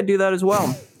 I think I'd do that as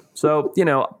well. So,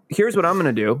 here's what I'm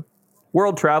going to do.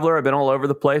 World traveler. I've been all over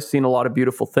the place, seen a lot of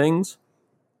beautiful things.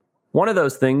 One of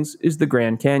those things is the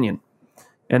Grand Canyon.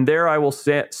 And there I will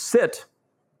sit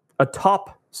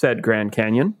atop said Grand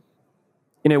Canyon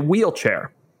in a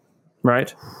wheelchair,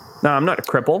 right? Now, I'm not a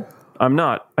cripple. I'm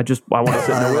not. I want to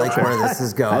sit in a wheelchair. Where this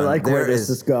is going. I like where this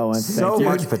is going. So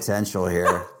much potential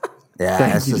here. Yeah,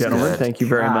 thank you, gentlemen. Good. Thank you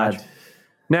very much.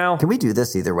 Now, can we do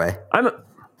this either way?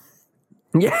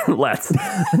 Let's.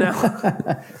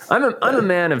 Now, I'm a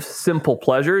man of simple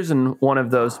pleasures, and one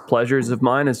of those pleasures of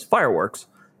mine is fireworks.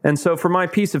 And so for my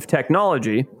piece of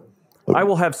technology, I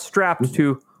will have strapped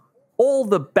to all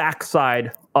the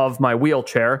backside of my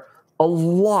wheelchair a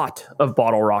lot of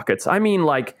bottle rockets. I mean,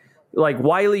 like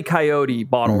Wile E. Coyote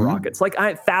bottle rockets,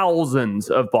 thousands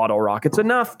of bottle rockets,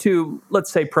 enough to,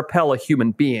 let's say, propel a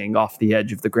human being off the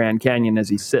edge of the Grand Canyon as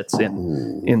he sits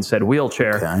in said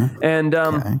wheelchair. Okay. And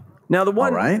now the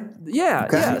one, all right. Yeah,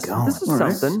 okay. Yes, this is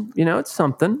all something. Right. It's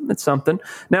something. It's something.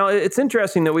 Now it's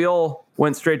interesting that we all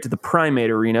went straight to the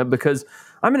primate arena because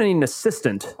I'm going to need an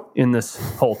assistant in this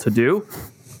whole to-do.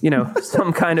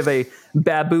 Some kind of a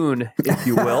baboon, if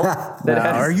you will.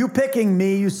 Are you picking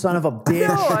me, you son of a bitch?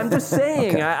 No, I'm just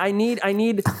saying. Okay. I need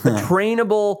a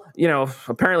trainable,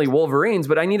 apparently Wolverines,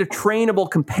 but I need a trainable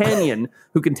companion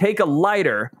who can take a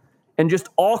lighter and just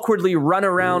awkwardly run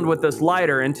around with this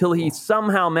lighter until he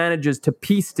somehow manages to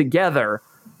piece together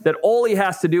that all he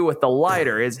has to do with the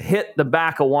lighter is hit the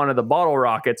back of one of the bottle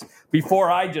rockets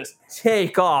before I just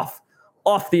take off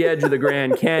the edge of the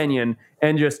Grand Canyon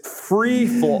and just free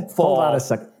fall Hold on a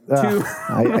second.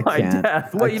 to my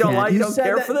death. What, you don't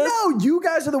care for this? No, you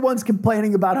guys are the ones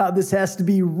complaining about how this has to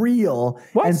be real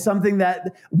and something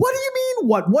that. What do you mean?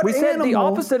 What we animal? said the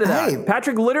opposite of that. Hey.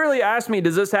 Patrick literally asked me,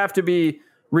 "Does this have to be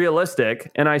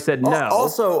realistic?" And I said no.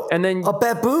 Also, and then a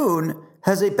baboon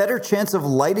has a better chance of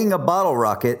lighting a bottle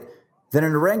rocket than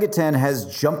an orangutan has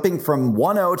jumping from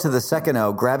one O to the second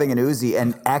O, grabbing an Uzi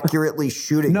and accurately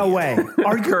shooting. No way.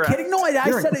 Are you kidding? No,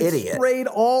 I said it idiot. Sprayed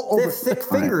all over. They have thick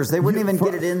fingers. They wouldn't even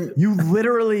get it in. You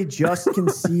literally just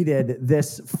conceded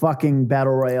this fucking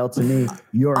battle royale to me.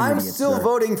 You're an idiot, still sir.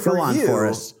 voting for you,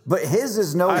 Forrest. but his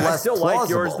is no less I still plausible. like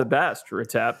yours the best,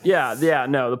 Retep. Yeah,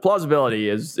 no, the plausibility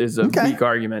is a weak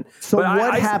argument. So but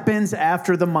what happens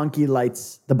after the monkey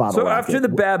lights the bottle rocket? After the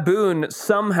baboon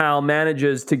somehow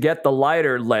manages to get the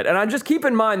lighter lit, and I'm just keep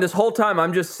in mind this whole time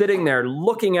I'm just sitting there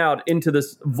looking out into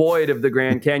this void of the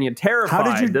Grand Canyon,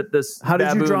 terrified that this How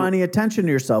did you draw any attention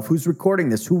to yourself? Who's recording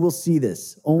this? Who will see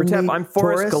this? Only Retep, I'm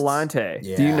Forrest tourists? Galante.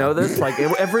 Yeah. Do you know this? Like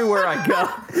everywhere I go.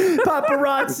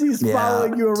 Paparazzi's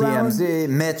following you around. TMZ,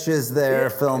 Mitch is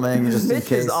there filming just Mitch in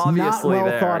case. is obviously not well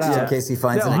there. thought out. Just in case he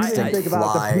finds an extinct think fly.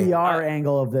 about the PR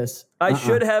angle of this. I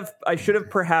should have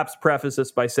perhaps prefaced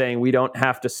this by saying we don't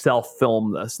have to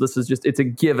self-film this. This is just, it's a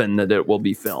given that it will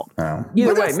be filmed. Oh.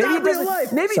 Either But way, that's maybe not it doesn't, real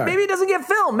life. maybe it doesn't get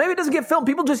filmed. Maybe it doesn't get filmed.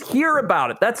 People just hear about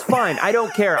it. That's fine. I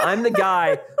don't care. I'm the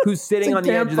guy who's sitting on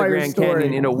the edge of the Grand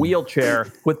Canyon in a wheelchair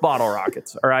with bottle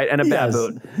rockets, all right, and a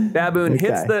baboon. Baboon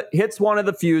hits one of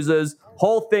the fuses,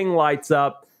 whole thing lights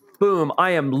up, boom,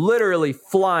 I am literally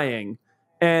flying.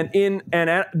 And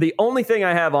the only thing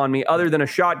I have on me, other than a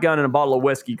shotgun and a bottle of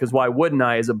whiskey, because why wouldn't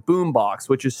I, is a boombox,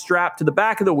 which is strapped to the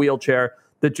back of the wheelchair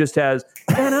that just has,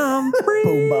 and I'm free,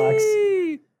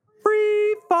 boombox,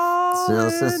 free falling, so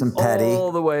system petty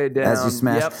all the way down as you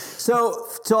smash. Yep. So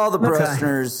to all the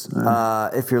listeners,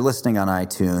 if you're listening on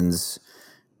iTunes,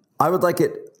 I would like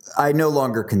it. I no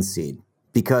longer concede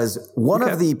because one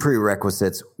of the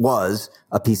prerequisites was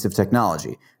a piece of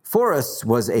technology. Forrest's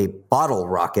was a bottle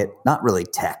rocket, not really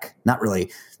tech, not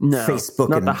really Facebook.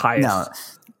 Not the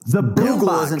highest. The Google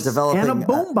boombox isn't developing and a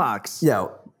boombox.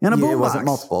 And a boombox. It wasn't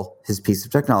multiple. His piece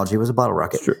of technology was a bottle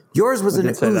rocket. Yours was an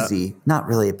Uzi, not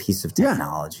really a piece of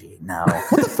technology. No.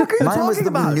 What the fuck are you Mine talking was the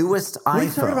about? newest iPhone. What are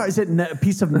you talking about? Is it a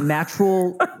piece of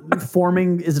natural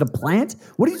forming? Is it a plant?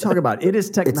 What are you talking about? It is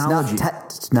technology. It's not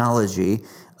technology.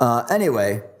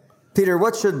 Anyway, Peter,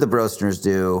 what should the Brosters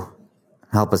do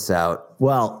Help us out.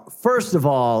 Well, first of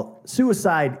all,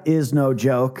 suicide is no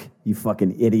joke, you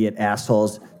fucking idiot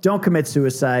assholes. Don't commit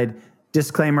suicide.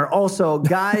 Disclaimer. Also,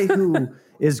 guy who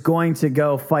is going to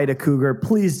go fight a cougar,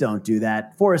 please don't do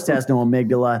that. Forrest has no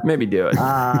amygdala. Maybe do it.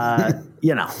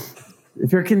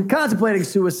 If you're contemplating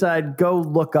suicide, go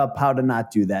look up how to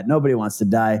not do that. Nobody wants to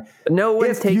die. No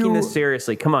one's taking this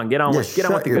seriously. Come on, get on with the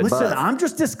good Listen, stuff. I'm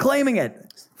just disclaiming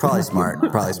it. Probably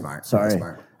smart. Sorry.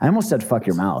 I almost said fuck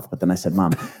your mouth, but then I said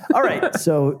mom. All right.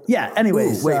 So, yeah,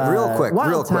 anyways. Wait, real quick.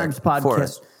 Podcast.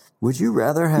 Forrest, would you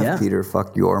rather have Peter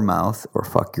fuck your mouth or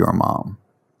fuck your mom?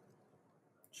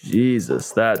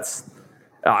 Jesus, that's...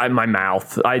 my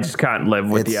mouth. I just can't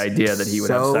live with the idea that he would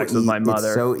have sex with my mother.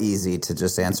 It's so easy to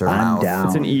just answer I'm mouth. down.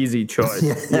 It's an easy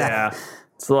choice. Yeah.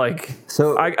 It's like,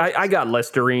 so I got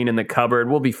Listerine in the cupboard.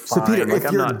 We'll be fine. So Peter, like,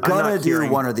 if you're going to do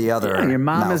one or the other, your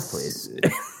mom mouth, is... please.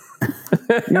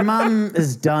 Your mom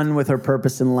is done with her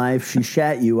purpose in life. She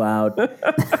shat you out. Who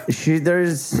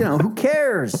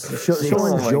cares? She'll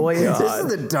enjoy it. This is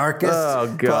the darkest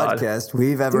podcast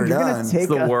we've ever done. It's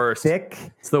the worst.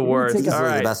 It's the worst. This is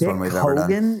the best one we've ever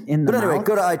done. But anyway,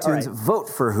 go to iTunes, vote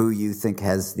for who you think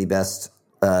has the best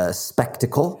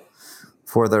spectacle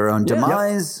for their own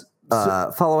demise.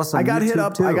 Follow us on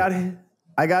YouTube too.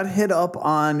 I got hit up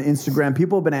on Instagram.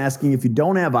 People have been asking if you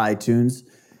don't have iTunes,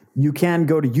 you can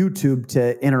go to YouTube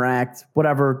to interact,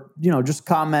 whatever, just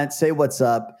comment, say what's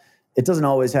up. It doesn't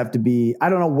always have to be, I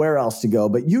don't know where else to go,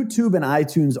 but YouTube and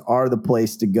iTunes are the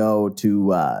place to go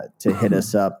to hit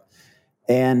us up.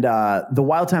 And the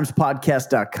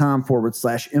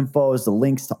wildtimespodcast.com/info is the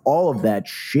links to all of that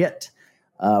shit.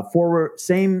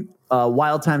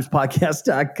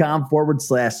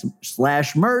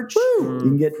 wildtimespodcast.com/merch. You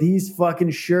can get these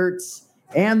fucking shirts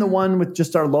and the one with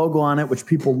just our logo on it, which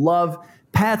people love.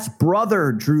 Pat's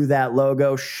brother drew that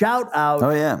logo. Shout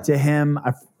out to him.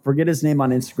 I forget his name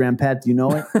on Instagram. Pat, do you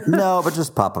know it? No, but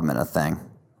just pop him in a thing.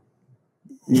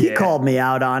 He called me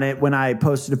out on it when I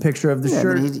posted a picture of the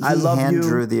shirt. I love you,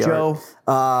 drew the Joe.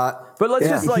 But let's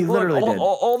just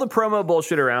all the promo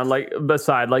bullshit around.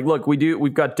 Look,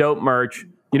 we've got dope merch.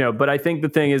 But I think the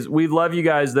thing is, we love you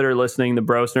guys that are listening, the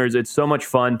Brosners. It's so much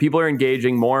fun. People are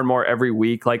engaging more and more every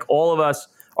week. Like, all of us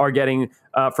are getting,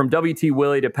 from WT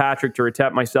Willie to Patrick to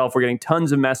Retep myself, we're getting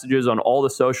tons of messages on all the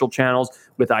social channels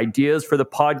with ideas for the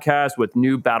podcast, with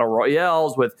new battle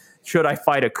royales, with should I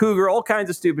fight a cougar, all kinds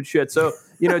of stupid shit. So,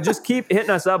 just keep hitting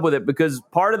us up with it, because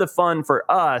part of the fun for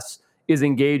us is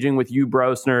engaging with you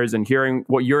Brosners and hearing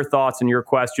what your thoughts and your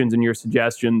questions and your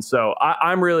suggestions. So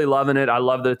I'm really loving it. I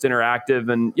love that it's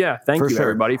interactive, and thank you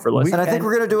everybody for listening. And I think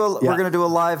we're gonna do a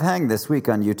live hang this week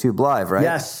on YouTube Live, right?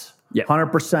 Yes. Yeah,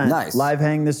 100%. Nice. Live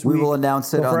hang this week. We will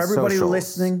announce it on for everybody socials.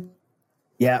 listening.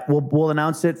 Yeah, we'll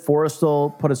announce it. Forrest will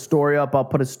put a story up. I'll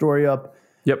put a story up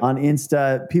on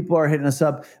Insta. People are hitting us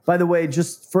up. By the way,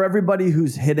 just for everybody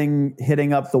who's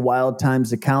hitting up the Wild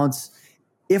Times accounts,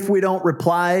 if we don't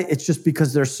reply, it's just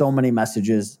because there's so many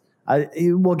messages.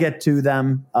 We'll get to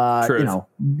them.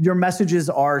 Your messages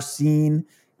are seen.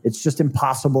 It's just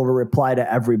impossible to reply to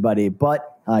everybody,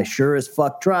 but I sure as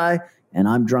fuck try. And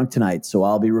I'm drunk tonight, so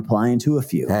I'll be replying to a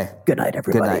few. Hey. Good night,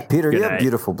 everybody. Good night. Peter, you have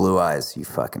beautiful blue eyes, you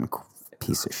fucking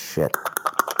piece of shit.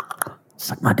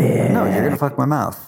 Suck my dick. No, you're going to fuck my mouth.